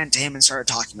just panned to him and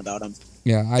started talking about him.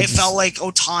 Yeah, it felt like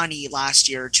Ohtani last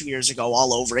year, 2 years ago,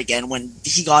 all over again when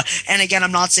he got. And again,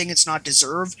 I'm not saying it's not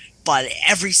deserved, but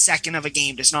every second of a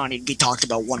game does not need to be talked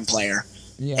about one player.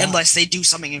 Yeah. Unless they do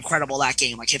something incredible that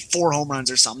game, like hit 4 home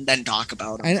runs or something, then talk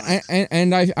about him.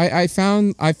 And I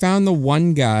found the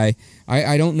one guy.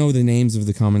 I don't know the names of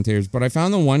the commentators, but I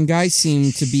found the one guy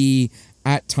seemed to be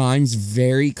at times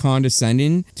very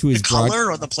condescending to his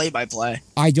color or the play-by-play.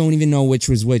 I don't even know which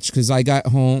was which because I got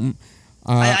home.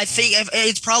 I think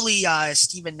it's probably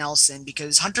Steven Nelson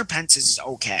because Hunter Pence is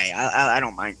okay. I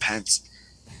don't mind Pence.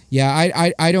 Yeah,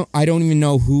 I don't even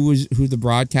know who the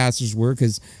broadcasters were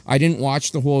because I didn't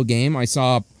watch the whole game. I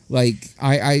saw like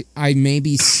I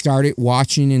maybe started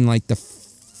watching in like the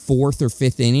 4th or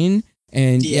 5th inning,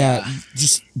 and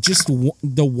just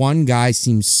the one guy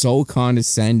seemed so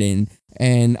condescending,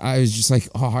 and I was just like,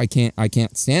 oh, I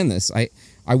can't stand this.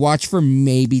 I watched for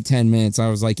maybe 10 minutes. I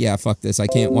was like, yeah, fuck this. I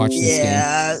can't watch this game.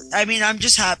 Yeah, I mean, I'm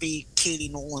just happy Katie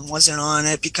Nolan wasn't on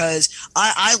it because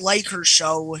I like her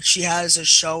show. She has a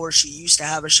show, or she used to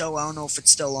have a show. I don't know if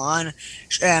it's still on.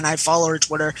 And I follow her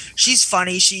Twitter. She's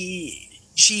funny. She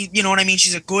you know what I mean?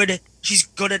 She's good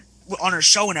at on her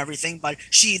show and everything, but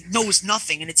she knows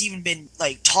nothing, and it's even been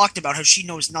like talked about how she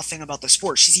knows nothing about the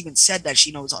sport. She's even said that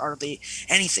she knows hardly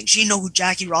anything. She didn't know who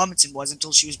Jackie Robinson was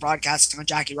until she was broadcasting on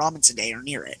Jackie Robinson Day or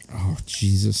near it. Oh,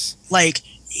 Jesus. Like,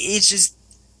 it's just,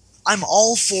 I'm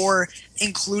all for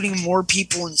including more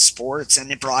people in sports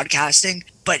and in broadcasting,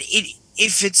 but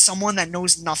if it's someone that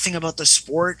knows nothing about the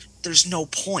sport, there's no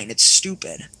point. It's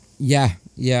stupid. Yeah,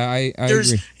 I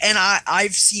agree. And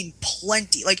I've seen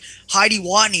plenty, like Heidi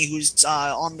Watney, who's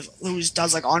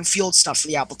does like on-field stuff for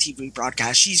the Apple TV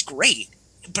broadcast. She's great,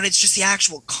 but it's just the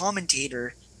actual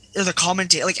commentator, or the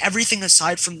commentator, like everything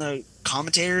aside from the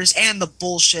commentators and the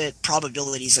bullshit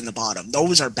probabilities in the bottom.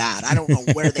 Those are bad. I don't know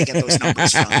where they get those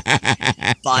numbers from,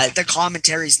 but the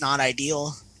commentary's not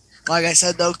ideal. Like I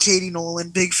said, though, Katie Nolan,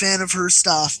 big fan of her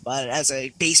stuff, but as a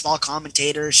baseball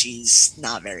commentator, she's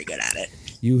not very good at it.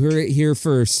 You heard it here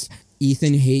first.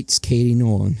 Ethan hates Katie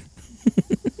Nolan.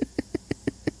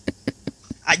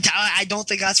 I don't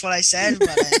think that's what I said,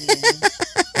 but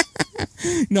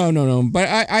No. But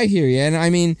I hear you, and I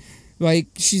mean, like,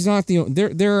 she's not the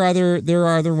there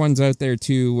are other ones out there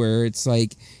too where it's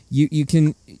like you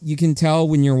can tell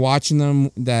when you're watching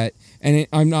them that, and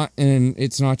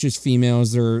it's not just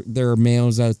females, there are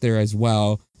males out there as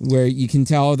well, where you can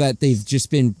tell that they've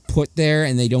just been put there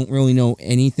and they don't really know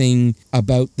anything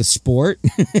about the sport.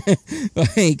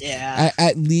 Like, yeah.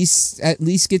 At least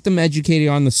get them educated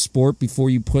on the sport before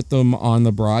you put them on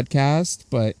the broadcast.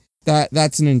 But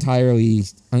that's an entirely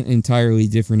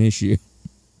different issue.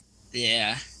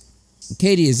 Yeah.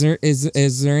 Katie, is there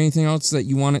anything else that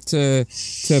you wanted to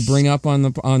bring up on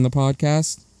the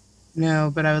podcast?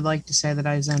 No, but I would like to say that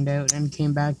I zoned out and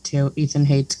came back to Ethan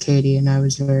hates Katie, and I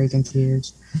was very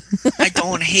confused. I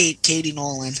don't hate Katie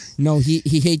Nolan. No, he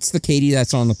hates the Katie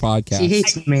that's on the podcast. He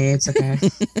hates me. It's okay.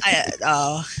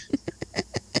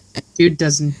 Dude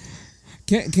doesn't.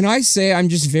 Can I say I'm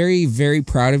just very, very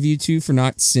proud of you two for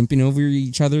not simping over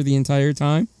each other the entire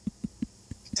time?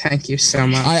 Thank you so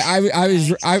much.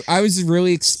 I was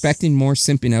really expecting more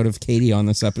simping out of Katie on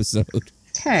this episode.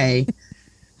 Hey.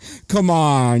 Come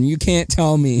on, you can't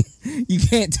tell me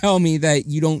that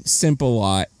you don't simp a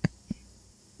lot.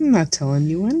 I'm not telling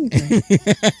you anything.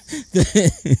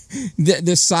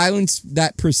 the silence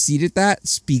that preceded that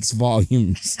speaks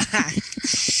volumes.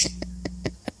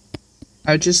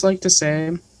 I would just like to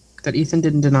say that Ethan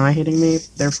didn't deny hitting me,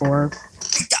 therefore...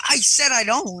 I said I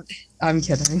don't. I'm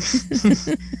kidding.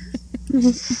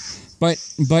 But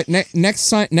next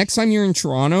time you're in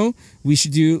Toronto, we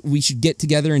should get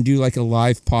together and do like a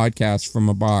live podcast from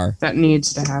a bar. That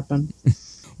needs to happen.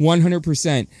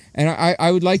 100%. And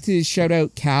I would like to shout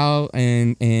out Cal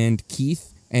and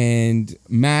Keith and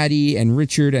Maddie and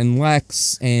Richard and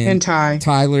Lex and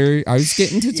Tyler. I was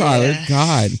getting to Tyler. Yeah.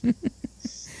 God.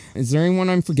 Is there anyone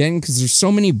I'm forgetting? Because there's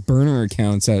so many burner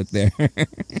accounts out there.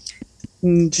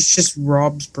 Just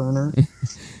Rob's burner.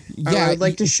 Yeah, I would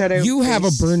like to shout out. You have a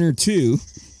burner too.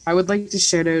 I would like to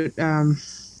shout out.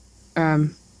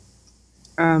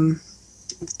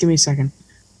 Give me a second.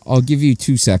 I'll give you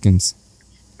 2 seconds.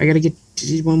 I gotta get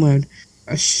one load.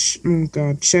 Oh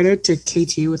God! Shout out to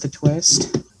KT with a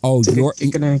twist. Oh, your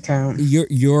account.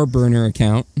 Your burner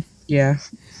account. Yeah.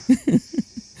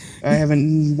 I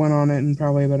haven't went on it in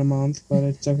probably about a month, but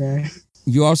it's okay.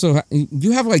 You also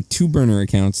you have like 2 burner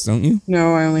accounts, don't you?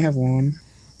 No, I only have one. I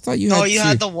thought you had you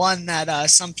had the one that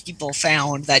some people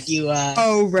found that you.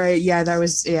 Oh right, yeah, that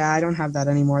was I don't have that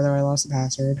anymore though. I lost the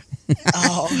password.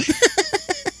 Oh.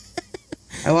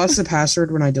 I lost the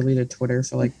password when I deleted Twitter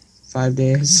for like 5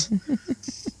 days.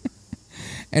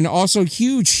 And also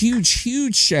huge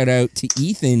shout out to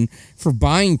Ethan for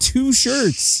buying 2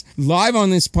 shirts live on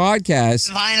this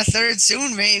podcast. Buying a third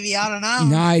soon, maybe. I don't know.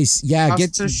 Nice. Yeah.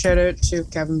 Also shout out to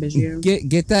Kevin Biggio.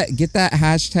 Get that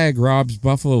hashtag Rob's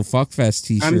Buffalo Fuckfest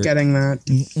t-shirt. I'm getting that.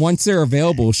 Once they're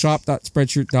available,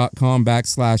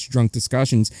 shop.spreadshirt.com/drunk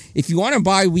discussions. If you want to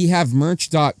buy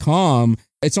wehavemerch.com,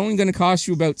 it's only going to cost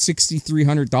you about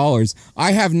 $6,300.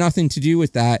 I have nothing to do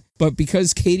with that, but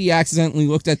because Katie accidentally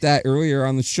looked at that earlier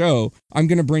on the show, I'm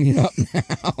going to bring it up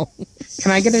now.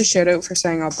 Can I get a shout out for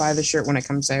saying I'll buy the shirt when it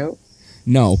comes out?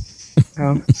 No.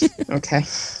 Oh, okay.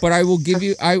 But I will give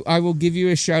you I will give you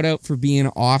a shout out for being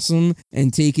awesome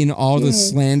and taking all the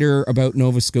slander about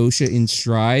Nova Scotia in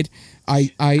stride. I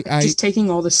just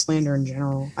taking all the slander in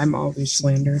general. I'm always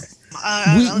slandered.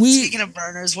 Speaking of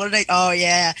burners, what did I? Oh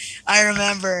yeah, I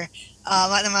remember.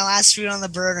 My last tweet on the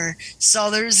burner. So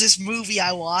there's this movie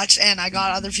I watched, and I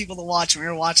got other people to watch, and we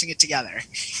were watching it together.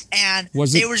 And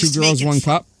was it Two Girls, One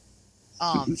Cup?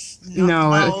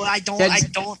 No, I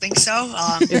don't think so.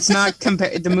 It's not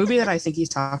the movie that I think he's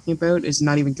talking about is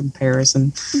not even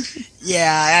comparison.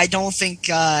 Yeah, I don't think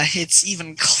it's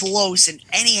even close in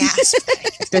any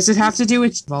aspect. Does it have to do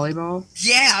with volleyball?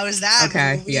 Yeah, it was that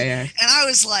movie. Yeah. And I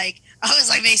was like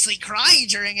basically crying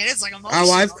during it. It's like emotional.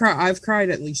 Oh, I've cried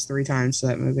at least 3 times to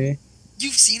that movie.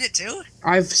 You've seen it too?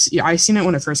 I seen it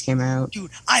when it first came out.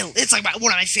 Dude, it's like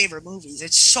one of my favorite movies.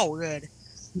 It's so good.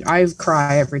 I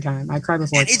cry every time. I cry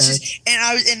before it starts.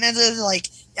 And then they're like,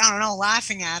 I don't know,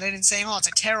 laughing at it and saying, "Oh, it's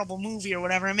a terrible movie" or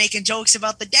whatever, and making jokes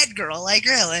about the dead girl. Like,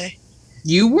 really?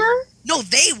 You were? No,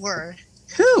 they were.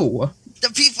 Who? The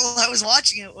people I was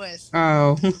watching it with.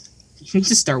 Oh. You need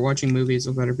to start watching movies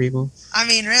with other people. I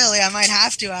mean, really, I might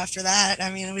have to after that.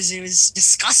 I mean, it was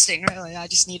disgusting, really. I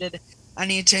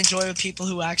need to enjoy with people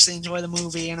who actually enjoy the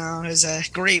movie. You know, it was a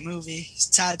great movie.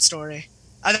 Sad story.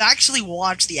 I've actually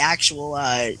watched the actual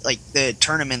the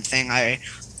tournament thing.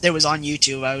 That was on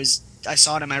YouTube. I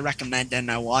saw it in my recommend and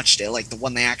I watched it, like the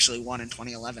one they actually won in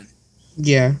 2011.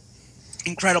 Yeah.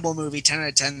 Incredible movie, 10 out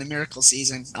of 10. The Miracle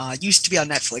Season. Used to be on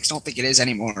Netflix. Don't think it is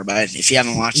anymore, but if you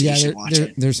haven't watched it, you should watch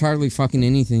it. There's hardly fucking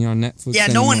anything on Netflix. Yeah,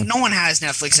 anymore. no one has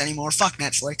Netflix anymore. Fuck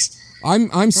Netflix.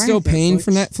 I'm still paying for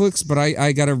Netflix, but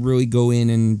I gotta really go in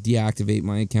and deactivate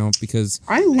my account because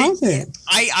I love it.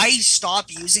 I stopped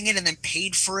using it and then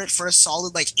paid for it for a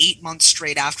solid 8 months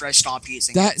straight after I stopped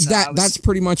using it. So that's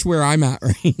pretty much where I'm at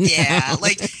right now. Yeah,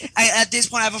 at this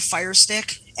point I have a Fire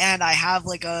Stick and I have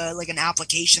an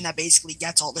application that basically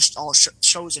gets all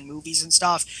shows and movies and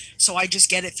stuff. So I just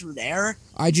get it through there.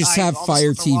 I just have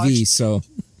Fire TV, so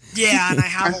yeah, and I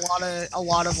have a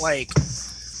lot of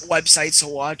websites to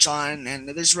watch on, and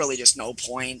there's really just no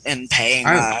point in paying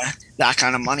that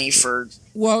kind of money for.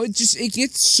 Well, it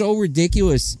gets so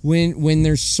ridiculous when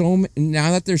there's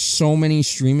now that there's so many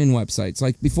streaming websites.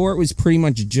 Like before, it was pretty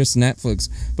much just Netflix,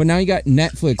 but now you got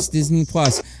Netflix, Disney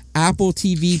Plus, Apple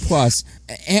TV Plus,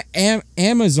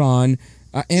 Amazon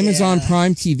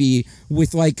Prime TV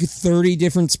with 30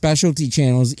 different specialty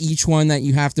channels, each one that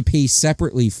you have to pay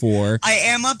separately for. I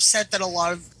am upset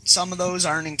that some of those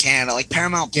aren't in Canada, like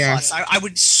Paramount Plus. I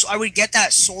would get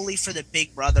that solely for the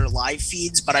Big Brother live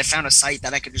feeds, but I found a site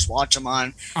that I could just watch them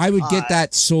on. I would get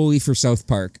that solely for South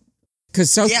Park. Because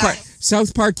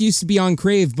South Park used to be on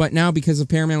Crave, but now because of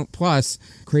Paramount Plus,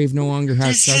 Crave no longer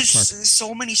has South Park. There's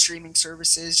so many streaming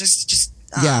services.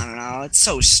 I don't know. It's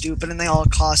so stupid, and they all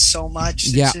cost so much.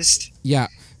 Yeah.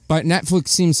 But Netflix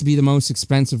seems to be the most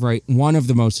expensive, one of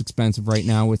the most expensive right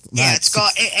now.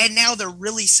 And now they're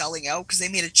really selling out because they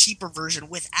made a cheaper version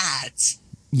with ads.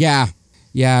 Yeah.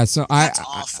 So that's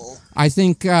awful. I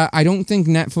think I don't think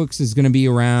Netflix is going to be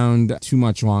around too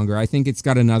much longer. I think it's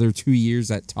got another 2 years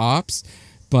at tops.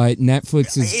 But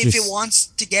Netflix is if it wants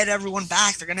to get everyone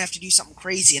back, they're going to have to do something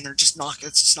crazy, and it's just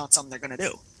not something they're going to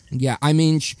do. Yeah, I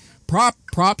mean,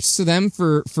 props to them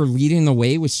for leading the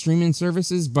way with streaming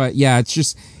services, but yeah,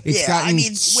 it's gotten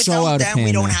so out of hand.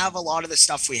 We don't have a lot of the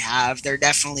stuff we have. They're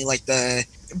definitely the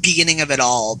beginning of it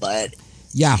all, but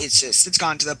yeah, it's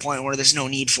gotten to the point where there's no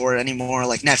need for it anymore.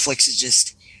 Netflix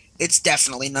is it's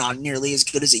definitely not nearly as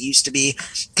good as it used to be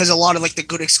because a lot of the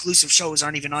good exclusive shows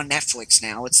aren't even on Netflix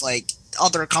now. It's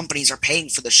other companies are paying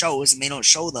for the shows and they don't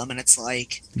show them, and it's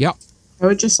yep. I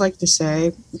would just like to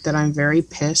say that I'm very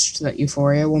pissed that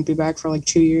Euphoria won't be back for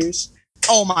 2 years.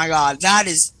 Oh my god, that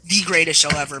is the greatest show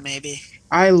ever, maybe.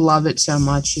 I love it so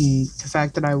much, and the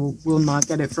fact that I will not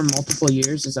get it for multiple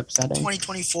years is upsetting.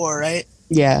 2024, right?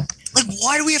 Yeah.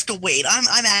 Why do we have to wait?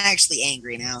 I'm actually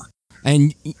angry now.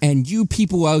 And you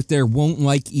people out there won't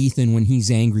like Ethan when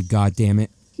he's angry, goddammit.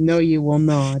 No, you will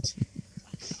not.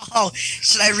 Oh,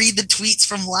 should I read the tweets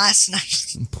from last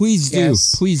night? Please do.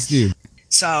 Yes. Please do.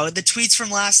 So the tweets from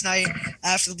last night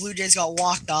after the Blue Jays got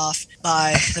walked off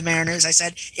by the Mariners, I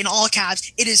said, in all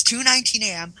caps, it is 2:19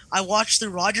 a.m. I watched the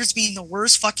Rogers being the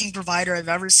worst fucking provider I've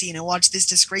ever seen. I watched this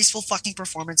disgraceful fucking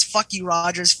performance. Fuck you,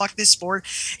 Rogers. Fuck this sport.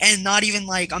 And not even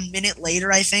a minute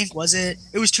later, I think, was it?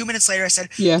 It was 2 minutes later, I said,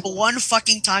 yeah. For one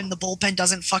fucking time the bullpen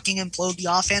doesn't fucking implode. The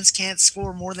offense can't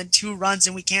score more than 2 runs,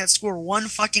 and we can't score one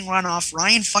fucking run off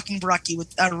Ryan fucking Brockie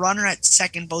with a runner at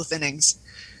second both innings.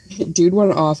 Dude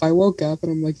went off. I woke up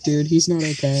and I'm like, dude, he's not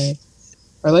okay.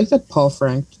 I like that Paul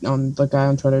Frank, the guy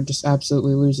on Twitter, just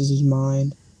absolutely loses his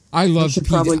mind. I love. He should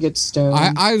probably get stoned.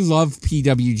 I love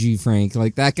PWG Frank.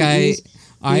 That guy.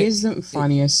 He is the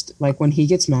funniest. When he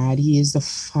gets mad, he is the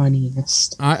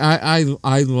funniest. I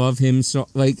love him so.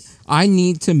 I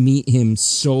need to meet him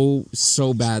so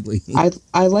badly.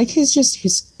 I like his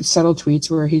subtle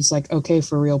tweets where he's like, okay,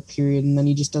 for real, period, and then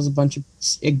he just does a bunch of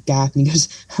gap and he goes,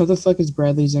 how the fuck is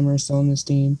Bradley Zimmer still on this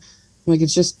team? Like,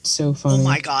 it's just so funny. Oh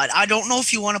my god! I don't know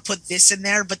if you want to put this in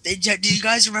there, but do you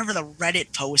guys remember the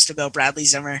Reddit post about Bradley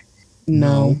Zimmer?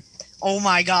 No. Oh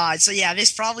my god! So yeah,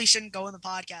 this probably shouldn't go in the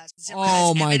podcast. Zimmer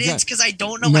Oh has my evidence god! because I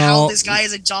don't know No. how this guy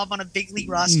has a job on a big league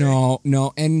roster.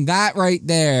 No, and that right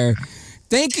there.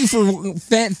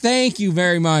 Thank you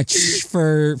very much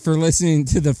for listening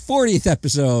to the 40th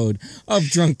episode of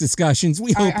Drunk Discussions.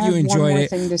 We hope you enjoyed one more it.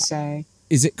 thing to say.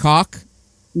 Is it cock?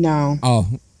 No. Oh,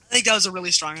 I think that was a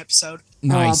really strong episode.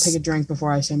 nice. I'll take a drink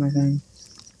before I say my thing.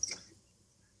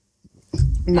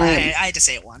 I had to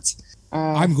say it once.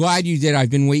 I'm glad you did. I've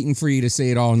been waiting for you to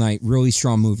say it all night. Really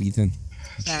strong move, Ethan.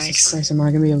 Thanks. Christ, I'm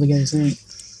not gonna be able to get it in.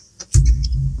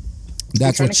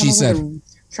 That's what she said.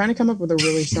 Trying to come up with a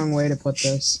really strong way to put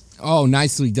this. Oh,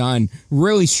 nicely done.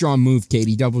 Really strong move,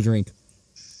 Katie. Double drink.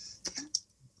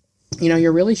 You know,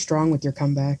 you're really strong with your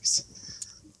comebacks.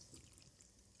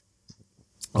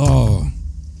 Oh.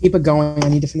 Keep it going. I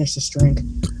need to finish this drink.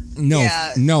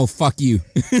 No, fuck you.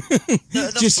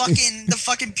 The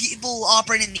fucking people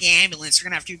operating the ambulance are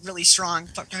gonna have to be really strong,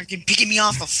 fucking picking me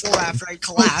off the floor after I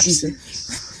collapse.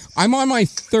 I'm on my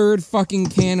third fucking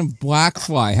can of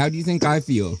Blackfly. How do you think I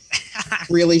feel?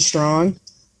 Really strong?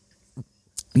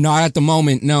 Not at the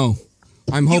moment, no.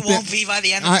 I'm hoping. You won't be by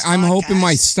the end of this I'm podcast. hoping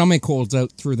my stomach holds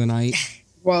out through the night.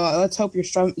 Well, let's hope your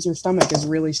stomach is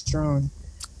really strong.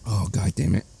 Oh, god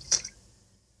damn it.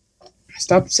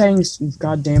 Stop saying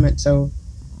 "God damn it." So,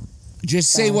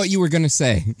 just say what you were gonna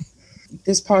say.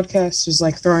 This podcast is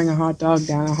like throwing a hot dog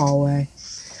down a hallway,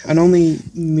 and only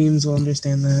memes will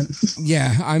understand that.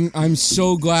 Yeah, I'm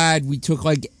so glad we took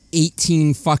like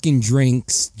 18 fucking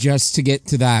drinks just to get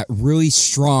to that really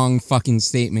strong fucking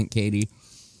statement, Katie.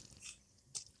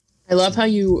 I love how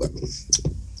you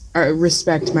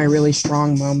respect my really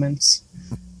strong moments.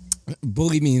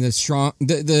 Believe me,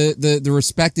 the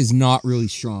respect is not really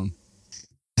strong.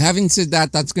 Having said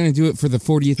that, that's going to do it for the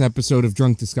 40th episode of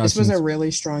Drunk Discussions. This was a really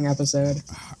strong episode.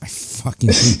 I fucking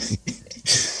hate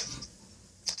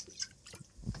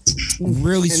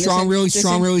really strong.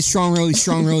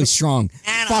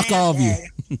 Fuck all of you.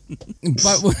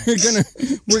 But we're gonna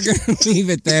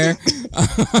leave it there.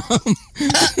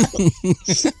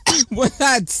 Well,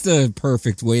 that's the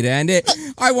perfect way to end it.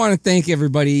 I want to thank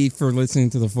everybody for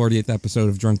listening to the 40th episode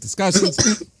of Drunk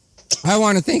Discussions. I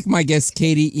want to thank my guests,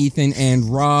 Katie, Ethan, and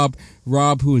Rob.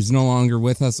 Rob, who is no longer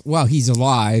with us. Well, he's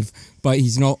alive, but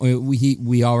he's no.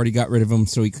 We already got rid of him,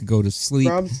 so he could go to sleep.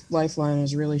 Rob's lifeline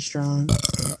is really strong.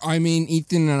 I mean,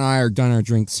 Ethan and I are done our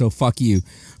drinks, so fuck you.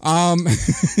 No,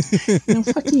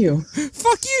 fuck you.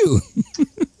 Fuck you.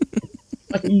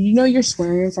 You know you're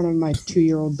swearing in front of my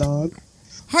 2-year-old dog.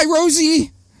 Hi,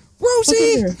 Rosie.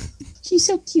 Rosie. Look at her. She's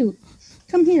so cute.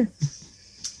 Come here.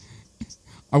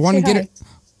 I want to get hi. it.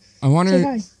 I want Say to.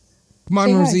 hi. Come on,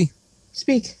 Say Rosie. Hi.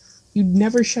 Speak. You'd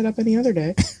never shut up any other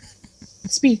day.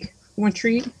 Speak. You want a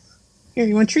treat? Here,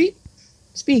 you want a treat?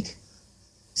 Speak.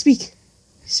 Speak.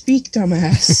 Speak,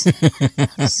 dumbass.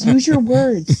 Use your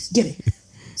words. Get it.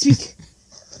 Speak.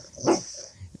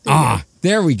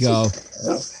 There we go.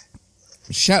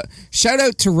 Shout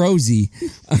out to Rosie.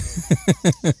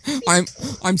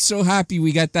 I'm so happy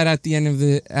we got that at the end of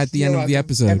the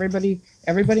episode.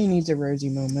 Everybody needs a Rosie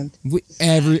moment.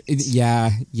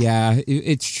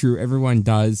 It's true. Everyone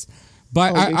does.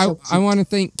 But I want to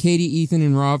thank Katie, Ethan,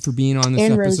 and Rob for being on this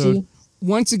and episode. Rosie.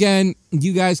 Once again,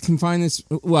 you guys can find this.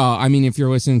 Well, I mean, if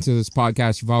you're listening to this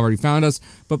podcast, you've already found us.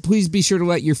 But please be sure to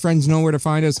let your friends know where to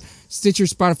find us. Stitcher,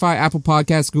 Spotify, Apple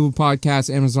Podcasts, Google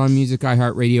Podcasts, Amazon Music,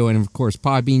 iHeartRadio, and of course,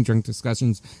 Podbean,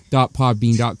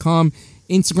 drunkdiscussions.podbean.com.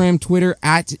 Instagram, Twitter,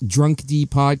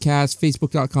 @DrunkDPodcast,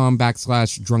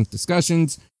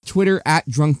 Facebook.com/DrunkDiscussions, Twitter,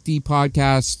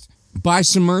 @DrunkDPodcast. Buy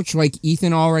some merch like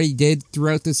Ethan already did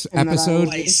throughout this episode.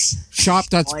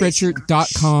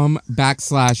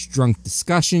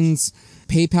 Shop.spreadshirt.com/drunkdiscussions.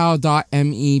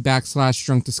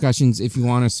 PayPal.me/drunkdiscussions if you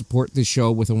want to support this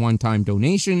show with a one-time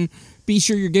donation. Be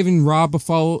sure you're giving Rob a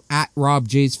follow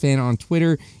 @RobJsFan on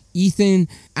Twitter. Ethan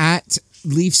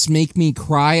 @Leafs Make Me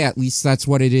Cry. At least that's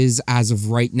what it is as of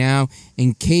right now.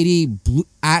 And Katie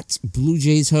 @Blue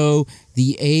Jays Ho.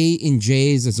 The A in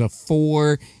Jays is a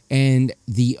 4. And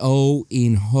the O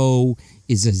in Ho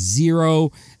is a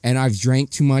 0. And I've drank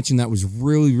too much, and that was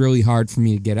really, really hard for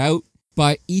me to get out.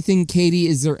 But Ethan, Katie,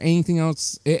 is there anything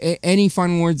else? Any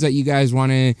fun words that you guys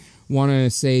want to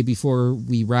say before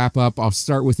we wrap up? I'll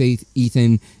start with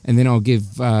Ethan, and then I'll give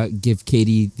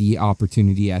Katie the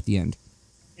opportunity at the end.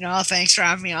 Thanks for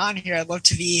having me on here. I'd love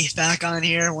to be back on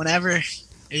here whenever.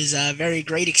 It was a very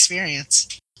great experience.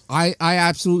 I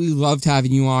absolutely loved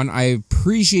having you on. I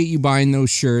appreciate you buying those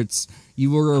shirts.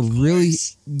 You were a really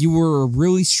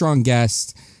strong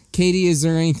guest. Katie, is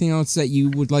there anything else that you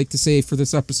would like to say for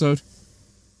this episode?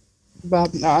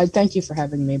 Bob, I thank you for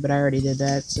having me, but I already did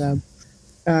that. So,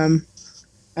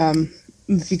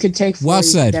 if you could take 4, well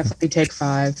said. You could definitely take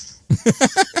 5.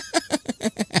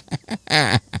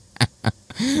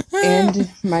 And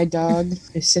my dog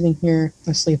is sitting here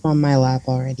asleep on my lap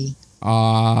already.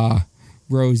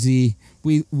 Rosie.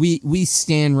 We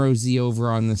stand Rosie over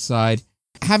on this side.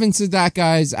 Having said that,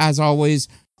 guys, as always,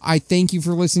 I thank you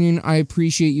for listening. I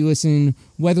appreciate you listening,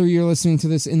 whether you're listening to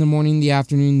this in the morning, the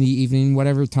afternoon, the evening,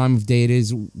 whatever time of day it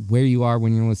is, where you are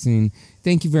when you're listening.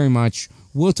 Thank you very much.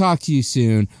 We'll talk to you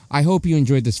soon. I hope you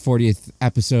enjoyed this 40th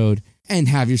episode, and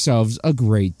have yourselves a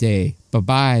great day.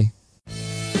 Bye-bye.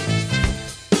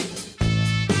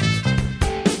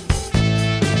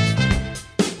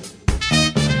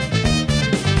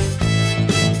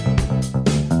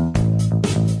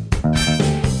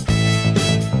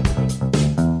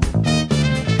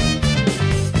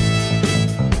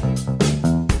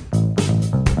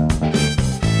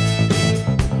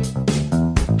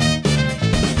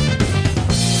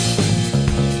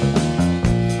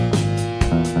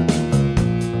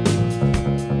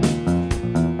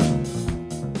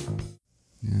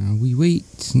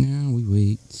 Now we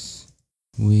wait.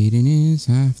 Waiting is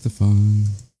half the fun.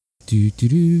 Do.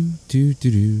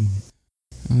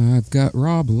 I've got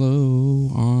Rob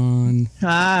Lowe on.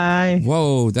 Hi.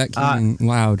 Whoa, that came in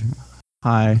loud.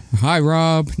 Hi. Hi,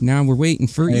 Rob. Now we're waiting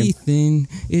for Ethan.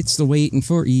 It's the Waiting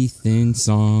for Ethan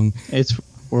song.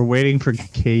 We're waiting for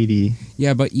Katie.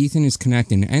 Yeah, but Ethan is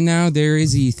connecting. And now there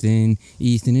is Ethan.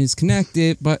 Ethan is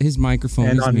connected, but his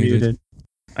microphone is muted.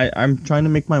 I'm trying to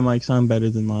make my mic sound better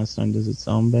than last time. Does it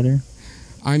sound better?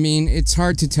 I mean, it's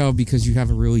hard to tell because you have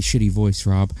a really shitty voice,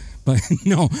 Rob. But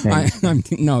no,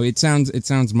 it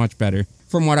sounds much better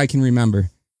from what I can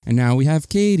remember. And now we have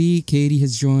Katie. Katie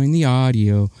has joined the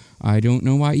audio. I don't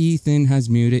know why Ethan has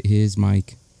muted his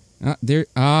mic.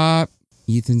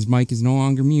 Ethan's mic is no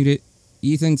longer muted.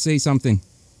 Ethan, say something.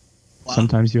 Wow.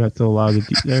 Sometimes you have to allow the.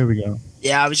 There we go.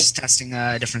 Yeah, I was just testing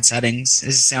different settings.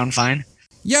 Does it sound fine?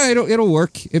 Yeah, it'll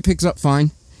work. It picks up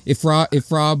fine. If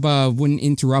Rob wouldn't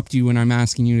interrupt you when I'm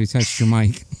asking you to test your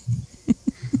mic.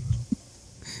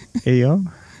 Hey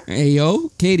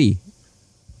yo, Katie.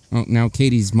 Oh, now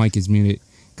Katie's mic is muted.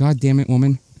 God damn it,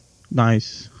 woman.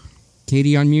 Nice.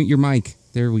 Katie, unmute your mic.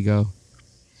 There we go.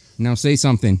 Now say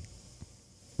something.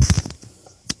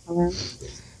 Hello?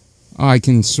 Oh, I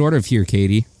can sort of hear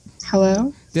Katie.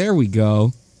 Hello? There we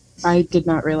go. I did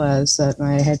not realize that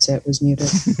my headset was muted.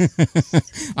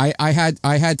 I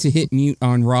had to hit mute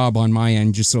on Rob on my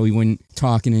end just so he wouldn't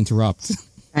talk and interrupt.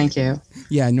 Thank you.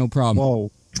 Yeah, no problem.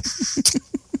 Whoa.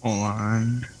 Hold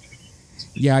on.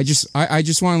 Yeah, I just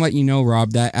want to let you know,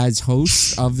 Rob, that as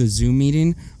host of the Zoom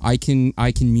meeting, I can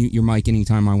mute your mic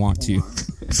anytime I want to.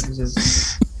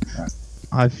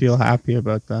 I feel happy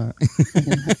about that.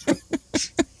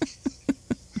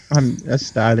 I'm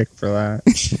ecstatic for that.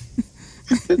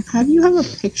 How do you have a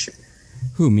picture?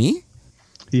 Who, me?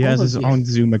 He has his own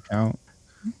Zoom account.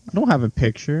 I don't have a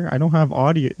picture. I don't have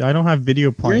audio. I don't have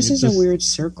video playing. Yours is a weird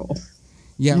circle.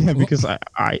 Yeah, because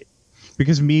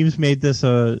because memes made this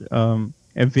a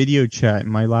video chat.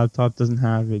 My laptop doesn't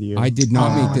have video. I did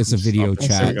not make this a video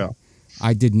chat.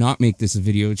 I did not make this a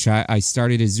video chat. I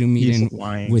started a Zoom meeting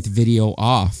with video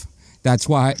off. That's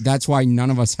why none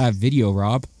of us have video,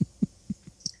 Rob.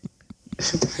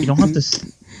 You don't have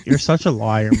to. You're such a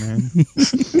liar, man.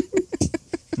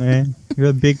 Man, you're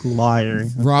a big liar.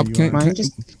 Rob, can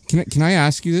I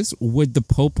ask you this? Would the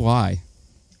Pope lie?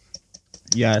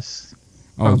 Yes.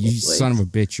 Oh, probably. You son of a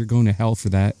bitch! You're going to hell for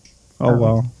that. Oh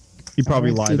well, he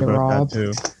probably lied about that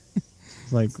too.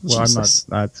 Like, well, Jesus.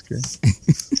 I'm not that scared.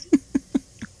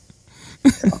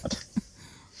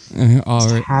 God. All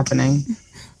right. What's happening?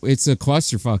 It's a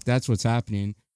clusterfuck. That's what's happening.